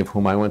guys, many of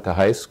whom I went to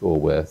high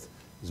school with,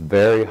 it's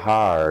very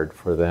hard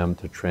for them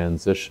to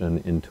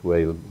transition into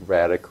a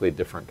radically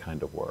different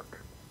kind of work.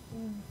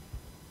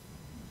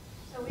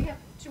 So we have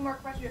two more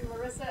questions. We have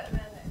Marissa and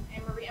then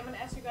Anne-Marie. I'm going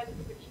to ask you guys if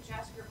you could each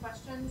ask your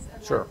questions,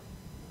 and Sure.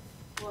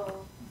 then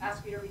we'll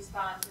ask you to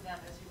respond to them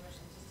as you wish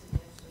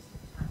in just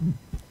a minute.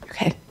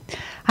 Okay.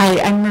 Hi,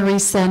 I'm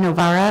Marisa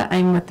Novara.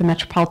 I'm with the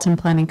Metropolitan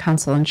Planning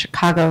Council in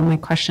Chicago. My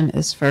question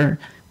is for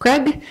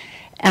Greg.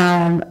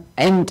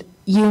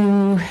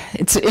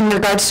 It's in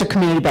regards to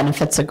community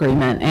benefits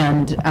agreement,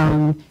 and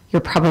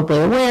you're probably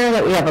aware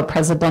that we have a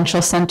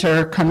presidential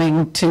center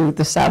coming to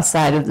the south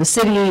side of the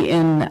city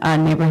in a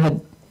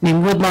neighborhood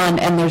named Woodlawn,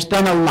 and there's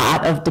been a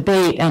lot of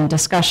debate and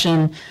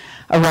discussion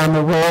around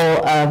the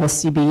role of a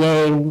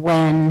CBA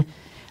when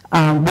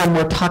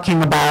we're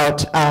talking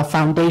about a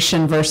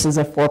foundation versus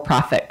a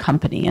for-profit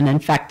company. And in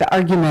fact, the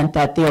argument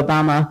that the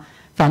Obama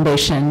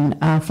Foundation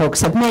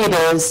folks have made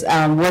is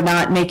we're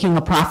not making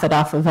a profit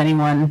off of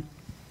anyone.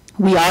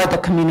 We are the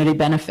community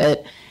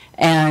benefit,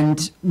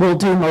 and we'll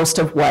do most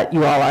of what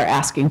you all are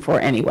asking for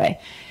anyway.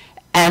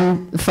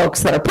 And the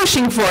folks that are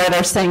pushing for it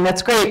are saying,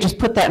 that's great, just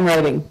put that in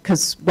writing,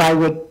 because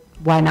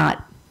why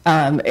not?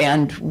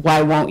 And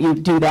why won't you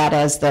do that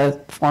as the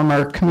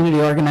former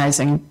community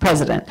organizing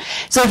president?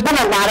 So there's been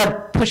a lot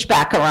of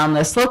pushback around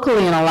this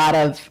locally, and a lot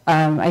of,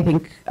 I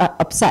think,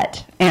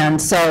 upset. And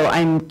so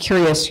I'm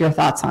curious your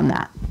thoughts on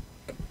that.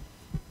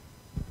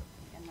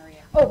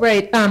 Oh,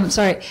 right.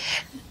 Sorry.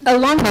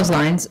 Along those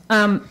lines,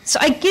 so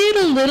I get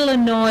a little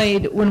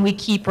annoyed when we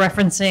keep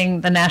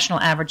referencing the national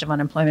average of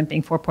unemployment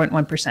being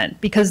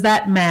 4.1%, because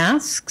that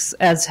masks,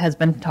 as has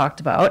been talked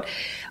about,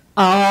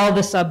 all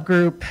the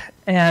subgroup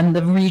and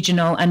the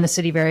regional and the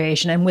city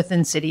variation and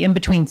within city and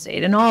between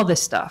state and all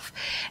this stuff.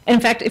 And in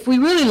fact, if we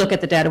really look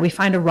at the data, we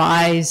find a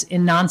rise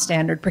in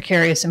non-standard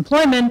precarious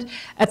employment.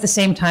 At the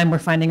same time, we're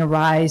finding a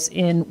rise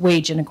in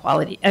wage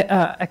inequality,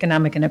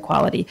 economic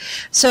inequality.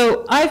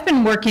 So I've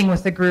been working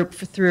with the group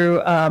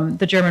through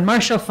the German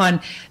Marshall Fund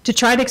to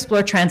try to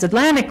explore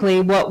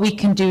transatlantically what we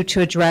can do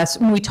to address,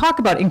 when we talk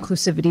about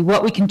inclusivity,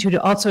 what we can do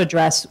to also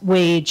address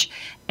wage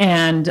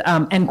and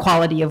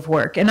quality of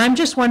work. And I'm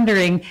just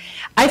wondering,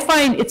 I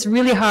find it's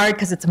really hard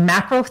because it's a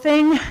macro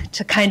thing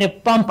to kind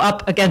of bump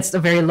up against a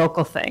very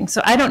local thing.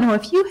 So I don't know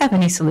if you have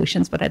any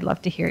solutions, but I'd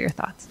love to hear your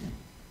thoughts.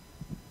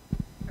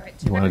 All right,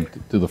 You want to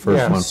do the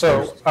first one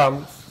so,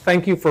 first?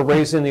 thank you for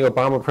raising the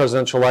Obama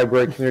Presidential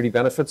Library community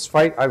benefits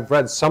fight. I've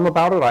read some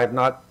about it. I've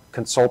not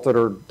consulted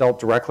or dealt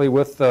directly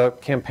with the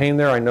campaign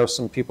there. I know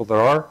some people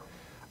that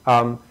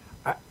are.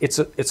 It's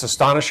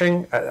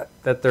astonishing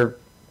that they're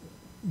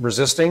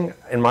resisting,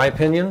 in my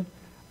opinion.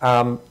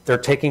 They're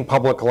taking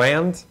public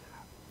land.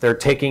 They're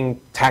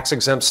taking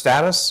tax-exempt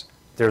status.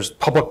 there's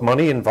public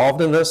money involved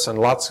in this and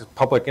lots of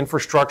public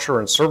infrastructure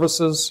and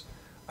services.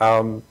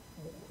 The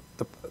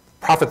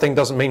profit thing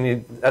doesn't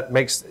mean that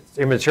makes it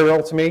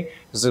immaterial to me.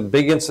 It's a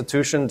big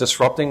institution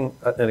disrupting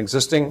an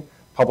existing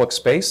public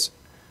space,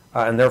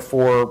 and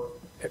therefore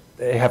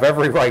they have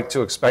every right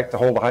to expect to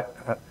hold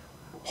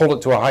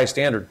it to a high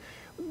standard.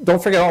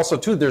 Don't forget also,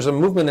 too, there's a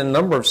movement in a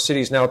number of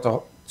cities now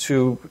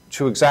to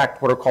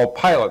exact what are called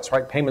pilots,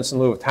 right? Payments in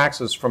lieu of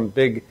taxes from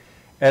big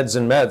eds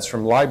and meds,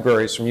 from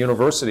libraries, from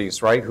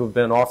universities, right? Who've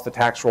been off the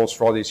tax rolls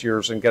for all these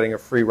years and getting a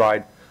free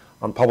ride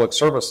on public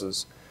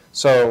services.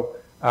 So,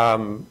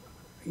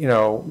 you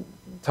know,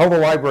 tell the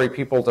library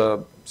people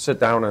to sit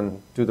down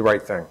and do the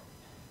right thing.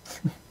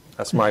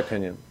 That's my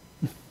opinion.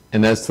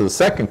 And as to the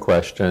second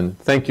question,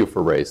 thank you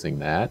for raising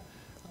that.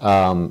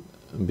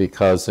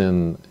 Because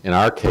in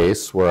our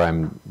case, where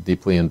I'm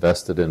deeply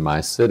invested in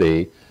my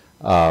city,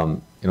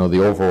 you know,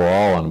 the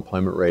overall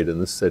unemployment rate in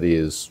this city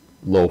is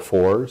low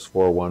 4s,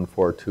 4.1,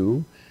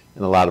 4.2,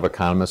 and a lot of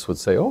economists would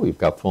say, oh, we've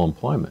got full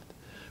employment.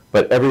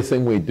 But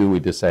everything we do, we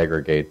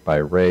disaggregate by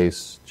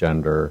race,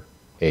 gender,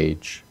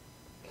 age.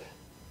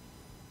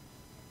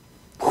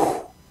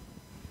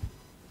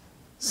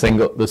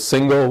 The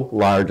single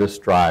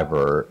largest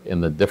driver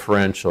in the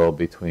differential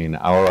between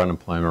our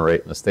unemployment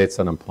rate and the state's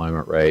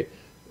unemployment rate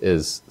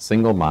is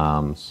single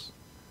moms,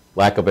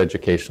 lack of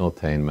educational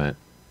attainment,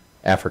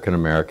 African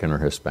American or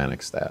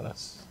Hispanic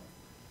status.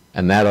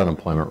 And that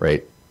unemployment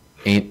rate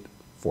ain't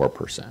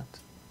 4%.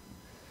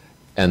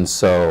 And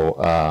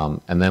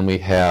so, and then we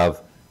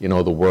have, you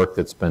know, the work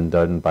that's been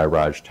done by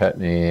Raj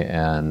Tetni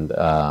and,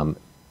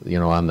 you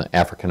know, on the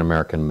African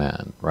American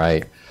men,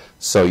 right?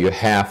 So you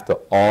have to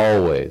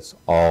always,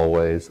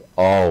 always,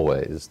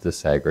 always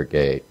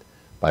disaggregate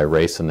by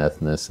race and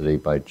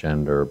ethnicity, by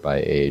gender,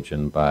 by age,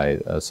 and by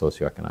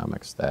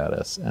socioeconomic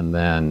status. And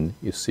then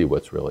you see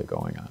what's really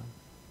going on.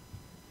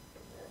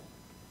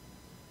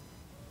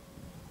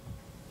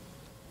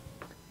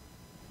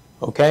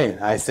 Okay,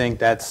 I think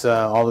that's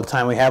all the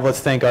time we have. Let's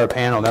thank our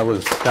panel. That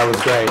was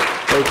great.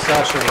 Great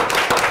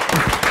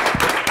session.